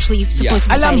you're actually supposed to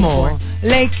be Alam fighting mo, for.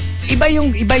 like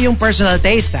iba yung personal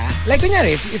taste, ah. Like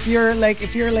kunyari, if you're like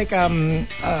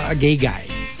a gay guy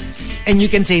and you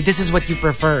can say this is what you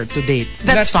prefer to date,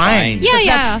 that's fine.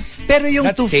 Yeah. Pero yung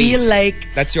That's to taste. feel like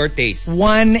That's your taste.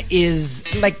 one is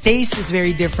like taste is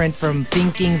very different from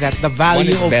thinking that the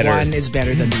value of better. one is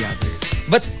better than the other.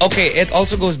 But okay, it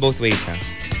also goes both ways, huh?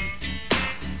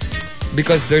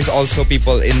 Because there's also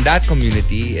people in that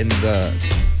community, in the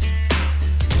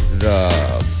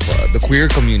queer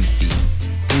community,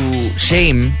 who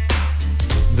shame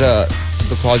the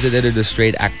the closeted or the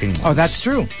straight acting ones. Oh, that's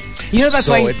true. You know, that's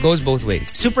so why it goes both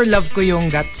ways. Super love ko yung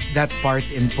that part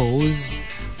in Pose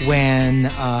when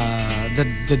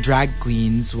the drag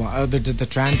queens, the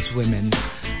trans women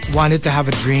wanted to have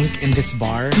a drink in this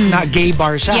bar. Not gay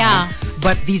bar siya. Yeah.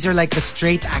 But these are like the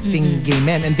straight acting gay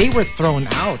men, and they were thrown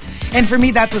out. And for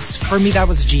me that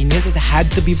was genius. It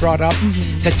had to be brought up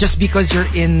that just because you're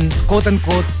in quote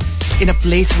unquote in a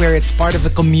place where it's part of the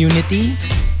community,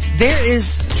 there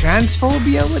is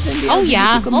transphobia within the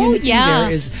LGBT community.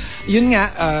 There is, yun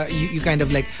nga, you kind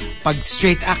of like, pag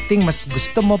straight acting, mas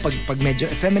gusto mo, pag medyo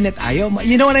effeminate, ayaw mo.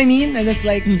 You know what I mean? And it's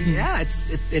like, yeah,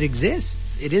 it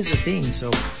exists. It is a thing.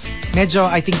 So, medyo,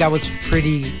 I think that was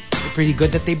pretty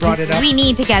good that they brought it up. We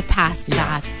need to get past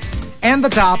that. And the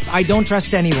top, I don't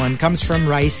trust anyone, comes from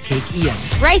Rice Cake Ian.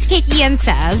 Rice Cake Ian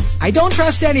says, I don't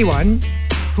trust anyone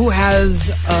who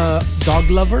has a dog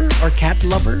lover or cat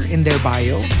lover in their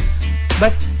bio,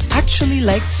 but actually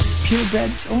likes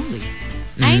purebreds only.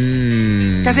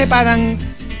 Kasi parang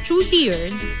choosy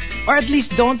yun. Or at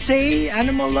least don't say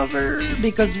animal lover,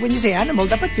 because when you say animal,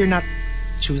 dapat you're not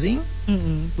choosing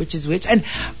which is which. And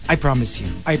I promise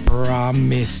you,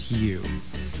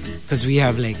 because we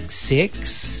have like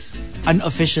 6,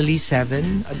 unofficially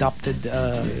 7 adopted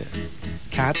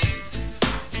cats.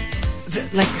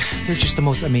 They're just the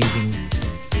most amazing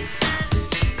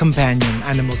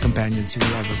animal companions you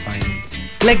will ever find.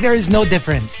 Like, there is no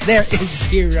difference. There is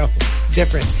zero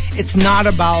difference. It's not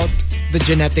about the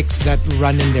genetics that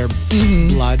run in their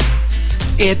blood.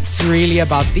 It's really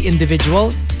about the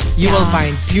individual. You will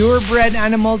find purebred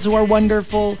animals who are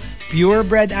wonderful,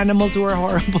 purebred animals who are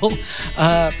horrible,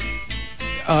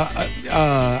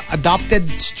 adopted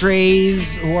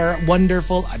strays who are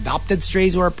wonderful, adopted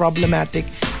strays who are problematic.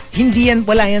 Hindi yan,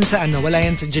 wala yan sa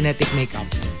genetic makeup.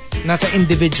 Nasa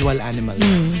individual animal.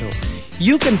 So,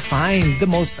 you can find the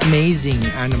most amazing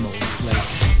animals, like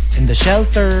in the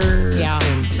shelter. Yeah.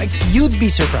 And, like, you'd be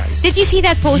surprised. Did you see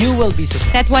that post? You will be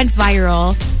surprised. That went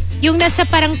viral. Yung nasa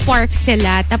parang park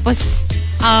sila, tapos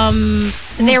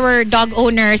there were dog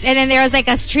owners, and then there was like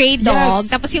a stray dog. Yes.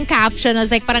 Tapos yung caption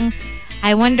was like parang,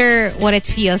 I wonder what it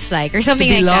feels like, or something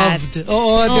to be like loved. that.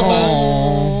 Oo,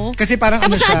 diba? Kasi parang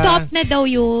tapos ano siya. adopt na daw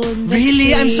yun.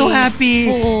 Really? I'm so happy.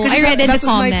 Oo, Kasi I read in that the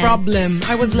was comments. my problem.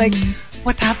 I was like,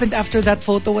 what happened after that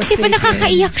photo was Kasi taken? pa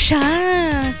nakakaiyak siya.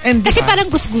 And kasi diba?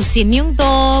 parang gusgusin yung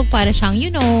dog, parang siyang,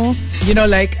 you know,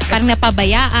 like, parang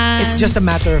napabayaan. it's just a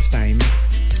matter of time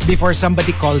before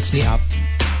somebody calls me up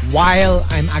while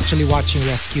I'm actually watching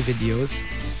rescue videos.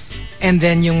 And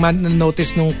then yung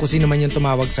notice nung kung sino man yung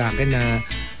tumawag sa akin na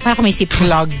parang may sipon.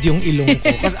 clogged yung ilong ko.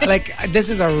 Because like, this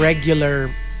is a regular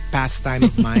pastime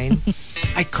of mine.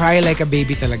 I cry like a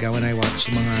baby talaga when I watch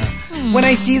mga... When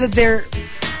I see that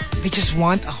they just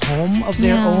want a home of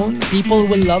their own. People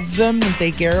will love them and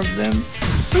take care of them.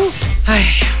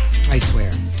 I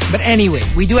swear. But anyway,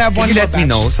 we do have one Can you more let me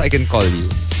know so I can call you?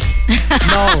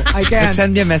 No, I can't. Like,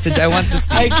 send me a message. I want to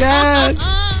see. I can't.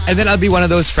 And then I'll be one of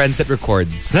those friends that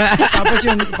records. Tapos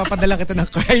yung papadala kita ng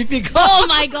cry ko. Oh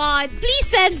my God! Please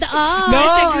send us. No,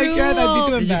 a I group. can't. I'd be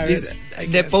too embarrassed.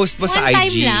 They post mo sa One time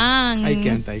IG. lang. I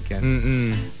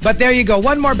can't. But there you go.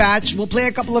 One more batch. We'll play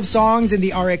a couple of songs in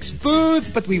the RX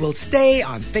booth, but we will stay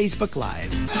on Facebook Live.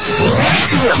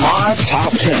 TMR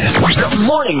Top 10. The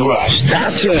Morning Rush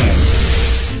Top 10.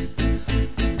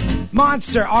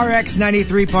 Monster RX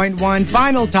 93.1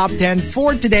 final top 10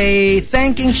 for today.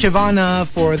 Thanking Shyvana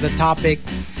for the topic.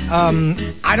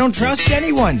 I don't trust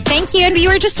anyone. Thank you. And we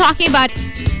were just talking about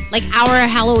like our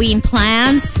Halloween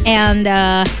plans and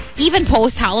even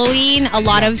post-Halloween, a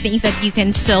lot of things that you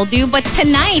can still do. But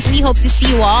tonight, we hope to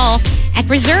see you all at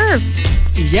Reserve.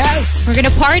 Yes. We're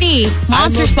going to party.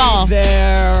 Monsters Ball.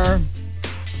 There.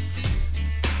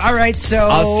 All right, so...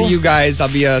 I'll see you guys. I'll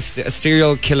be a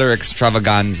serial killer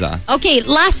extravaganza. Okay,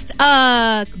 last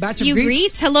Batch of few greets.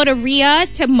 greets. Hello to Rhea,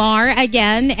 to Mar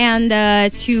again, and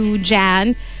to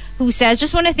Jan, who says,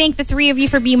 just want to thank the three of you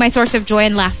for being my source of joy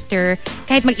and laughter.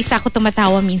 Kahit mag-isa ko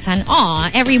tumatawa minsan.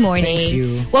 Aw, every morning. Thank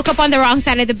you. Woke up on the wrong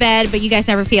side of the bed, but you guys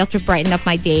never fail to brighten up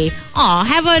my day. Aw,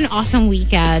 have an awesome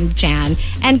weekend, Jan.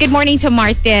 And good morning to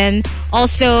Martin.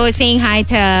 Also saying hi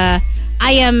to...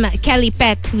 I am Kelly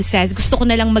Pet, who says, gusto ko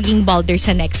na lang maging balder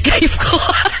sa next life ko.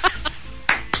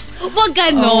 Wag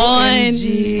ganon. OMG.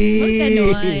 Wag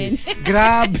ganon.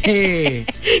 Grabe.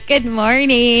 Good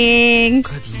morning.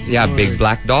 Yeah, big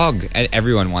black dog. And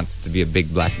everyone wants to be a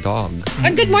big black dog.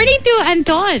 And good morning to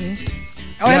Anton.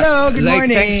 Oh, hello. Good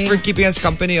morning. Thanks for keeping us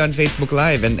company on Facebook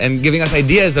Live and giving us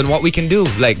ideas on what we can do.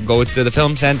 Like go to the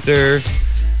film center,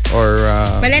 or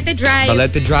Balete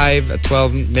Drive at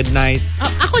 12 midnight.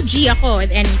 Ako G ako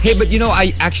with anything. Hey, but you know,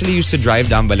 I actually used to drive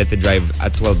down Balete Drive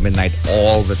at 12 midnight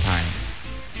all the time.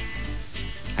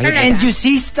 And you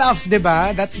see stuff,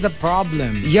 diba? That's the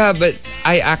problem. Yeah, but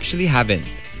I actually haven't.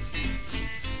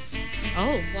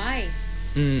 Oh, why?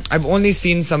 I've only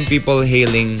seen some people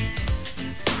hailing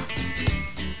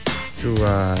to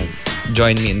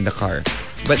join me in the car.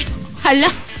 But hala,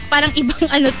 parang ibang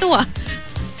ano to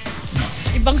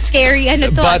Ibang scary ano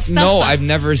to. But no, I've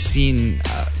never seen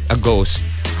a ghost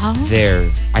there.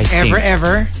 I think.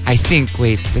 Ever? I think.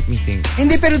 Wait, let me think.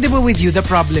 Hindi, pero diba with you, the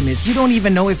problem is you don't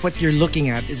even know if what you're looking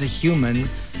at is a human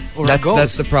or a ghost.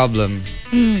 That's the problem.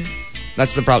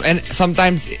 That's the problem. And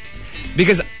sometimes,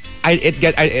 because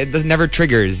it never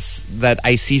triggers that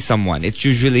I see someone. It's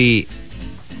usually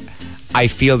I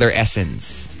feel their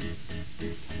essence.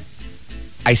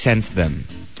 I sense them.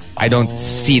 I don't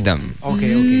see them.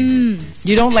 Okay.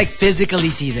 You don't like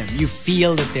physically see them. You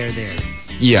feel that they're there.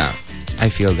 Yeah, I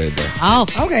feel they're there. Oh.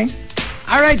 Okay.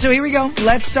 All right, so here we go.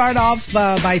 Let's start off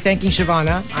by thanking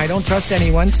Shyvana. I don't trust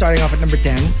anyone, starting off at number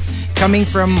 10. Coming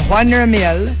from Juan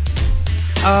Ramiel.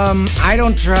 I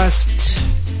don't trust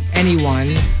anyone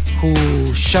who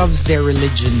shoves their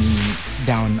religion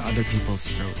down other people's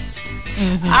throats.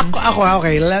 Ako,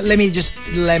 okay. Let me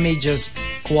just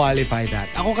qualify that.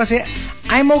 Ako kasi,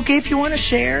 I'm okay if you want to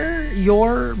share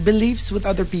your beliefs with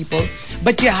other people,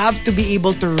 but you have to be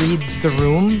able to read the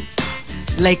room.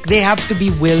 Like, they have to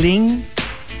be willing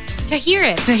to hear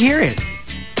it.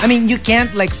 I mean, you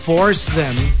can't like force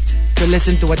them to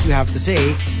listen to what you have to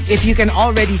say if you can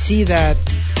already see that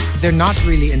they're not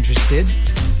really interested.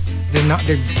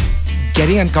 They're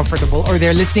getting uncomfortable, or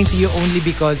they're listening to you only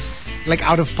because like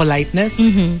out of politeness.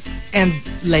 And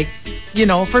like, you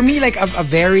know, for me, like a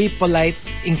very polite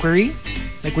inquiry,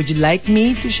 like, would you like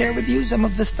me to share with you some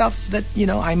of the stuff that, you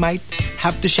know, I might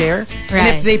have to share? Right. And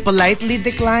if they politely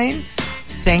decline,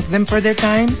 thank them for their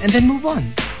time and then move on.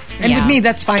 And with me,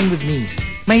 that's fine with me.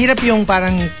 Mahirap yung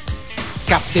parang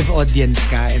captive audience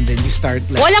ka and then you start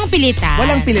like... Walang pilitan.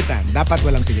 Dapat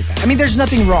walang pilitan. I mean, there's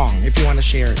nothing wrong if you want to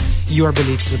share your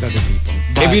beliefs with other people.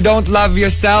 But if you don't love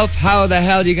yourself, how the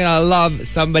hell are you gonna love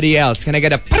somebody else? Can I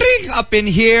get a pring up in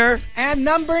here? And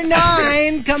number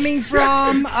 9 coming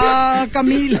from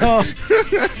Camilo.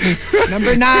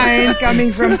 Number 9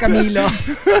 coming from Camilo.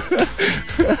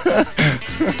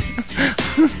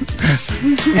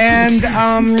 And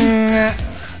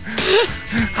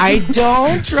I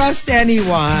don't trust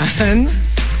anyone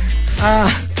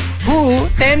who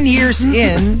 10 years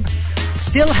in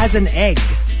still has an egg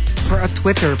for a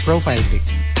Twitter profile pic.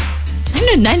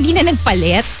 Ano na? Hindi na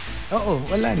nagpalit? Oo,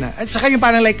 wala na. At saka yung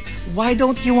parang like, why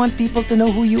don't you want people to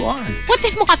know who you are? What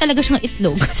if mukha talaga siyang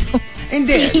itlog? So,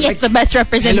 hindi. It's like, the best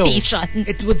representation. Hello.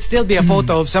 It would still be a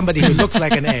photo of somebody who looks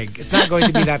like an egg. It's not going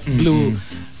to be that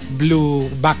blue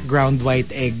background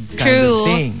white egg kind of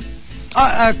thing.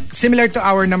 Similar to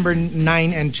our number 9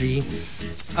 entry,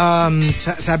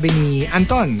 sabi ni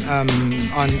Anton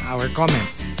on our comment,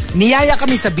 niyaya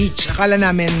kami sa beach. Akala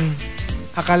namin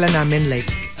like,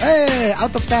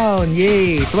 out of town,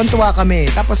 yay, tuwan-tuwa kami.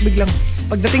 Tapos biglang,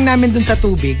 pagdating namin dun sa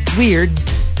tubig, weird,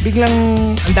 biglang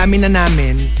ang dami na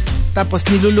namin. Tapos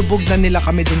nilulubog na nila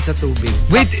kami dun sa tubig.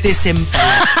 Wait, baptism pa.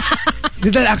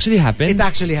 Did that actually happen? It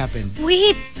actually happened.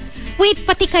 Wait,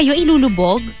 pati kayo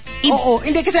ilulubog? Oo,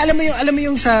 hindi kasi alam mo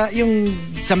yung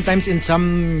sometimes in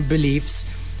some beliefs,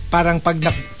 parang pag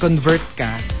na-convert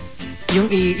ka,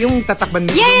 yung tatakban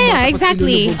mo. Yeah,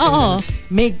 exactly. Oo.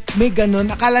 May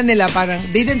ganun. Akala nila parang,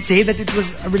 they didn't say that it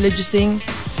was a religious thing.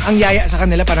 Ang yaya sa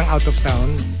kanila parang out of town.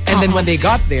 And then when they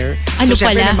got there, ano so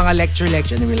syempre pala? ng mga lecture,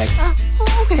 and they were like,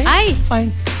 okay, ay,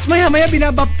 fine. Tapos maya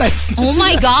binabaptize na oh sila.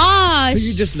 my gosh. So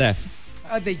you just left?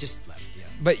 They just left, yeah.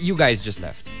 But you guys just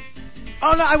left?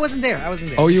 Oh no, I wasn't there.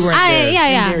 Oh, you weren't there.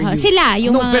 Yeah. Sila,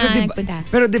 yung mga nagpunta.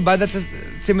 Pero diba, that's a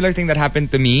similar thing that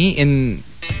happened to me in...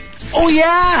 Oh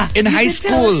yeah! In high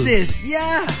school. Tell us this,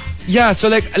 yeah. Yeah, so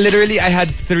like literally I had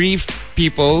 3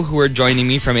 people who were joining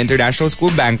me from International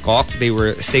School Bangkok. They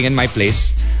were staying in my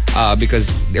place because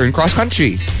they're in cross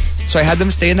country. So I had them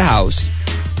stay in the house.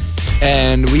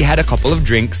 And we had a couple of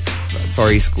drinks.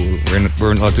 Sorry, school. We're not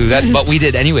allowed to do that. But we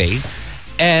did anyway.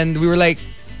 And we were like,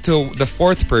 to the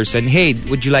 4th person, hey,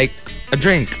 would you like a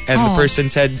drink? And the person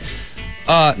said,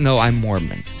 no, I'm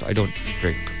Mormon, so I don't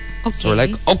drink. Okay. So we're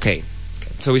like, okay.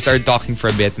 So we started talking for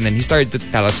a bit, and then he started to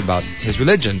tell us about his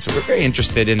religion. So we're very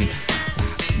interested in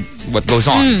what goes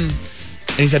on. And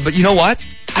he said, but you know what?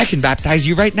 I can baptize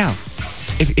you right now.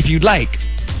 If you'd like.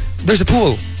 There's a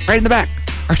pool right in the back.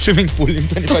 Our swimming pool in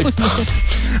 25.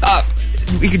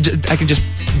 I can just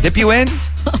dip you in,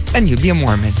 and you be a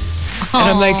Mormon. And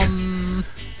I'm like,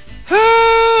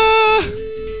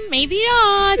 maybe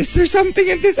not. Is there something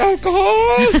in this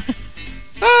alcohol?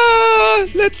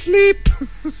 Let's sleep.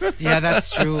 Yeah,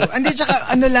 that's true. And then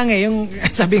tsaka ano lang yung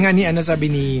sabi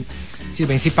ni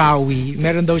si Pawi,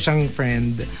 meron daw siyang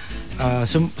friend.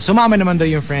 Sumama naman daw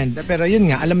yung friend. Pero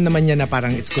yun nga, alam naman niya na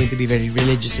parang it's going to be very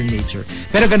religious in nature.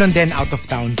 Pero ganun din out of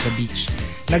town sa beach.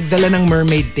 Nagdala ng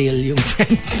mermaid tail yung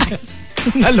friend.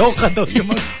 Naloka daw yung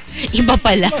mga iba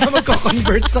pala. Mga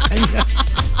magko-convert sa kanya.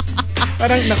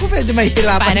 Parang, naku, medyo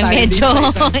mahihirapan parang tayo medyo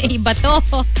iba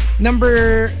to.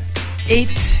 Number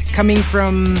 8, coming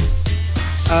from,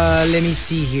 let me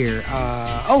see here.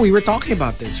 We were talking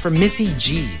about this. From Missy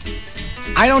G.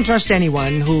 I don't trust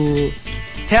anyone who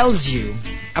tells you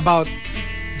about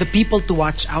the people to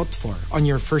watch out for on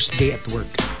your first day at work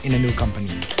in a new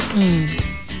company.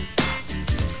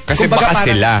 Kasi baka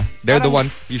sila. They're the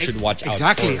ones you should watch out for.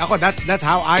 Exactly. Ako, that's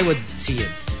how I would see it.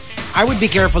 I would be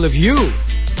careful of you,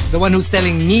 the one who's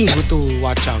telling me who to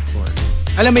watch out for.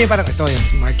 Alam mo yung parang, ito yan,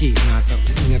 si Markki,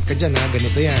 ingat ka dyan ha,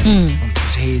 ganito yan.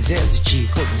 Si Hazel, si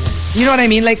Chico. You know what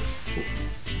I mean? Like,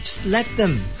 just let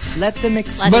them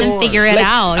explore. Let them figure it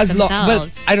out themselves. But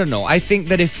I don't know. I think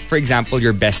that if, for example,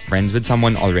 you're best friends with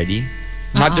someone already,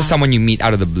 not just someone you meet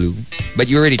out of the blue, but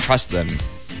you already trust them,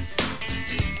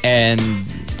 and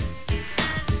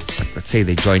let's say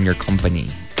they join your company,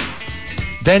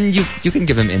 then you can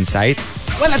give them insight.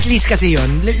 Well, at least kasi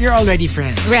yun, you're already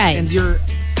friends. Right. And you're,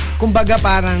 kumbaga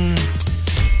parang,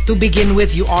 to begin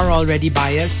with, you are already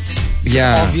biased.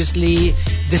 Because obviously,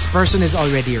 this person is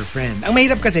already your friend. Ang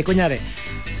mahirap kasi, kunyari,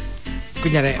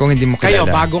 kung hindi mo kayo,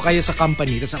 kilala, bago kayo sa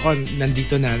company, tapos ako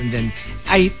nandito na, and then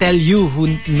I tell you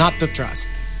who not to trust.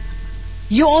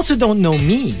 You also don't know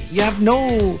me. You have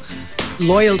no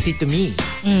loyalty to me.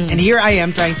 And here I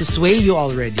am trying to sway you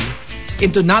already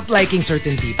into not liking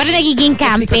certain people. Parang nagiging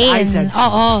campaign. Because I said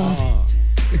so.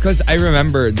 Because I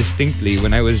remember distinctly when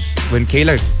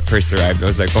Kayla first arrived, I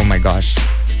was like, oh my gosh,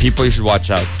 people you should watch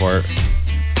out for.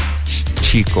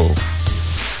 Chico.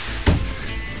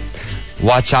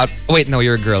 Watch out. Wait, no,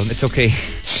 you're a girl. It's okay.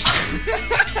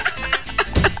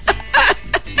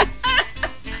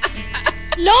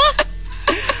 Lo?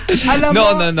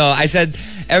 No. I said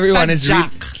everyone is I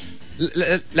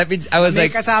was May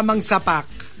like kasamang sapak.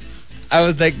 I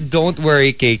was like, don't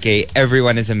worry, KK.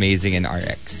 Everyone is amazing in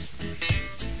RX.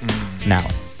 Now.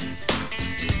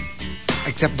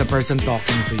 Except the person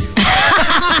talking to you.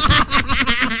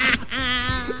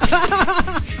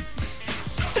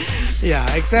 Yeah,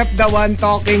 except the one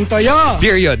talking to you.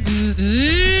 Period.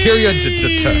 Period.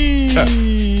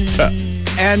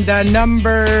 And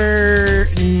number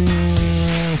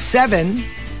 7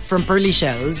 from Pearly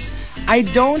Shells. I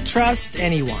don't trust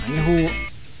anyone who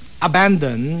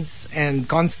abandons and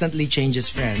constantly changes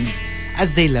friends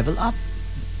as they level up.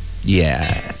 Yeah.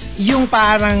 Yung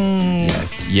parang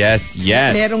Yes.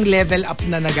 merong level up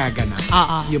na nagaganap.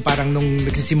 Yung parang nung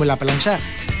nagsisimula pa lang siya,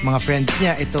 mga friends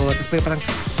niya, ito, tapos parang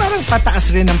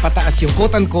pataas rin ng pataas yung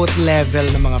quote-unquote level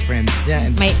ng mga friends niya.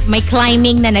 And may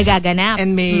climbing na nagaganap.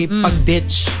 And may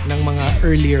pag-ditch ng mga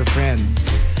earlier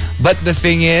friends. But the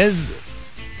thing is,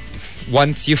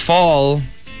 once you fall,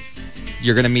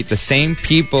 you're gonna meet the same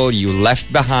people you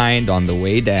left behind on the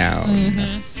way down.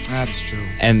 That's true.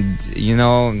 And, you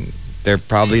know, they're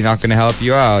probably not gonna help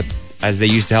you out as they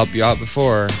used to help you out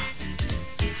before.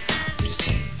 Just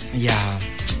saying. Yeah.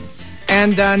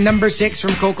 And number 6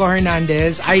 from Coco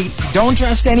Hernandez. I don't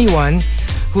trust anyone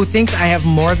who thinks I have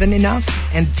more than enough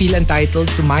and feel entitled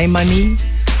to my money.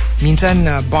 Minsan,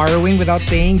 borrowing without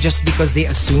paying just because they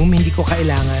assume hindi ko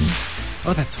kailangan.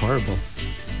 Oh, that's horrible.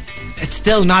 It's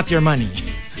still not your money.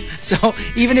 So,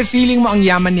 even if feeling mo ang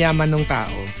yaman-yaman ng tao,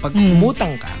 pag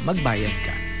umutang ka, magbayad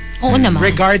ka. Oo naman.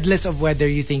 Regardless of whether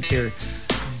you think they're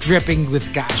dripping with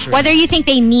cash or whether you think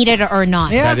they need it or not.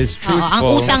 Yeah. That is truthful. Ang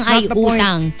utang ay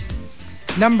utang.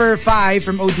 Number 5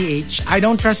 from ODH. I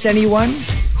don't trust anyone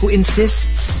who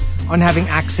insists on having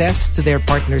access to their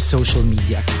partner's social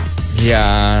media accounts.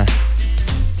 Yeah.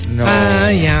 No.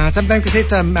 Yeah. Sometimes kasi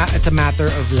it's a matter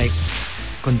of like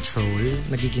control.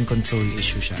 Nagiging control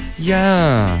issue siya.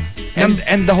 Yeah.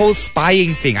 And the whole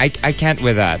spying thing, I can't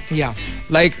with that. Yeah.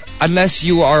 Like, unless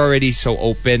you are already so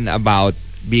open about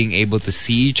being able to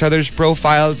see each other's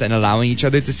profiles and allowing each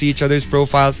other to see each other's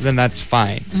profiles, then that's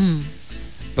fine.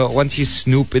 But once you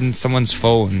snoop in someone's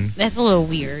phone, that's a little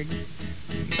weird.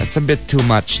 That's a bit too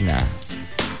much na.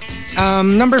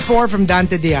 Number 4 from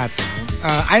Dante Diato.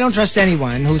 I don't trust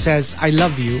anyone who says I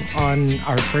love you on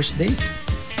our first date.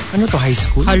 Ano to, high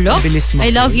school? Hello? Bilis mo.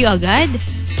 I love you agad?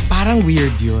 Parang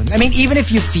weird yun. I mean, even if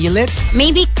you feel it.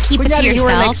 Maybe keep it to yourself. You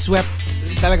were like swept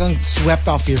talagang swept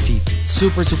off your feet.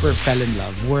 Super, super fell in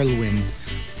love. Whirlwind.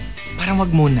 Parang wag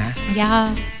muna.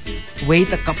 Yeah.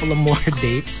 Wait a couple of more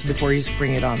dates before you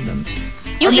spring it on them.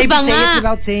 Yung or maybe iba say nga, it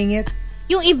without saying it.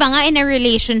 Yung iba nga in a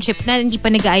relationship na hindi pa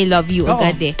nag-I love you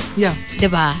agad eh. Yeah.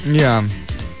 Diba? Yeah.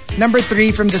 Number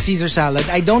 3 from the Caesar salad.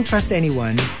 I don't trust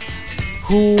anyone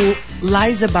who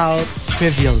lies about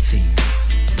trivial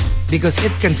things. Because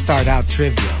it can start out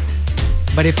trivial.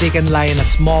 But if they can lie in a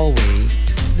small way,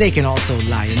 they can also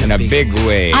lie in a big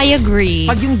way. I agree.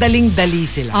 Pag yung daling-dali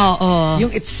sila. Oo.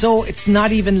 Yung it's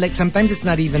not even like, sometimes it's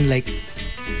not even like,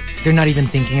 they're not even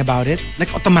thinking about it.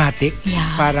 Like automatic.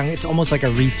 Yeah. Parang it's almost like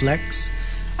a reflex.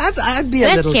 I'd be a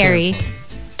That's little scary.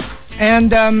 careful.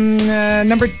 And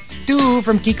number 2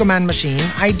 from Kiko Man Machine,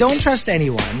 I don't trust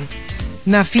anyone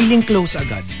na feeling close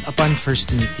agad upon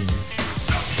first meeting.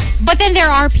 But then there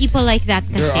are people like that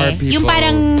kasi. There are people. Yung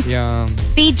parang, yeah.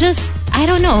 they just, I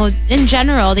don't know, in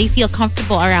general, they feel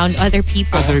comfortable around other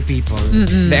people. Other people.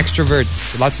 The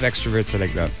extroverts. Lots of extroverts are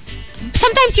like that.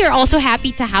 Sometimes you're also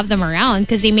happy to have them around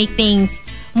because they make things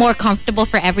more comfortable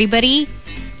for everybody.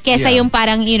 Kesa yung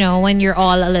parang, you know, when you're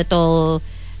all a little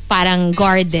parang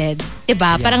guarded.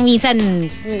 Diba? Yeah. Parang minsan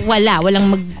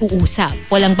walang mag-uusap.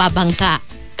 Walang babangka.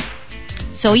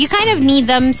 So you kind of need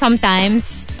them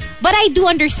sometimes. But I do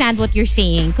understand what you're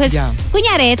saying. Because,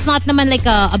 kunyari, it's not naman like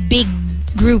a big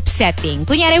group setting.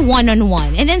 Kunyari,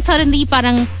 one-on-one. And then suddenly,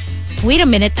 parang, wait a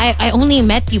minute, I only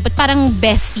met you. But parang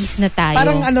besties na tayo.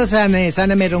 Parang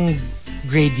sana merong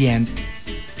gradient.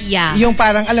 Yeah. Yung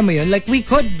parang, alam mo yun, like we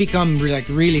could become like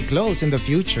really close in the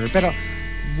future. Pero,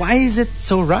 why is it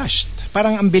so rushed?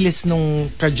 Parang ang bilis nung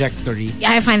trajectory.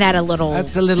 Yeah, I find that a little...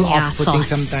 That's a little off-putting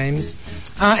sometimes.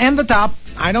 And the top,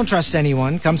 I don't trust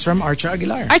anyone, comes from Archer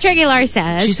Aguilar. Archer Aguilar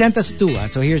says... She sent us 2,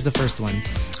 so here's the first one.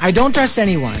 I don't trust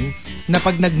anyone na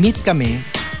pag nag-meet kami,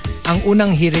 ang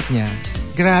unang hirit niya,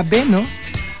 grabe no?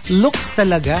 Looks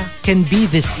talaga can be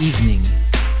this evening.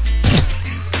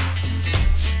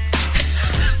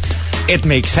 It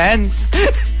makes sense.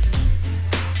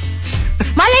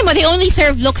 Malay mo, they only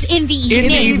serve looks in the evening.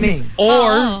 In the evening.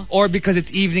 Or because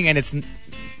it's evening and it's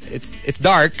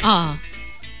dark.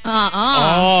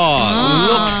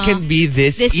 Looks can be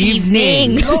this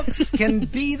evening. Looks can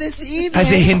be this evening.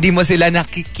 Kasi hindi mo sila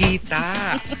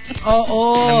nakikita.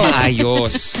 Oo.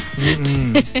 Maayos.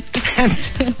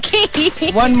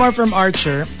 Okay. One more from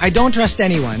Archer. I don't trust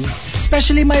anyone,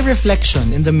 especially my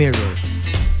reflection in the mirror,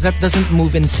 that doesn't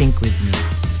move in sync with me.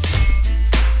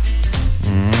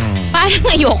 Parang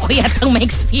ayoko yatang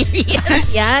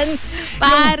ma-experience yan.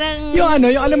 Parang... Yung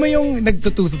alam mo yung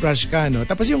nagtutoothbrush ka, no?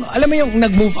 Tapos yung, alam mo yung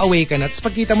nag-move away ka na, tapos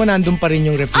pagkita mo nandun pa rin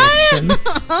yung reflection.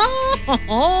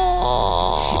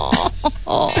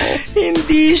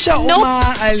 Hindi siya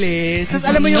umaalis. Tapos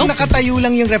alam mo yung nakatayo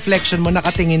lang yung reflection mo,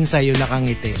 nakatingin sa'yo,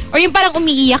 nakangiti. Or yung parang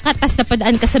umiiyak ka, tapos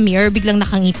napadaan ka sa mirror, biglang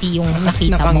nakangiti yung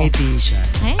nakita mo. Nakangiti siya.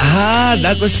 Ay.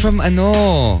 That was from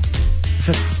is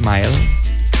that Smile?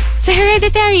 Sa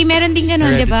Hereditary, meron din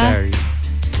ganun, di ba?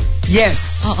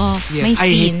 Yes. Oo. Yes, I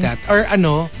hate that. Or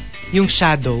yung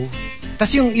shadow.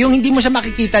 Tapos yung hindi mo siya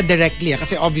makikita directly.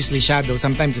 Kasi obviously shadow,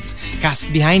 sometimes it's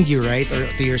cast behind you, right? Or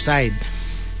to your side.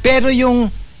 Pero yung,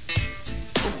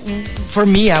 for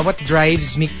me, what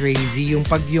drives me crazy, yung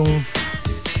pag you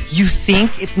think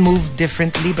it moved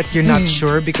differently but you're not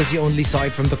sure because you only saw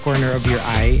it from the corner of your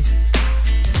eye.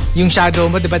 Yung shadow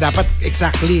mo, di ba, dapat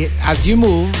exactly as you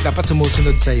move, dapat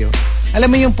sumusunod sa'yo. Alam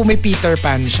mo yung Peter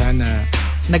Pan siya na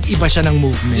nag-iba siya ng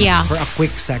movement for a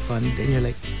quick second. And you're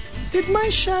like, did my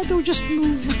shadow just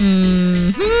move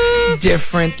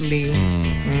differently?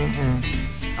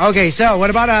 Okay, so what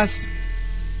about us?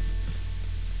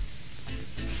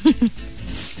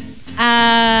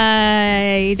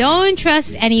 I don't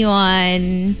trust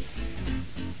anyone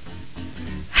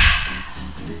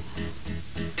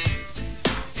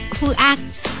who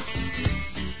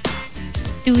acts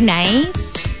too nice.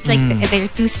 Like they're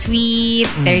too sweet,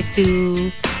 they're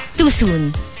too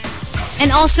soon.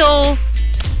 And also,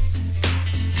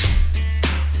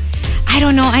 I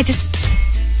don't know,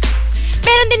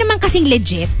 meron din naman kasing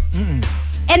legit.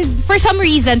 And for some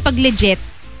reason, pag legit,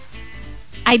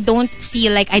 I don't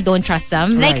feel like I don't trust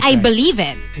them. Like, I believe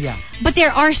it. Yeah. But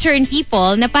there are certain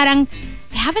people na parang,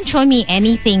 they haven't shown me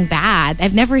anything bad.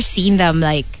 I've never seen them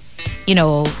like, you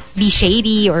know, be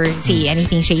shady or say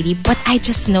anything shady. But I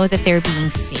just know that they're being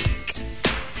fake.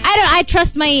 I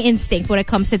trust my instinct when it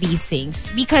comes to these things.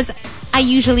 Because I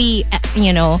usually,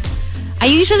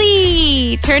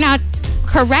 turn out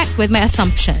correct with my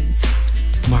assumptions.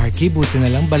 Markki, buti na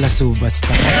lang balasubas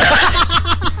tayo.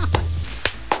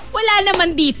 Wala wala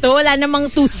naman dito. Wala namang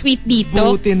too sweet dito.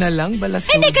 Buti na lang,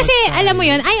 balasubas. Hindi kasi, alam mo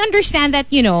yun, I understand that,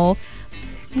 you know,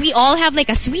 we all have like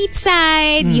a sweet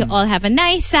side, you all have a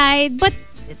nice side, but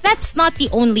that's not the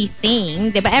only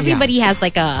thing, diba? Everybody has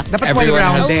like a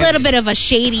little bit of a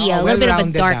shady, a little bit of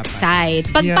a dark side.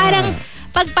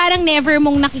 Pag parang never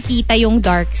mong nakikita yung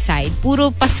dark side,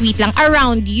 puro pa sweet lang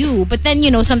around you. But then,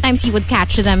 you know, sometimes you would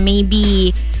catch them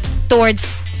maybe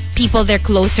towards people they're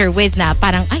closer with na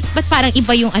parang, ay, but parang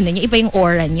iba yung ano niya, iba yung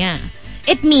aura niya.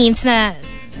 It means na,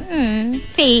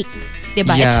 fake.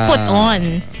 Diba? Yeah. It's put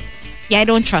on. Yeah, I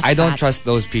don't trust trust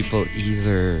those people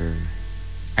either.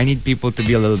 I need people to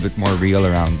be a little bit more real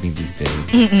around me these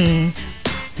days.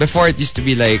 Before it used to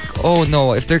be like, oh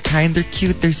no, if they're kind, they're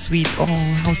cute, they're sweet. Oh,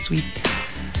 how sweet.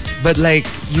 But like,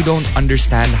 you don't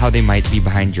understand how they might be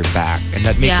behind your back. And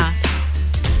that makes it...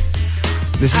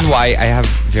 This is why I have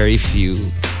very few...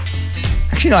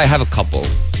 Actually, no, I have a couple.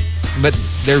 But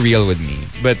they're real with me.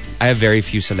 But I have very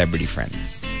few celebrity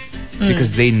friends.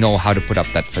 Because they know how to put up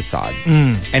that facade.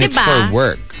 And it's for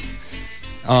work.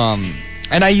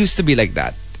 And I used to be like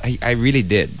that. I really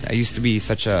did. I used to be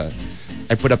such a...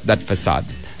 I put up that facade.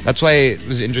 That's why it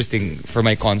was interesting for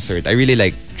my concert. I really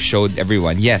like showed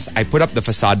everyone, yes, I put up the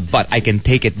facade, but I can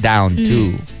take it down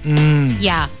too.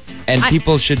 Yeah. And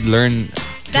people should learn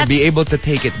to be able to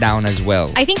take it down as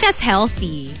well. I think that's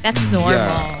healthy. That's normal.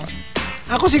 Yeah.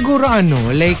 Ako siguro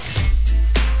like,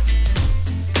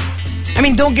 I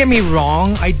mean, don't get me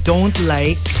wrong, I don't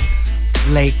like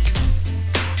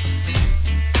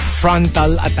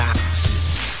frontal attacks.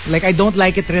 Like, I don't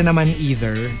like it rin naman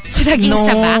either. So, laging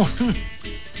sa back?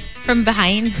 From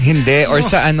behind? Hindi. Or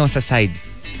sa side.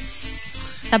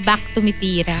 Sa back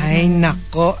tumitira. Ay,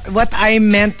 nako. What I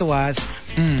meant was,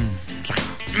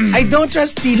 I don't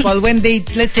trust people when they,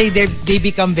 let's say, they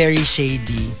become very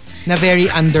shady, na very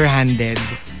underhanded.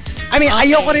 I mean,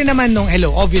 ayoko rin naman nung,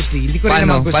 hello, obviously, hindi ko rin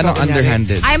naman gusto. Paano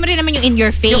underhanded? Ayaw mo rin naman yung in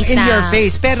your face yung in your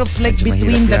face. Pero like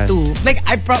between the two, like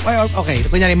okay,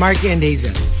 kunyari Markki and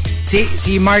Hazel.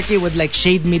 Si Markki would like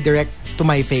shade me direct to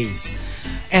my face.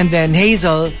 And then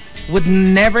Hazel would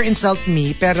never insult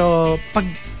me, pero pag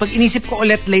inisip ko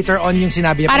ulit later on yung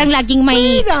sinabi niya, parang laging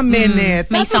may wait a minute,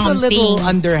 may that was a little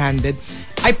underhanded.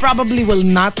 I probably will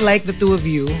not like the two of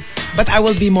you, but I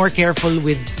will be more careful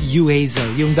with you,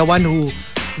 Hazel, yung the one who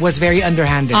was very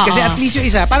underhanded. Kasi at least yung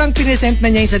isa, parang pinesent na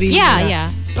niya yung sarili niya. Yeah.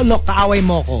 Oh, look, kaaway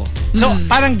mo ko. So,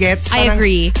 parang gets. I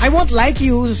agree. I won't like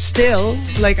you still.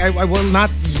 Like, I will not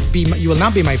be, you will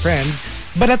not be my friend.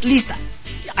 But at least,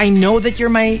 I know that you're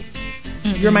my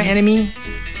enemy.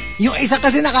 Yung isa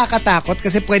kasi nakakatakot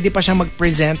kasi pwede pa siya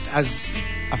mag-present as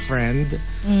a friend.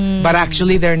 But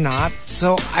actually, they're not.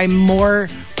 So, I'm more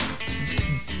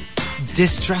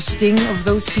distrusting of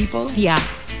those people. Yeah.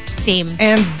 Same.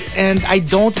 And I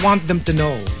don't want them to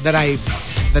know that I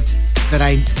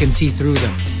can see through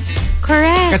them.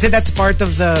 Correct. Kasi that's part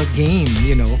of the game,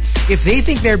 you know. If they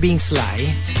think they're being sly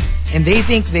and they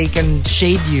think they can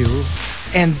shade you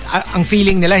and ang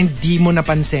feeling nila hindi mo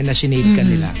napansin na shinade ka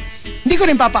nila, hindi ko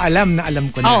rin papaalam na alam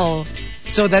ko na. Oh.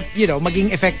 So that, you know,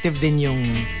 maging effective din yung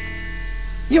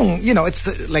you know, it's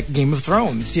like Game of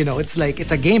Thrones, you know, it's like,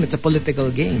 it's a game, it's a political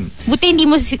game. Buti hindi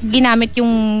mo ginamit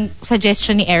yung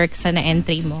suggestion ni Erickson na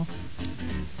entry mo.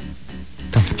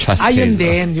 Don't trust yun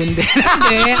Hazel. din.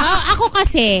 Ako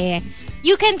kasi,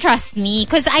 you can trust me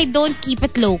because I don't keep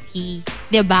it low-key.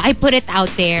 Diba? I put it out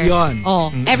there. Yun.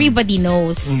 Everybody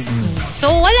knows.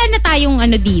 So, wala na tayong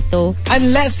ano dito.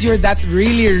 Unless you're that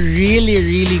really, really,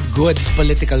 really good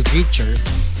political creature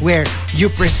where you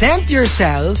present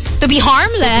yourself to be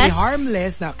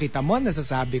harmless. Na kita mo,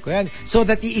 nasasabi ko yan. So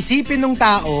that iisipin ng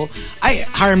tao, ay,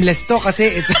 harmless to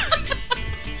kasi it's...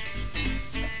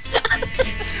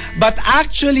 But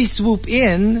actually swoop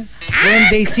in when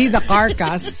they see the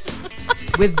carcass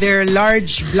with their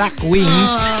large black wings.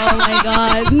 Oh my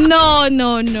God. No.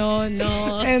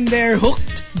 And they're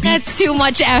hooked beaks. That's too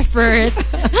much effort.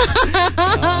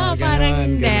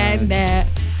 Parang hindi.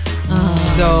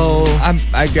 So,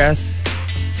 I guess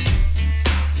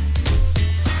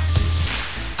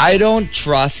I don't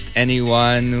trust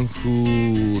anyone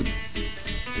who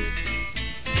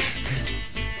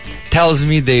tells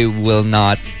me they will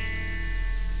not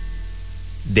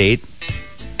date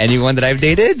anyone that I've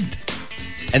dated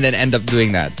and then end up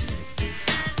doing that.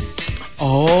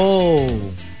 Oh.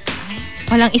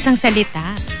 Walang isang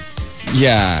salita.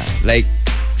 Yeah, like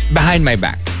behind my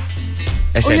back.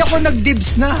 Uy, ako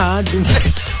nag-dibs na ha.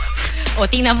 O,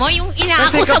 tingnan mo, yung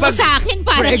inaakusa mo sa akin,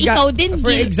 parang ikaw din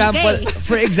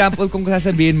for example, kung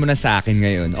sasabihin mo na sa akin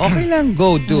ngayon, okay lang,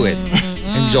 go, do it.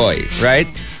 Enjoy,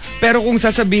 right? Pero kung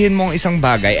sasabihin mo ang isang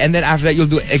bagay and then after that, you'll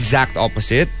do exact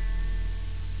opposite,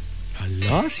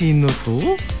 Hala, sino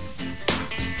to?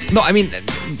 No, I mean,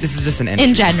 this is just an entry.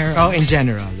 In general. Oh, in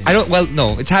general. I don't, well,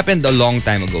 no, it's happened a long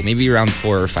time ago. Maybe around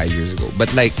 4 or 5 years ago.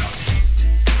 But like,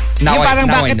 now yung parang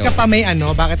now bakit I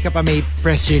know. Bakit ka pa may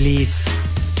press release?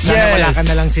 Sana wala ka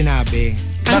na lang sinabi.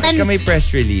 Bakit ka may press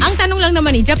release? Ang tanong lang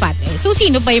naman ni Japat, so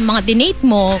sino ba yung mga dinate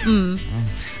mo?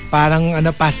 Parang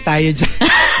pass tayo dyan.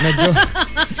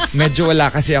 medyo wala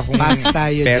kasi akong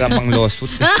pera pang lawsuit.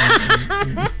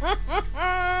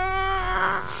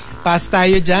 Pass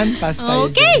tayo dyan.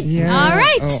 Okay. Dyan. Yeah.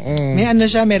 Alright. May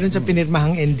meron siyang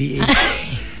pinirmahang NDA.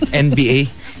 NBA?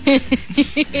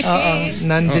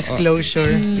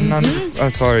 Non-disclosure.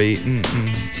 Sorry.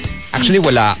 Actually,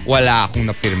 wala akong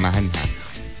napirmahan ha.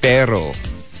 Pero,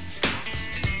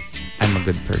 I'm a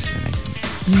good person, I think.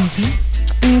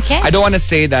 Okay. I don't want to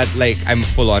say that like I'm a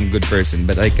full-on good person,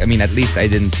 but like, I mean, at least I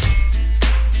didn't...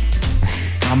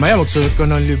 Mamaya, magsulat ko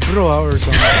ng libro or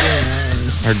something.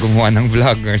 Or gumawa ng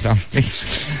vlog or something.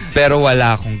 Pero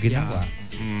wala akong ginawa.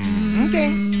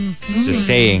 Okay. Just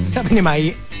saying. Sabi ni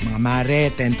Mai, mga mare,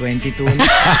 10:22 na.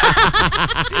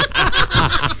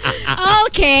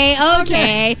 Okay.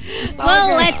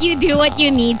 We'll let you do what you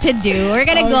need to do. We're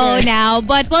gonna go now,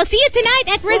 but we'll see you tonight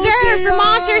at Reserve for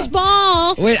Monsters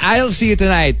Ball. Wait, I'll see you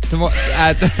tonight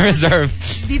at Reserve.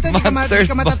 Dito di ka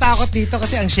matatakot dito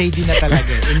kasi ang shady na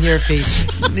talaga. In your face.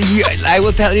 I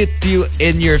will tell it to you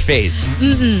in your face.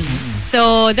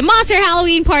 So, the Monster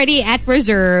Halloween Party at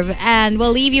Reserve, and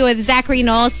we'll leave you with Zachary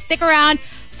Knowles. Stick around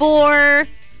for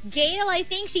Gail, I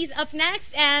think she's up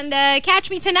next, and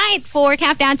catch me tonight for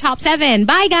Countdown Top 7.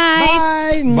 Bye,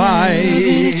 guys.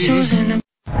 Bye.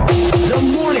 The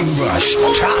Morning Rush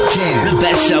Top 10. The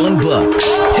best-selling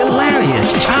books.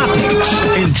 Hilarious topics.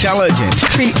 Intelligent,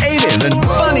 creative, and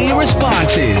funny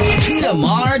responses.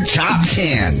 TMR Top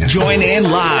 10. Join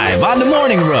in live on The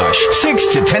Morning Rush, 6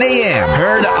 to 10 a.m.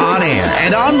 Heard on air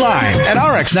and online at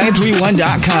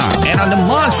rx931.com. And on the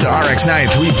Monster RX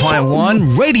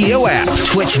 93.1 radio app.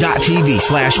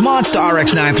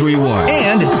 Twitch.tv/MonsterRX931.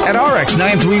 And at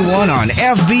RX931 on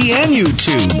FB and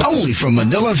YouTube. Only from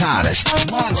Manila's hottest.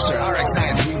 Monster RX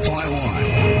 93.1.